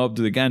something, up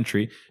to the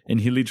gantry, and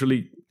he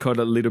literally cut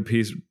a little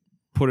piece,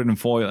 put it in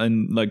foil,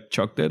 and like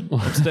chucked it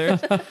upstairs.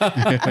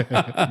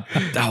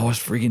 That was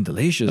freaking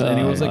delicious, and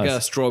it was like a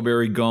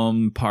strawberry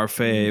gum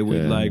parfait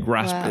with like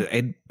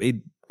raspberry. It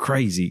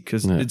crazy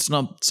because it's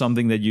not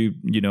something that you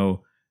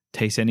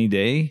taste any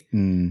day.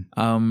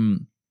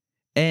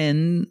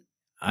 And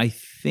I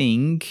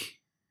think,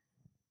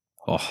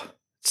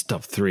 it's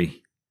top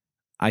three.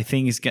 I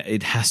think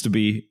it has to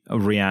be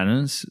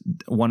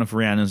one of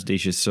Rhiannon's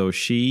dishes. So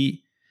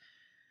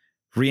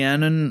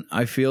Rhiannon,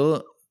 I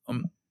feel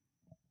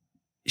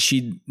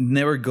she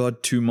never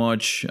got too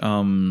much,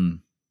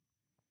 not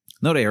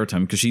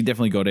airtime, because she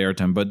definitely got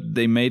airtime, but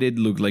they made it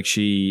look like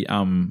she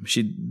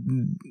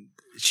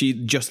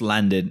just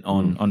landed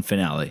on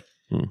finale.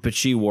 But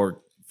he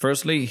worked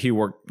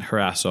her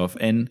ass off,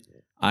 and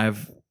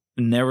I've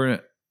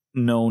never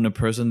known a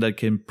person that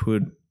can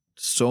put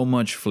so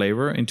much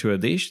flavor into a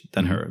dish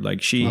than her.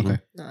 Like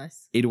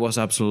nice. It was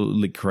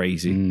absolutely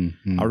crazy.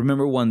 I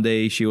remember one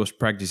day she was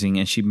practicing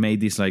and she made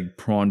these like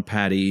prawn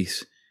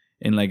patties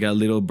and like a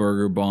little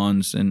burger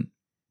buns, and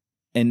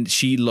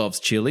she loves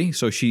chili,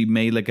 so she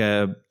made like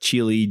a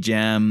chili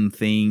jam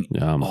thing.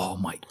 Yum. Oh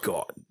my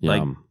god!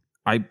 Yum.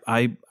 Like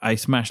I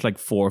smashed like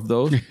 4 of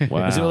those.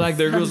 Wow. So like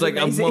there goes like,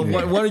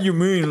 what do you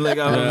mean? Like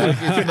I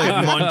was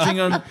like munching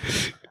on.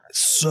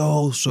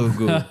 so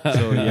good.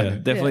 So yeah,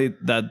 definitely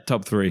that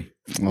top 3.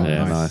 Oh,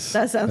 Yeah, nice.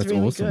 That sounds That's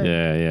really awesome.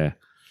 good. Yeah.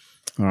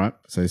 All right.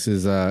 So this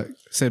is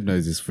Seb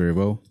knows this very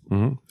well.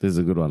 Mm-hmm. This is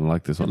a good one. I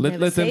like this one. Let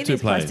them two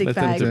play. Let them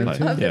two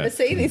play. I've never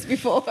seen this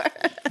before.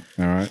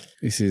 All right.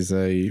 This is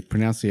a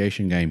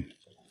pronunciation game.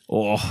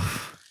 Oh,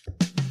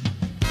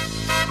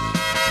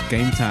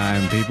 Game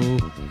time, people.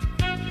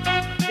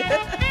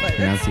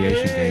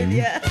 Pronunciation game.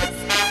 Yeah.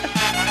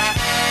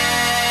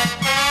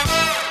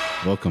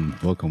 Welcome.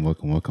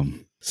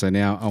 So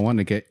now I want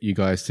to get you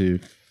guys to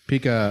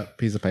pick a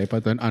piece of paper.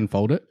 Don't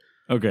unfold it.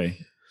 okay.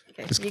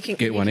 Just You can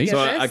get one each. So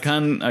first. I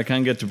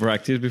can't get to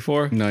practice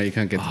before. No, you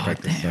can't get to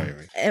practice. Sorry.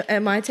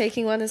 Am I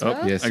taking one as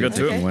well? Yes, I got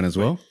you're 2. taking one as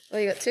well. Oh,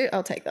 you got 2?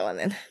 I'll take that one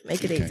then.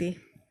 Make it easy.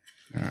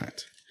 All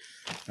right.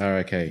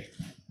 Okay.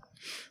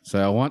 So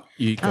I want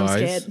you I'm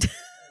guys. scared.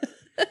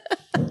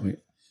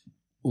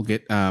 We'll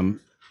get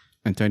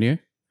Antonio.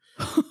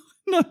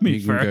 Not me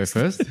You can go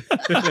first. first.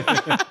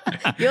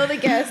 You're the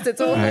guest. It's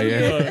all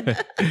good.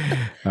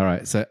 All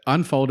right. So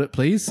unfold it,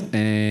 please,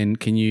 and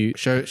can you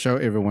show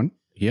everyone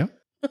here?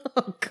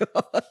 Oh,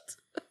 God.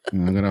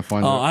 And I'm gonna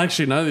find. Oh, I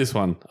actually know this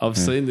one. I've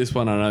seen this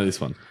one. I know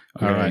this one.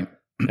 All right.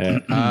 Yeah.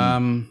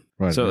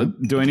 Right. So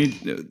do I need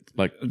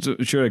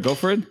should I go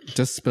for it?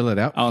 just spell it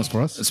out I'll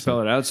for us. spell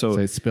it out. So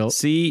it's spelled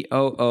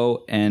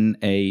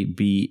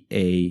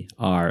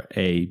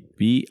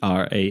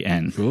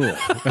COONABARABRAN. Ooh,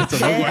 that's a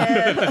long one.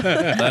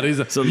 That is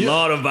It's a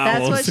lot of That's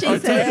vowels. what she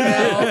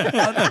said.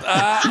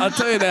 I'll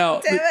tell you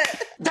now. Damn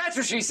it. That's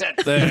what she said.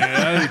 There,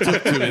 it only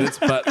took 2 minutes,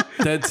 but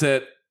Ted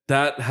said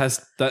that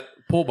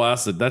poor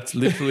bastard. That's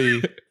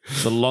literally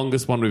the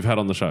longest one we've had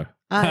on the show.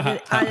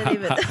 I didn't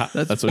even.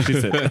 That's what she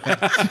said.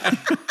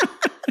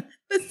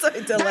 It's so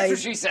That's delayed. what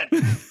she said.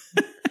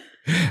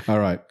 All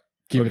right.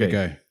 Give it a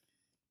Okay. go.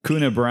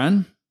 Kuna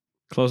Bran.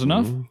 Close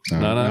enough?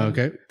 No.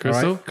 Okay.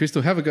 Crystal? All right.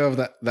 Crystal, have a go of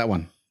that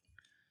one.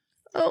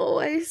 Oh,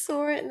 I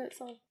saw it and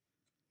it's on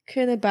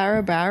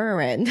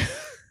Kunabarabaran.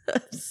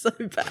 So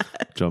bad.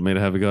 Do you want me to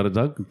have a go at it,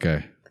 Doug?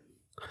 Okay.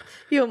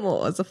 You're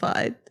more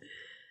ossified.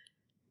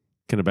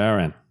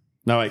 Kunabaran.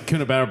 No, wait.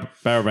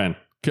 Kunabaraban.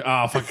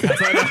 Oh, fuck.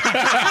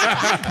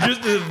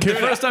 Just the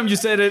first time you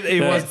said it,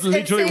 it was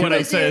literally what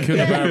I said.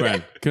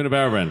 Kunabaraban.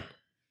 Kunabaraban.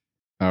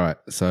 All right.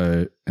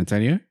 So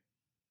Antonio,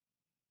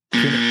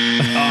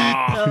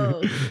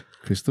 Oh.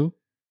 Crystal,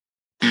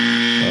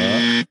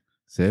 Seb,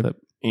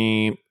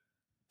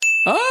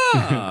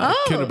 Oh.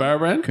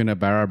 Kunabaraban.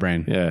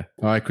 Kunabaraban. Yeah.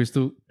 All right,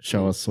 Crystal,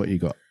 show us what you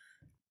got.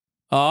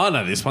 Oh, I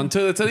know this one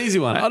too. That's an easy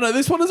one. I know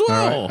this one as All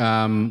well.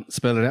 right.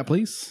 Spell it out,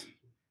 please.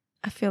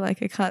 I feel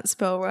like I can't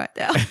spell right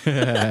now.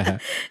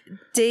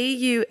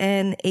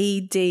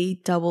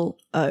 DUNEDOO.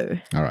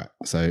 All right.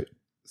 So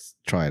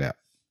try it out.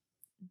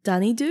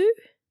 Dunny-doo?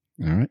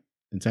 All right.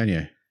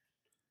 Antonio.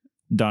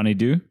 Donnie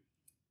Do.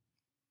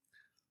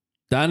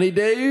 Danny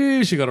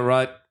D. She got it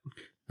right.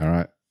 All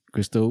right.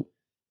 Crystal.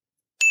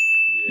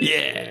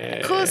 Yeah.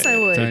 Of course I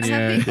would. Tanya.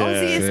 Have the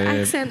Aussiest Seb.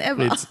 accent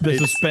ever. The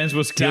suspense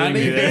was killing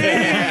me. Danny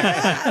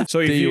there.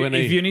 So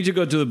D-U-N-E. if you need to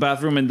go to the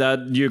bathroom and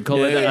that you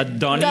call it a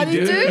Donnie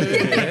Dunny-doo? Do.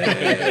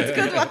 That's a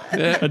good one.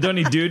 A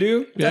Donnie Doo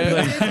Doo.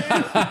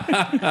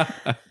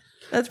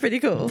 That's pretty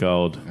cool.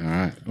 Gold. All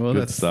right. Well,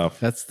 Good that's stuff.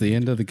 That's the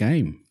end of the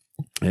game.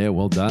 Yeah,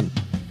 well done.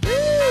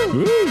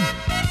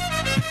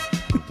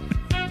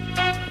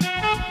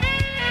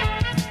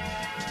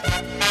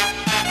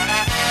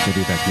 We'll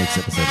be back next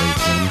episode,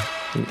 ladies and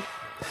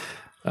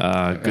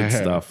gentlemen. Good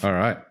stuff. All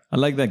right. I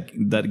like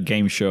that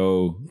game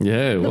show.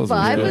 Yeah, it The was.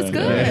 vibe was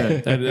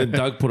good. And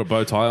Doug put a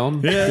bow tie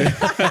on. Yeah.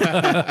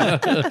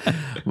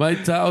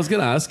 Mate, I was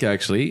going to ask you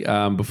actually,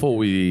 before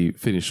we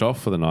finish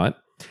off for the night,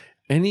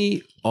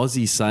 any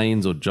Aussie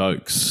sayings or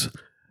jokes?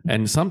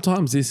 And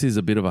sometimes this is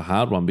a bit of a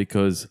hard one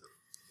because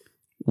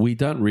we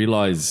don't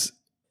realize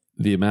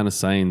the amount of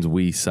sayings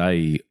we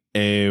say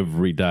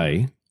every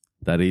day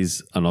that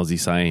is an Aussie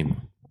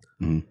saying.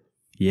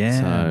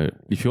 Yeah. So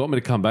if you want me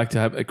to come back to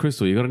have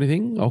Crystal, you got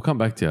anything? I'll come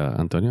back to you,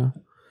 Antonio.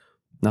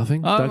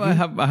 Nothing? Dougie?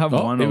 I have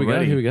one here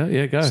already. Here we go.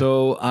 Yeah, go.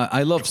 So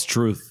I love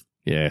truth.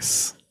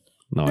 Yes.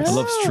 Nice. I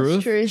love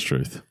truth. It's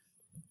truth.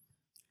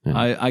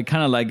 Yeah. I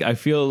kind of like. I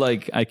feel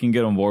like I can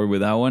get on board with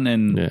that one,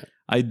 and Yeah.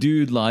 I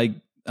do like.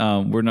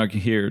 We're not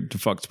here to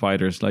fuck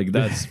spiders. Like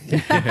that's.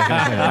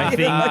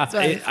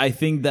 I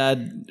think that.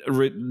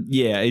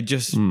 It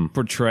just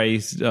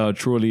portrays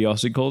truly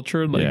Aussie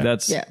culture. Like Yeah.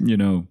 that's Yeah.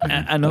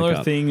 another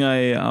Like thing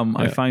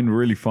I find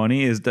really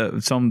funny is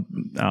that some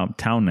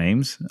town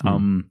names,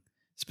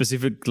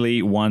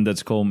 specifically one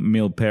that's called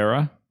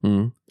Milpera,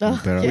 Oh,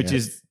 Better- which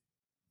is.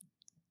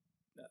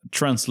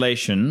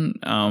 Translation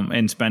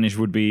in Spanish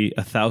would be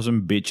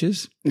 1,000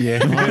 bitches.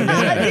 Yeah.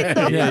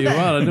 Yeah, you're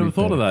right. I never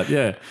thought of that.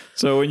 Yeah.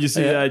 So when you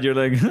see that, you're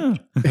like, huh.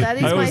 That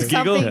is I my always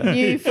giggle. something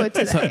new for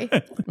today.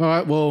 All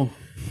right. Well,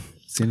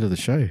 it's the end of the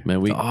show.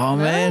 Man, we Oh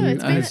man,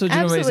 It's I been had such an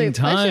absolute amazing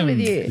pleasure time. with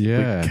you.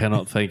 Yeah.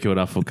 cannot thank you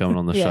enough for coming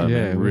on the Yeah. show. Yeah.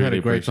 Man. We Really had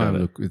a great appreciate time. it.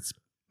 Look, it's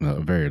a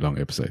very long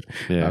episode.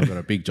 Yeah. I've got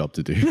a big job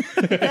to do.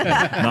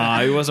 No,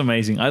 it was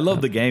amazing. I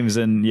love the games,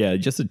 and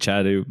just a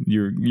chat.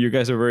 You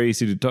guys are very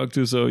easy to talk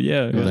to, so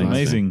it was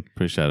amazing.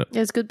 Appreciate it. It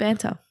was good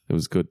banter. It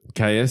was good.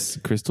 KS,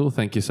 Crystal,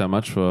 thank you so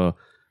much for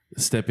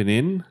stepping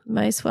in.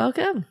 Most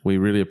welcome. We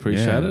really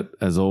appreciate it.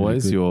 As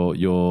always,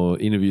 your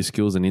interview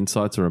skills and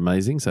insights are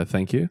amazing, so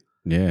thank you.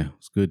 Yeah,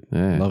 it's good.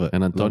 Yeah. Love it.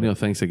 And Antonio,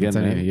 thanks again,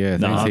 man. Yeah,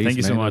 thank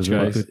you so much,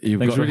 guys. It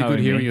was really good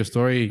hearing your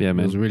story. Yeah,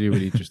 man. It was really,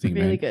 really interesting,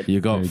 Really man. good.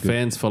 You got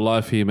fans for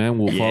life here, man.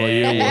 We'll follow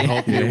you. We'll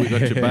help you. We got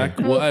your back.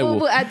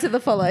 We'll add to the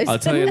follows. I'll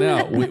tell you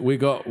now,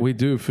 we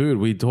do food.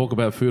 We talk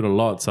about food a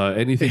lot. So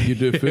anything you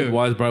do food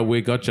wise, bro,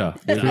 we got you.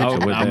 We're there.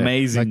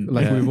 Amazing.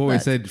 Like we've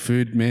always said,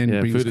 food, man,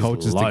 brings food is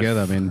cultures life.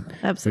 together, man.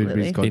 Absolutely. Food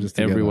brings In cultures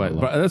together. every way. a lot.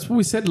 Bro, that's what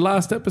we said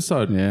last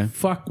episode. Yeah.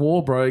 Fuck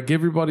war, bro. Give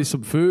everybody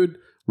some food.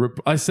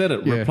 I said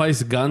it. Yeah.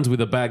 Replace guns with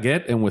a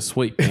baguette, and we're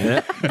sweet,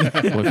 man.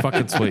 We're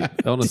fucking sweet.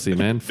 Honestly,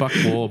 man. Fuck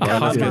war, bro.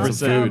 Let's get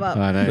some 100%. food.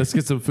 I know. Let's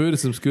get some food and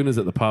some schooners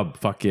at the pub.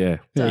 Fuck yeah.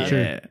 Yeah,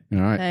 true.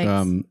 All right.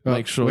 Thanks.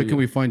 Make sure where you- can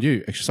we find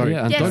you? Actually, sorry.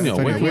 Yeah, Antonio.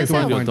 Yes. Where can we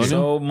find you, Antonio?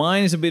 So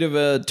mine is a bit of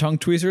a tongue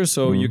twister.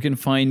 So you can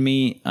find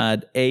me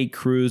at A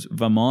Cruz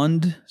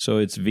Vaamonde. So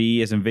it's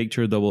V as in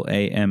Victor,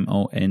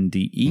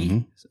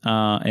 AMONDE.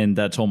 And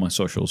that's all my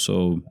socials.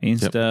 So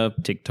Insta,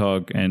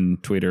 TikTok,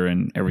 and Twitter,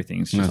 and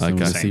everything. It's just So like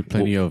we'll the see same.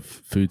 plenty of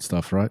food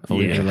stuff, right?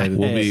 Yeah.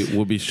 Related.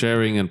 We'll be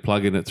sharing and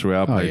plugging it through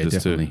our Oh, yeah,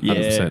 pages too. definitely.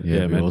 100%. Yeah, Yeah,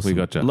 it'd be man. awesome. We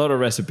got A you. lot of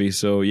recipes.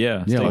 So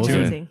Yeah, stay awesome. tuned.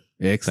 Amazing.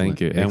 Excellent.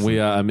 Thank you. And Excellent. we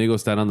are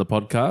Amigos Down on the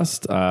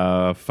podcast,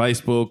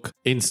 Facebook,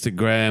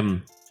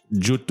 Instagram,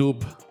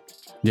 YouTube,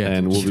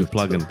 and we'll be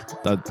plugging.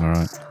 All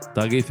right.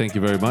 Dougie, thank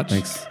you very much.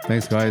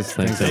 Thanks, guys.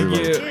 Thanks Thank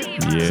everybody.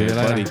 you. Yeah, See you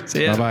later. buddy.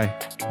 See ya. Bye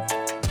bye.